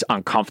it's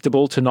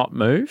uncomfortable to not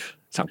move.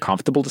 It's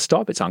uncomfortable to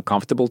stop. It's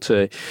uncomfortable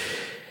to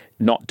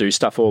not do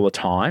stuff all the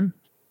time,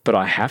 but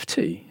I have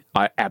to.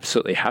 I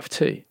absolutely have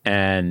to.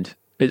 And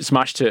it's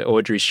much to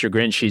Audrey's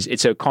chagrin.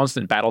 It's a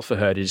constant battle for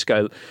her to just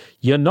go,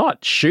 you're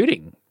not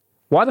shooting.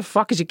 Why the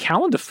fuck is your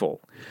calendar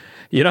full?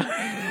 You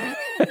know?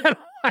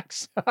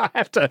 So I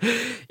have to,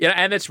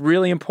 and it's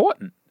really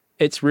important.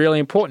 It's really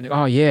important.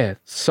 Oh yeah,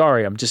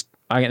 sorry.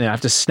 I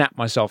have to snap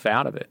myself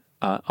out of it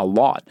a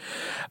lot.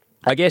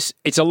 I guess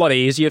it's a lot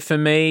easier for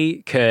me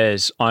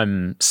because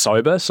I'm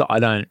sober, so I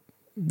don't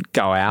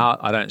go out.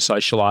 I don't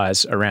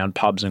socialize around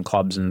pubs and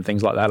clubs and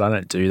things like that. I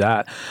don't do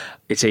that.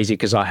 It's easy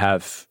because I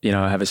have a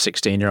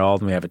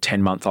 16-year-old and we have a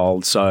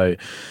 10-month-old. So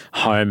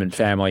home and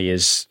family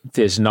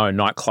there's no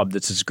nightclub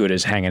that's as good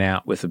as hanging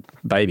out with a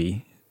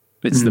baby.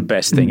 It's the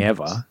best thing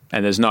ever.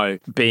 And there's no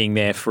being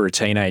there for a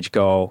teenage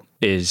girl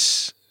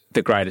is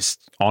the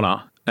greatest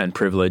honor and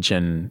privilege.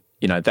 And,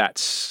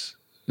 that's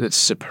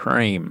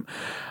supreme.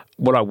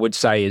 What I would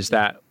say is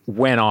that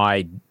when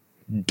I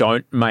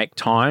don't make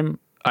time,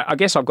 I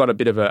guess I've got a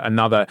bit of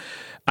another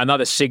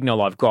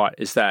signal I've got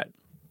is that,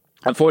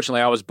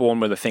 unfortunately, I was born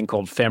with a thing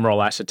called femoral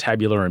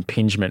acetabular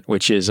impingement,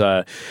 which is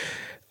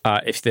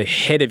if the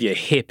head of your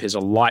hip is a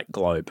light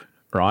globe,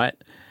 right,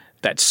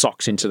 that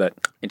socks into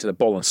the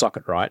ball and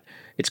socket, right,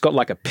 it's got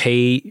like a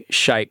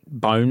P-shaped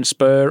bone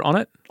spur on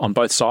it on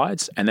both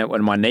sides, and then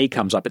when my knee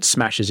comes up, it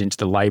smashes into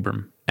the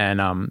labrum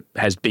and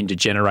has been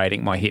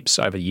degenerating my hips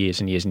over years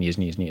and years and years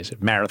and years and years,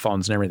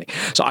 marathons and everything.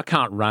 So I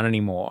can't run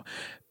anymore,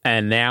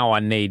 and now I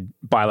need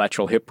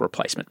bilateral hip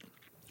replacement.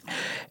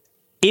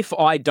 If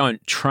I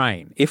don't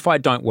train, if I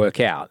don't work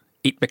out,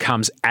 it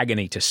becomes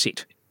agony to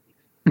sit.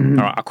 All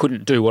right, I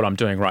couldn't do what I'm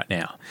doing right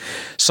now.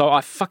 So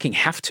I fucking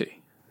have to.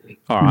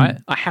 All right,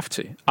 I have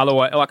to.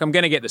 Otherwise, I'm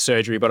going to get the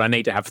surgery, but I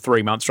need to have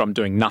 3 months where I'm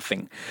doing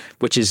nothing,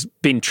 which has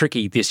been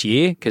tricky this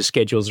year because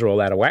schedules are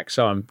all out of whack.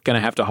 So I'm going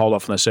to have to hold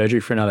off on the surgery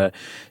for another,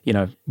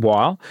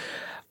 while.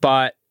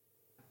 But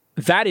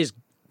that is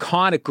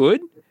kind of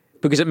good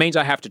because it means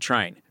I have to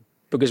train.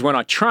 Because when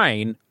I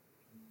train,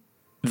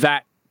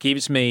 that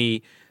gives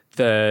me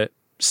the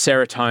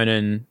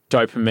serotonin,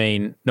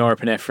 dopamine,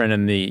 norepinephrine,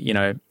 and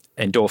the,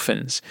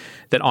 endorphins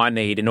that I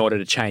need in order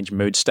to change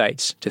mood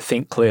states, to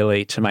think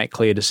clearly, to make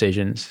clear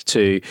decisions,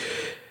 to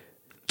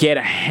get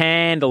a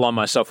handle on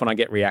myself when I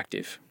get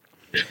reactive.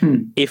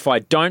 If I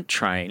don't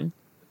train,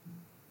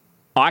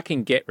 I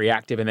can get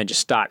reactive and then just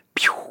start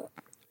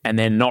and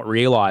then not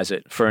realize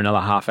it for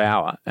another half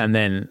hour and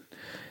then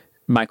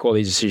make all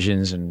these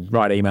decisions and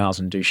write emails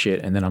and do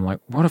shit. And then I'm like,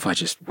 what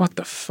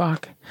the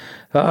fuck?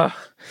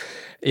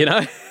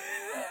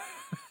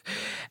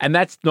 And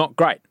that's not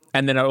great.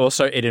 And then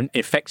it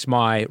affects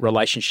my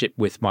relationship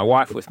with my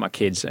wife, with my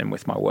kids, and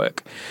with my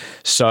work.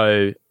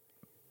 So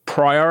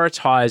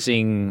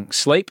prioritizing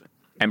sleep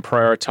and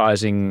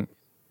prioritizing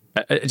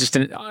just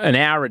an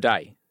hour a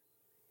day.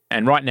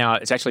 And right now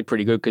it's actually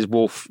pretty good because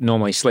Wolf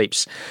normally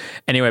sleeps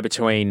anywhere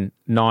between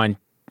 9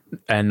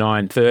 and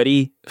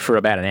 9:30 for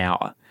about an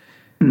hour.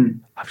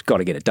 I've got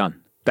to get it done.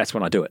 That's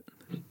when I do it.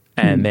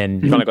 And then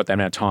you've only got that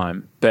amount of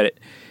time. But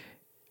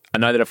I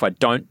know that if I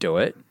don't do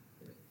it,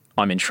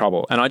 I'm in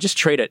trouble. And I just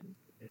treat it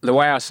the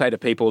way I say to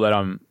people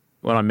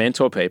when I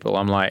mentor people,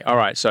 I'm like, all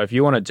right, so if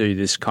you want to do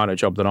this kind of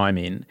job that I'm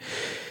in,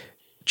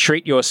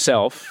 treat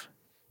yourself.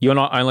 You're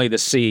not only the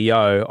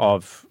CEO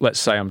of, let's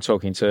say I'm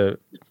talking to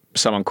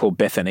someone called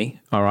Bethany,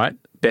 all right?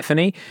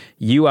 Bethany,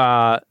 you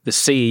are the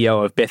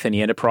CEO of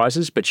Bethany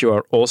Enterprises, but you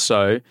are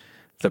also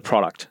the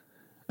product,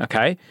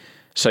 okay?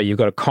 So you've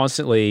got to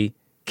constantly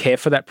care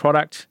for that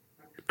product,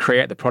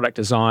 create the product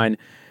design,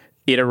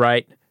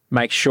 iterate,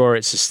 make sure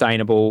it's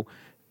sustainable,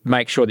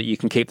 make sure that you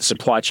can keep the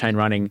supply chain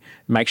running,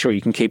 make sure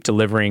you can keep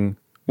delivering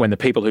when the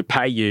people who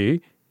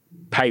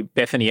pay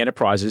Bethany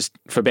Enterprises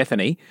for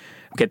Bethany,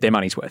 get their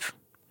money's worth.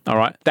 All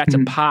right? That's a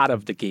part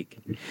of the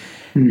gig.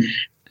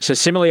 So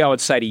similarly, I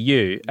would say to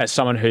you, as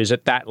someone who's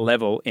at that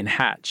level in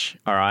Hatch,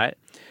 all right,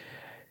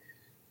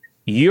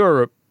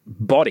 your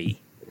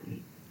body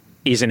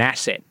is an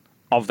asset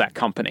of that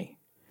company.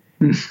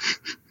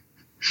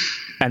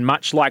 And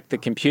much like the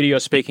computer you're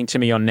speaking to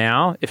me on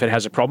now, if it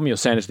has a problem, you'll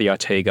send it to the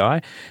IT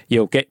guy.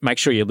 You'll make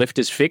sure your lift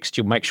is fixed.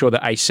 You'll make sure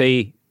the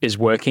AC is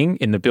working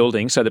in the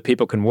building so that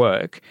people can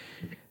work.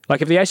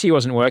 Like if the AC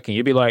wasn't working,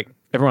 you'd be like,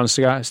 everyone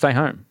stay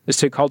home. It's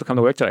too cold to come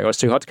to work today, or it's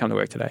too hot to come to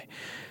work today.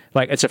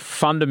 Like it's a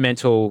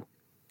fundamental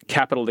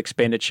capital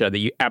expenditure that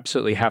you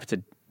absolutely have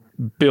to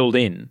build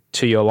in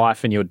to your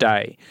life and your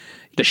day.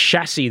 The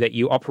chassis that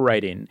you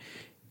operate in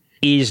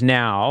is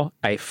now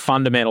a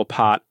fundamental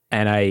part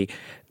and a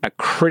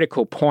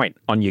critical point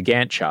on your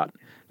Gantt chart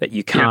that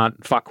you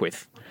can't fuck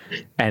with.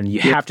 And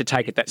you have to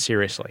take it that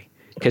seriously.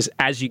 Because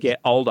as you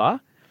get older,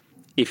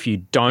 if you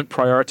don't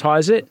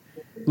prioritize it,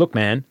 look,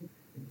 man,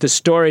 the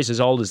story's as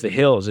old as the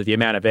hills of the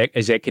amount of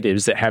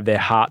executives that have their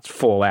hearts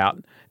fall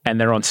out and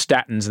they're on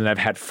statins and they've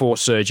had 4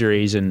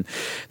 surgeries and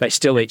they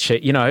still eat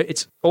shit. You know,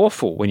 it's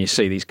awful when you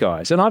see these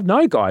guys. And I've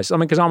known guys, I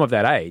mean, because I'm of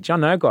that age, I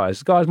know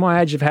guys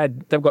my age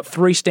they've got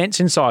 3 stents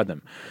inside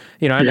them,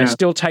 you know, and they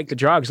still take the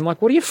drugs. I'm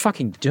like, what are you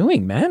fucking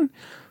doing, man?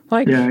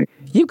 Like,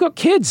 you've got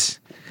kids.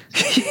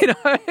 You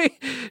know,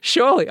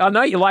 surely. I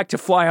know you like to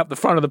fly up the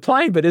front of the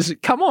plane, but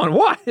come on,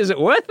 what? Is it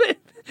worth it?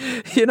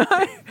 You know?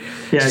 Yeah,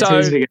 it's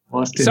easy to get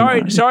lost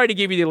in. Sorry to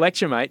give you the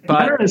lecture, mate,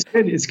 but no, it's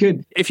good. It's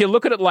good. If you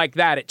look at it like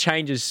that, it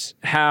changes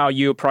how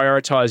you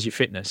prioritize your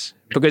fitness.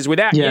 Because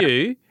without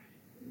you,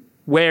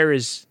 where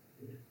is,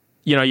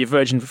 you know, your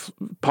Virgin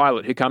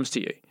pilot who comes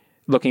to you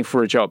looking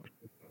for a job?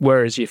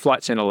 Where is your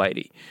flight center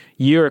lady?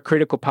 You're a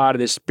critical part of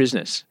this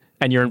business,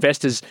 and your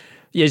investors,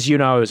 as you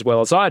know as well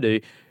as I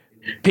do,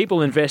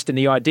 people invest in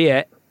the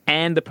idea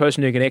and the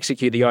person who can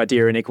execute the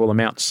idea in equal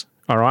amounts,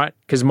 all right?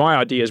 Because my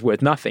idea is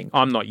worth nothing.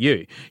 I'm not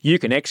you. You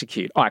can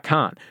execute. I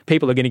can't.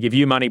 People are going to give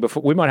you money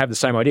before... We might have the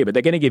same idea, but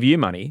they're going to give you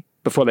money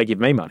before they give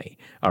me money,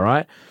 all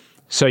right?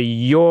 So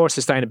your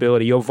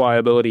sustainability, your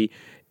viability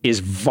is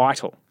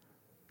vital.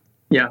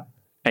 Yeah.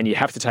 And you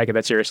have to take it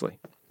that seriously.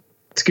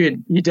 It's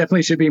good. You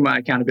definitely should be my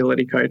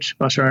accountability coach,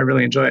 Basha. I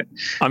really enjoy it.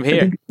 I'm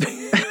here.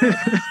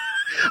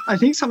 I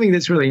think something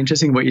that's really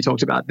interesting what you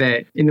talked about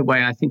there in the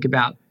way I think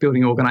about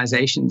building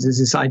organizations is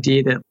this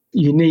idea that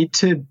you need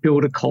to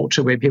build a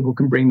culture where people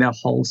can bring their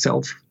whole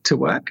self to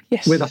work,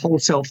 where the whole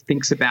self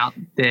thinks about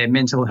their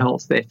mental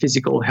health, their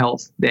physical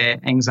health, their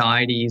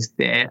anxieties,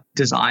 their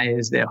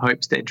desires, their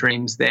hopes, their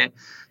dreams, their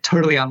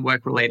totally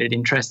unwork-related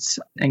interests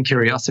and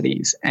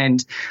curiosities.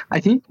 And I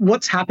think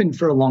what's happened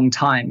for a long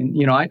time, and,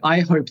 you know,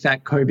 I hope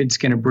that COVID's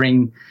going to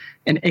bring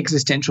an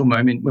existential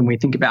moment when we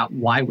think about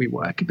why we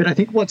work. But I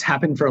think what's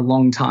happened for a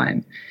long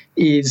time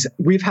is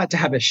we've had to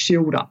have a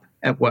shield up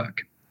at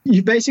work.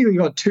 You've basically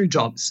got 2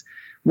 jobs.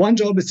 One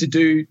job is to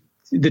do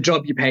the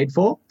job you paid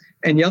for,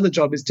 and the other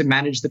job is to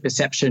manage the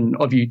perception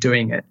of you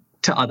doing it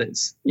to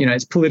others. You know,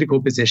 it's political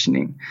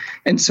positioning.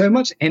 And so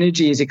much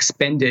energy is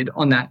expended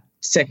on that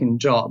second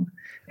job.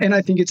 And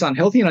I think it's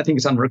unhealthy and I think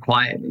it's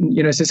unrequired. And,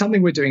 you know, so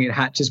something we're doing at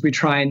Hatch is we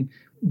try and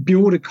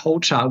build a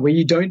culture where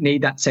you don't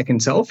need that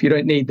second self. You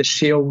don't need the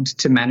shield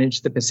to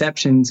manage the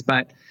perceptions.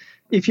 But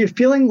if you're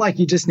feeling like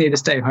you just need to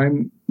stay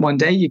home one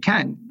day, you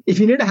can. If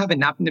you need to have a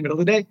nap in the middle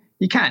of the day,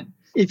 you can.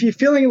 If you're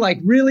feeling like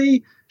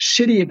really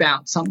shitty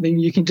about something,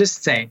 you can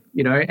just say,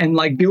 you know, and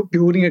like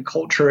building a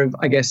culture of,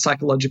 I guess,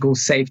 psychological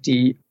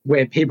safety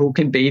where people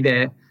can be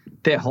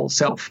their whole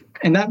self.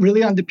 And that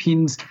really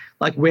underpins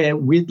like where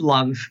we'd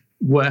love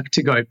work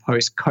to go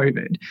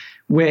post-COVID,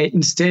 where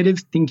instead of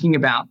thinking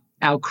about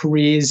our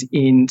careers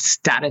in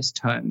status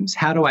terms,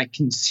 how do I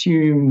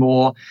consume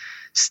more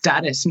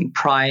status and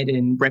pride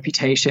and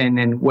reputation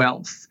and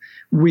wealth?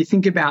 We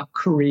think about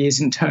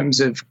careers in terms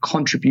of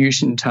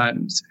contribution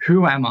terms.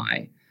 Who am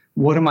I?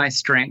 What are my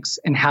strengths?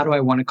 And how do I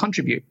want to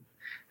contribute?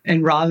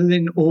 And rather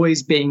than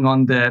always being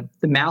on the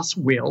mouse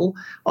wheel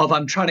of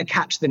I'm trying to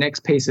catch the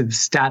next piece of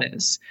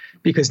status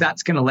because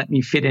that's going to let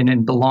me fit in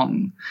and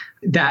belong,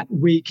 that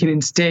we can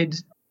instead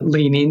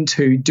lean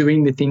into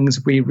doing the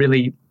things we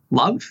really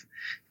love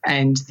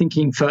and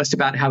thinking first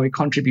about how we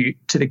contribute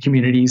to the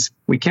communities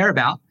we care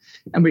about.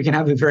 And we can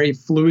have a very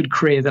fluid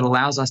career that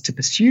allows us to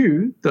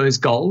pursue those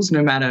goals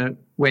no matter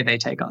where they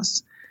take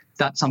us.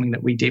 That's something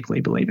that we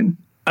deeply believe in.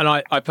 And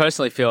I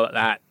personally feel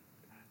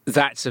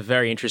that's a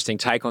very interesting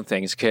take on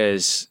things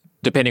because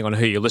depending on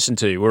who you listen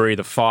to, we're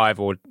either 5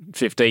 or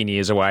 15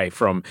 years away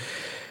from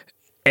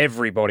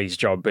everybody's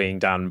job being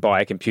done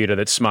by a computer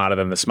that's smarter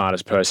than the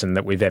smartest person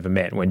that we've ever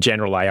met. When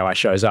general AI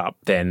shows up,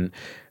 then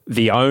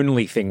the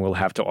only thing we'll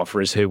have to offer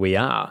is who we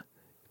are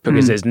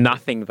because there's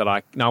nothing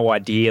no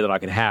idea that I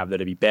can have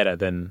that'd be better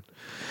than...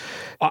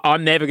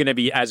 I'm never going to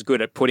be as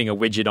good at putting a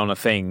widget on a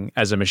thing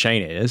as a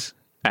machine is.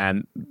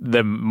 And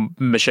the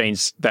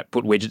machines that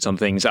put widgets on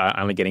things are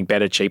only getting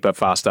better, cheaper,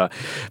 faster,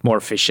 more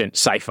efficient,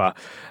 safer.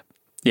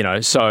 You know,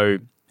 so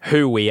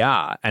who we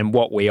are and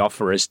what we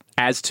offer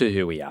as to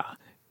who we are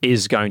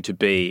is going to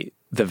be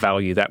the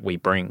value that we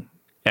bring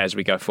as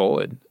we go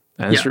forward.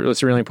 And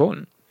it's really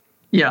important.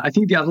 Yeah, I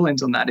think the other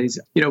lens on that is,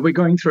 you know, we're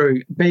going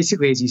through,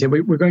 basically, as you said,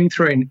 we're going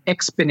through an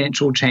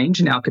exponential change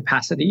in our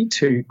capacity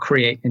to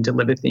create and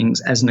deliver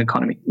things as an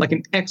economy, like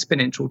an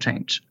exponential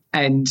change.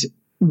 And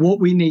what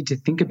we need to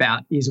think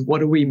about is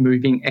what are we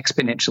moving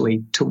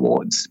exponentially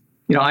towards?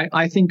 You know,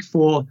 I think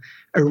for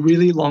a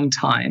really long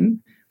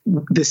time,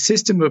 the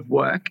system of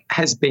work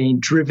has been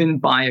driven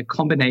by a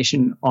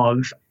combination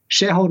of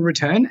shareholder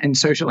return and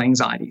social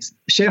anxieties.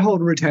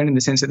 Shareholder return in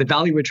the sense that the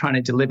value we're trying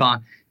to deliver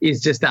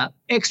is just that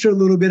extra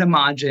little bit of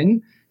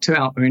margin to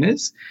our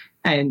owners,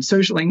 and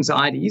social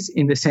anxieties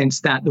in the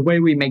sense that the way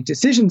we make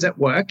decisions at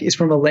work is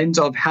from a lens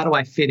of how do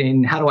I fit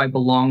in, how do I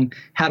belong,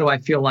 how do I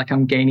feel like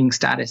I'm gaining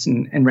status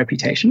and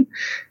reputation.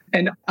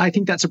 And I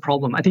think that's a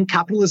problem. I think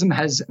capitalism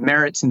has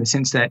merits in the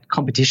sense that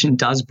competition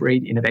does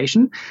breed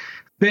innovation.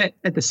 But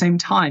at the same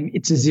time,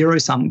 it's a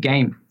zero-sum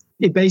game.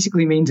 It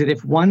basically means that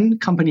if one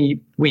company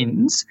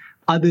wins,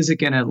 others are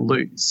going to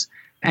lose.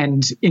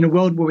 And in a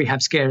world where we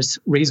have scarce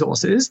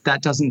resources,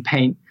 that doesn't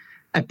paint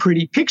a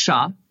pretty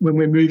picture when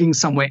we're moving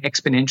somewhere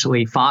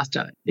exponentially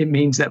faster. It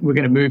means that we're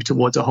going to move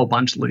towards a whole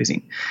bunch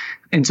losing.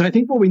 And so I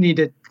think what we need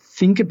to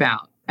think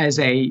about as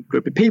a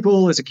group of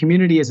people, as a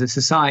community, as a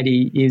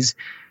society, is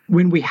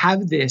when we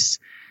have this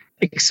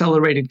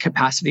accelerated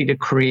capacity to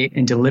create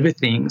and deliver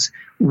things,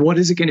 what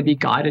is it going to be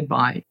guided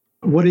by?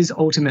 What is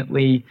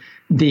ultimately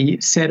the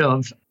set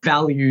of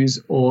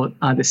values or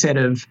the set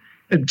of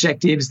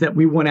objectives that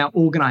we want our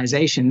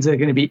organizations that are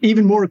going to be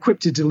even more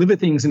equipped to deliver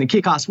things in a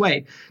kick-ass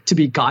way to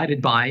be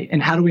guided by?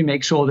 And how do we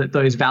make sure that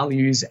those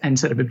values and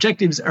set of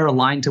objectives are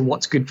aligned to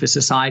what's good for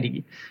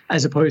society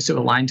as opposed to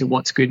aligned to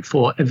what's good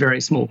for a very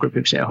small group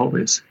of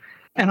shareholders?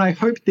 And I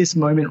hope this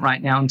moment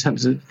right now in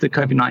terms of the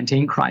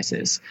COVID-19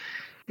 crisis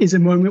is a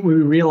moment where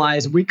we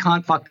realize we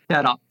can't fuck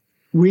that up.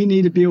 We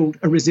need to build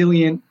a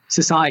resilient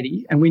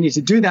society, and we need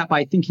to do that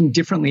by thinking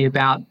differently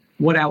about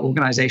what our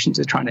organizations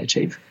are trying to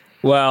achieve.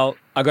 Well,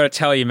 I got to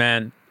tell you,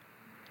 man,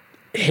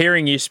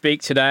 hearing you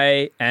speak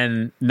today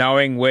and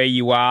knowing where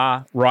you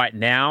are right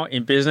now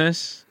in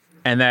business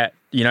and that,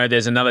 you know,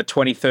 there's another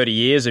 20, 30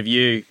 years of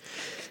you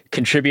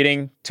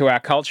contributing to our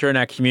culture and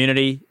our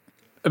community,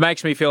 it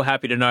makes me feel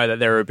happy to know that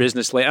there are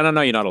business leaders, and I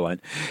know you're not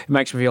alone. It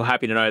makes me feel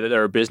happy to know that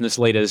there are business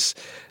leaders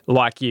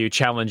like you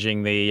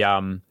challenging the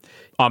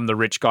I'm the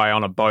rich guy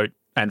on a boat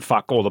and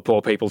fuck all the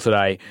poor people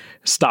today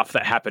stuff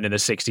that happened in the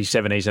 60s,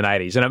 70s and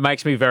 80s. And it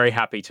makes me very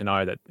happy to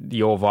know that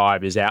your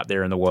vibe is out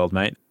there in the world,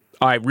 mate.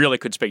 I really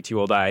could speak to you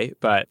all day,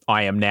 but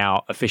I am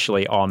now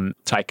officially on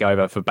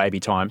takeover for baby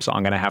time, so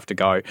I'm going to have to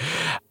go.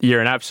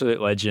 You're an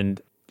absolute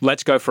legend.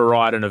 Let's go for a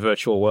ride in a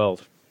virtual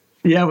world.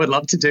 Yeah, I would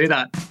love to do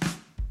that.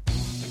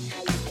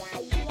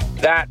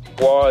 That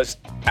was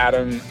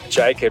Adam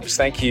Jacobs.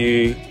 Thank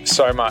you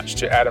so much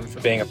to Adam for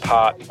being a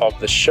part of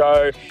the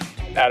show.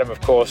 Adam,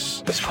 of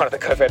course, is one of the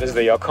co-founders of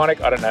The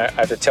Iconic. I don't know, I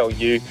have to tell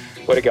you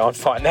where to go and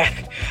find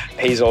that.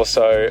 He's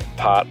also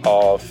part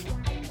of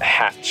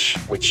Hatch,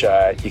 which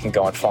you can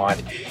go and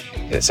find.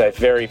 It's a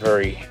very,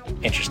 very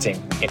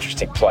interesting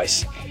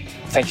place.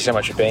 Thank you so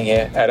much for being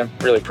here, Adam.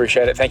 Really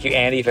appreciate it. Thank you,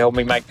 Andy, for helping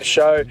me make the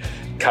show,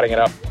 cutting it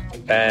up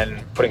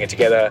and putting it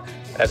together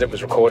as it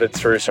was recorded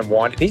through some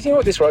wine. Do you know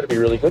what, this road would be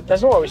really good?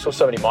 That's why we saw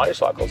so many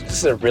motorcycles. This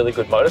is a really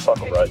good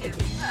motorcycle road.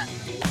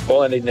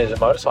 All I need is a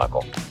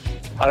motorcycle.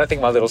 I don't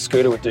think my little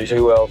scooter would do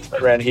too well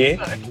around here.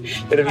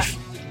 It'd be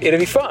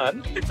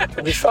fun.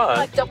 It'd be fun.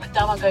 Like Dumb and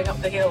Dumber going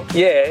up the hill.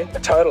 Yeah,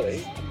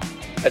 totally.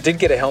 I did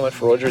get a helmet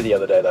for Audrey the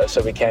other day, though,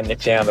 so we can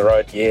nip down the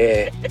road.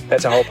 Yeah,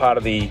 that's a whole part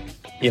of the,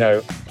 you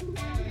know,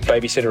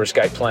 babysitter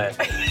escape plan.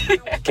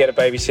 Get a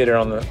babysitter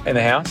in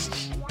the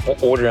house,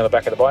 Audrey on the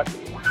back of the bike,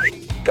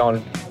 go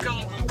and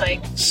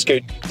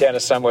scoot down to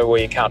somewhere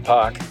where you can't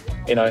park,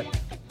 you know,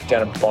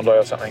 down in Bondi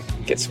or something.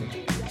 Get some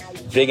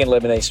vegan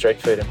Lebanese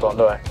street food in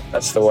Bondi.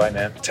 That's the way,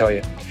 man, I tell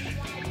you.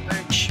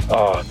 Booch.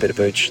 Oh, a bit of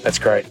booch. That's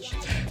great.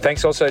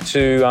 Thanks also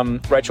to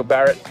Rachel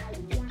Barrett,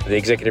 the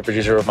executive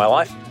producer of My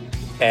Life,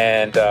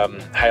 and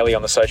Haley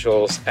on the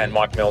socials and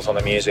Mike Mills on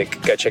the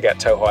music. Go check out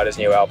Toe Hider's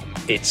new album.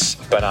 It's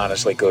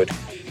bananasly good.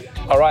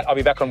 All right, I'll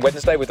be back on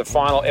Wednesday with the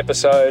final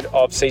episode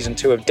of Season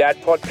 2 of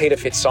Dad Pod. Peter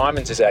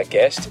Fitzsimons is our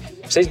guest.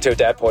 Season 2 of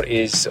Dad Pod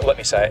is, let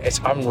me say, it's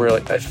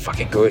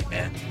fucking good,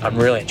 man. I'm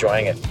really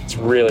enjoying it. It's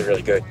really,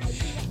 really good.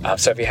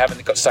 So if you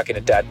haven't got stuck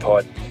into Dad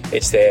Pod,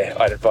 it's there.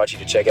 I'd invite you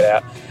to check it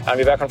out. I'll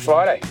be back on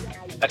Friday.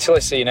 Until I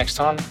see you next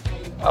time,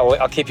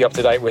 I'll keep you up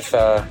to date with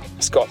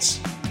Scott's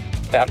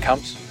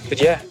outcomes.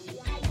 But yeah,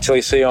 until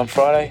you see you on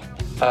Friday,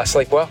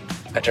 sleep well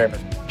and dream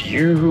of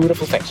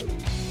beautiful things.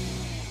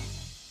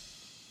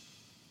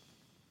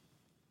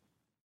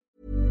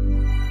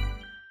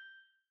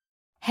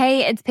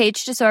 Hey, it's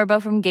Paige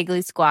DeSorbo from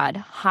Giggly Squad.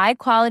 High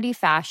quality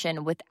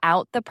fashion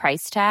without the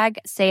price tag.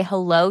 Say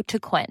hello to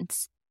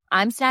Quince.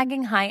 I'm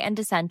snagging high-end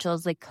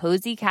essentials like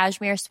cozy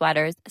cashmere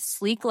sweaters,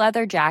 sleek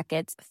leather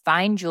jackets,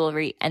 fine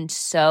jewelry, and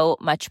so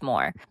much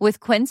more. With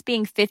Quince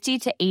being 50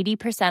 to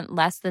 80%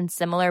 less than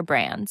similar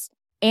brands.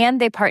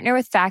 And they partner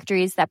with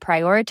factories that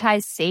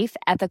prioritize safe,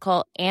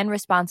 ethical, and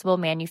responsible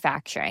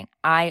manufacturing.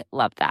 I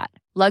love that.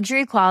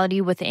 Luxury quality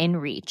within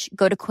reach.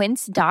 Go to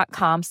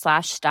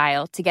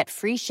quince.com/style to get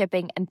free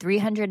shipping and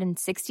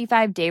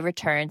 365-day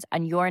returns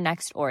on your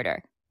next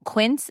order.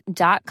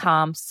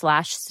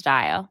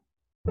 Quince.com/style.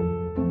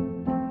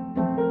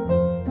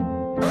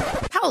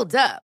 Hold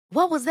up.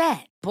 What was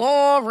that?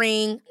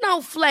 Boring.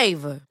 No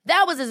flavor.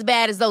 That was as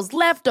bad as those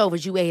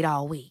leftovers you ate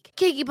all week.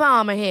 Keke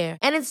Palmer here,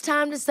 and it's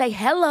time to say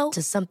hello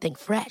to something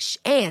fresh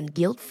and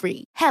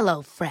guilt-free.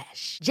 Hello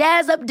Fresh.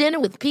 Jazz up dinner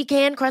with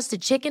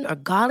pecan-crusted chicken or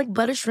garlic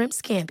butter shrimp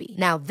scampi.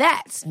 Now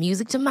that's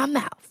music to my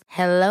mouth.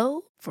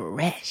 Hello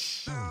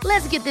Fresh.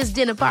 Let's get this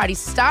dinner party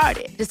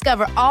started.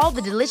 Discover all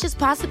the delicious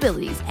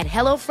possibilities at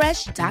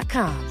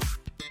HelloFresh.com.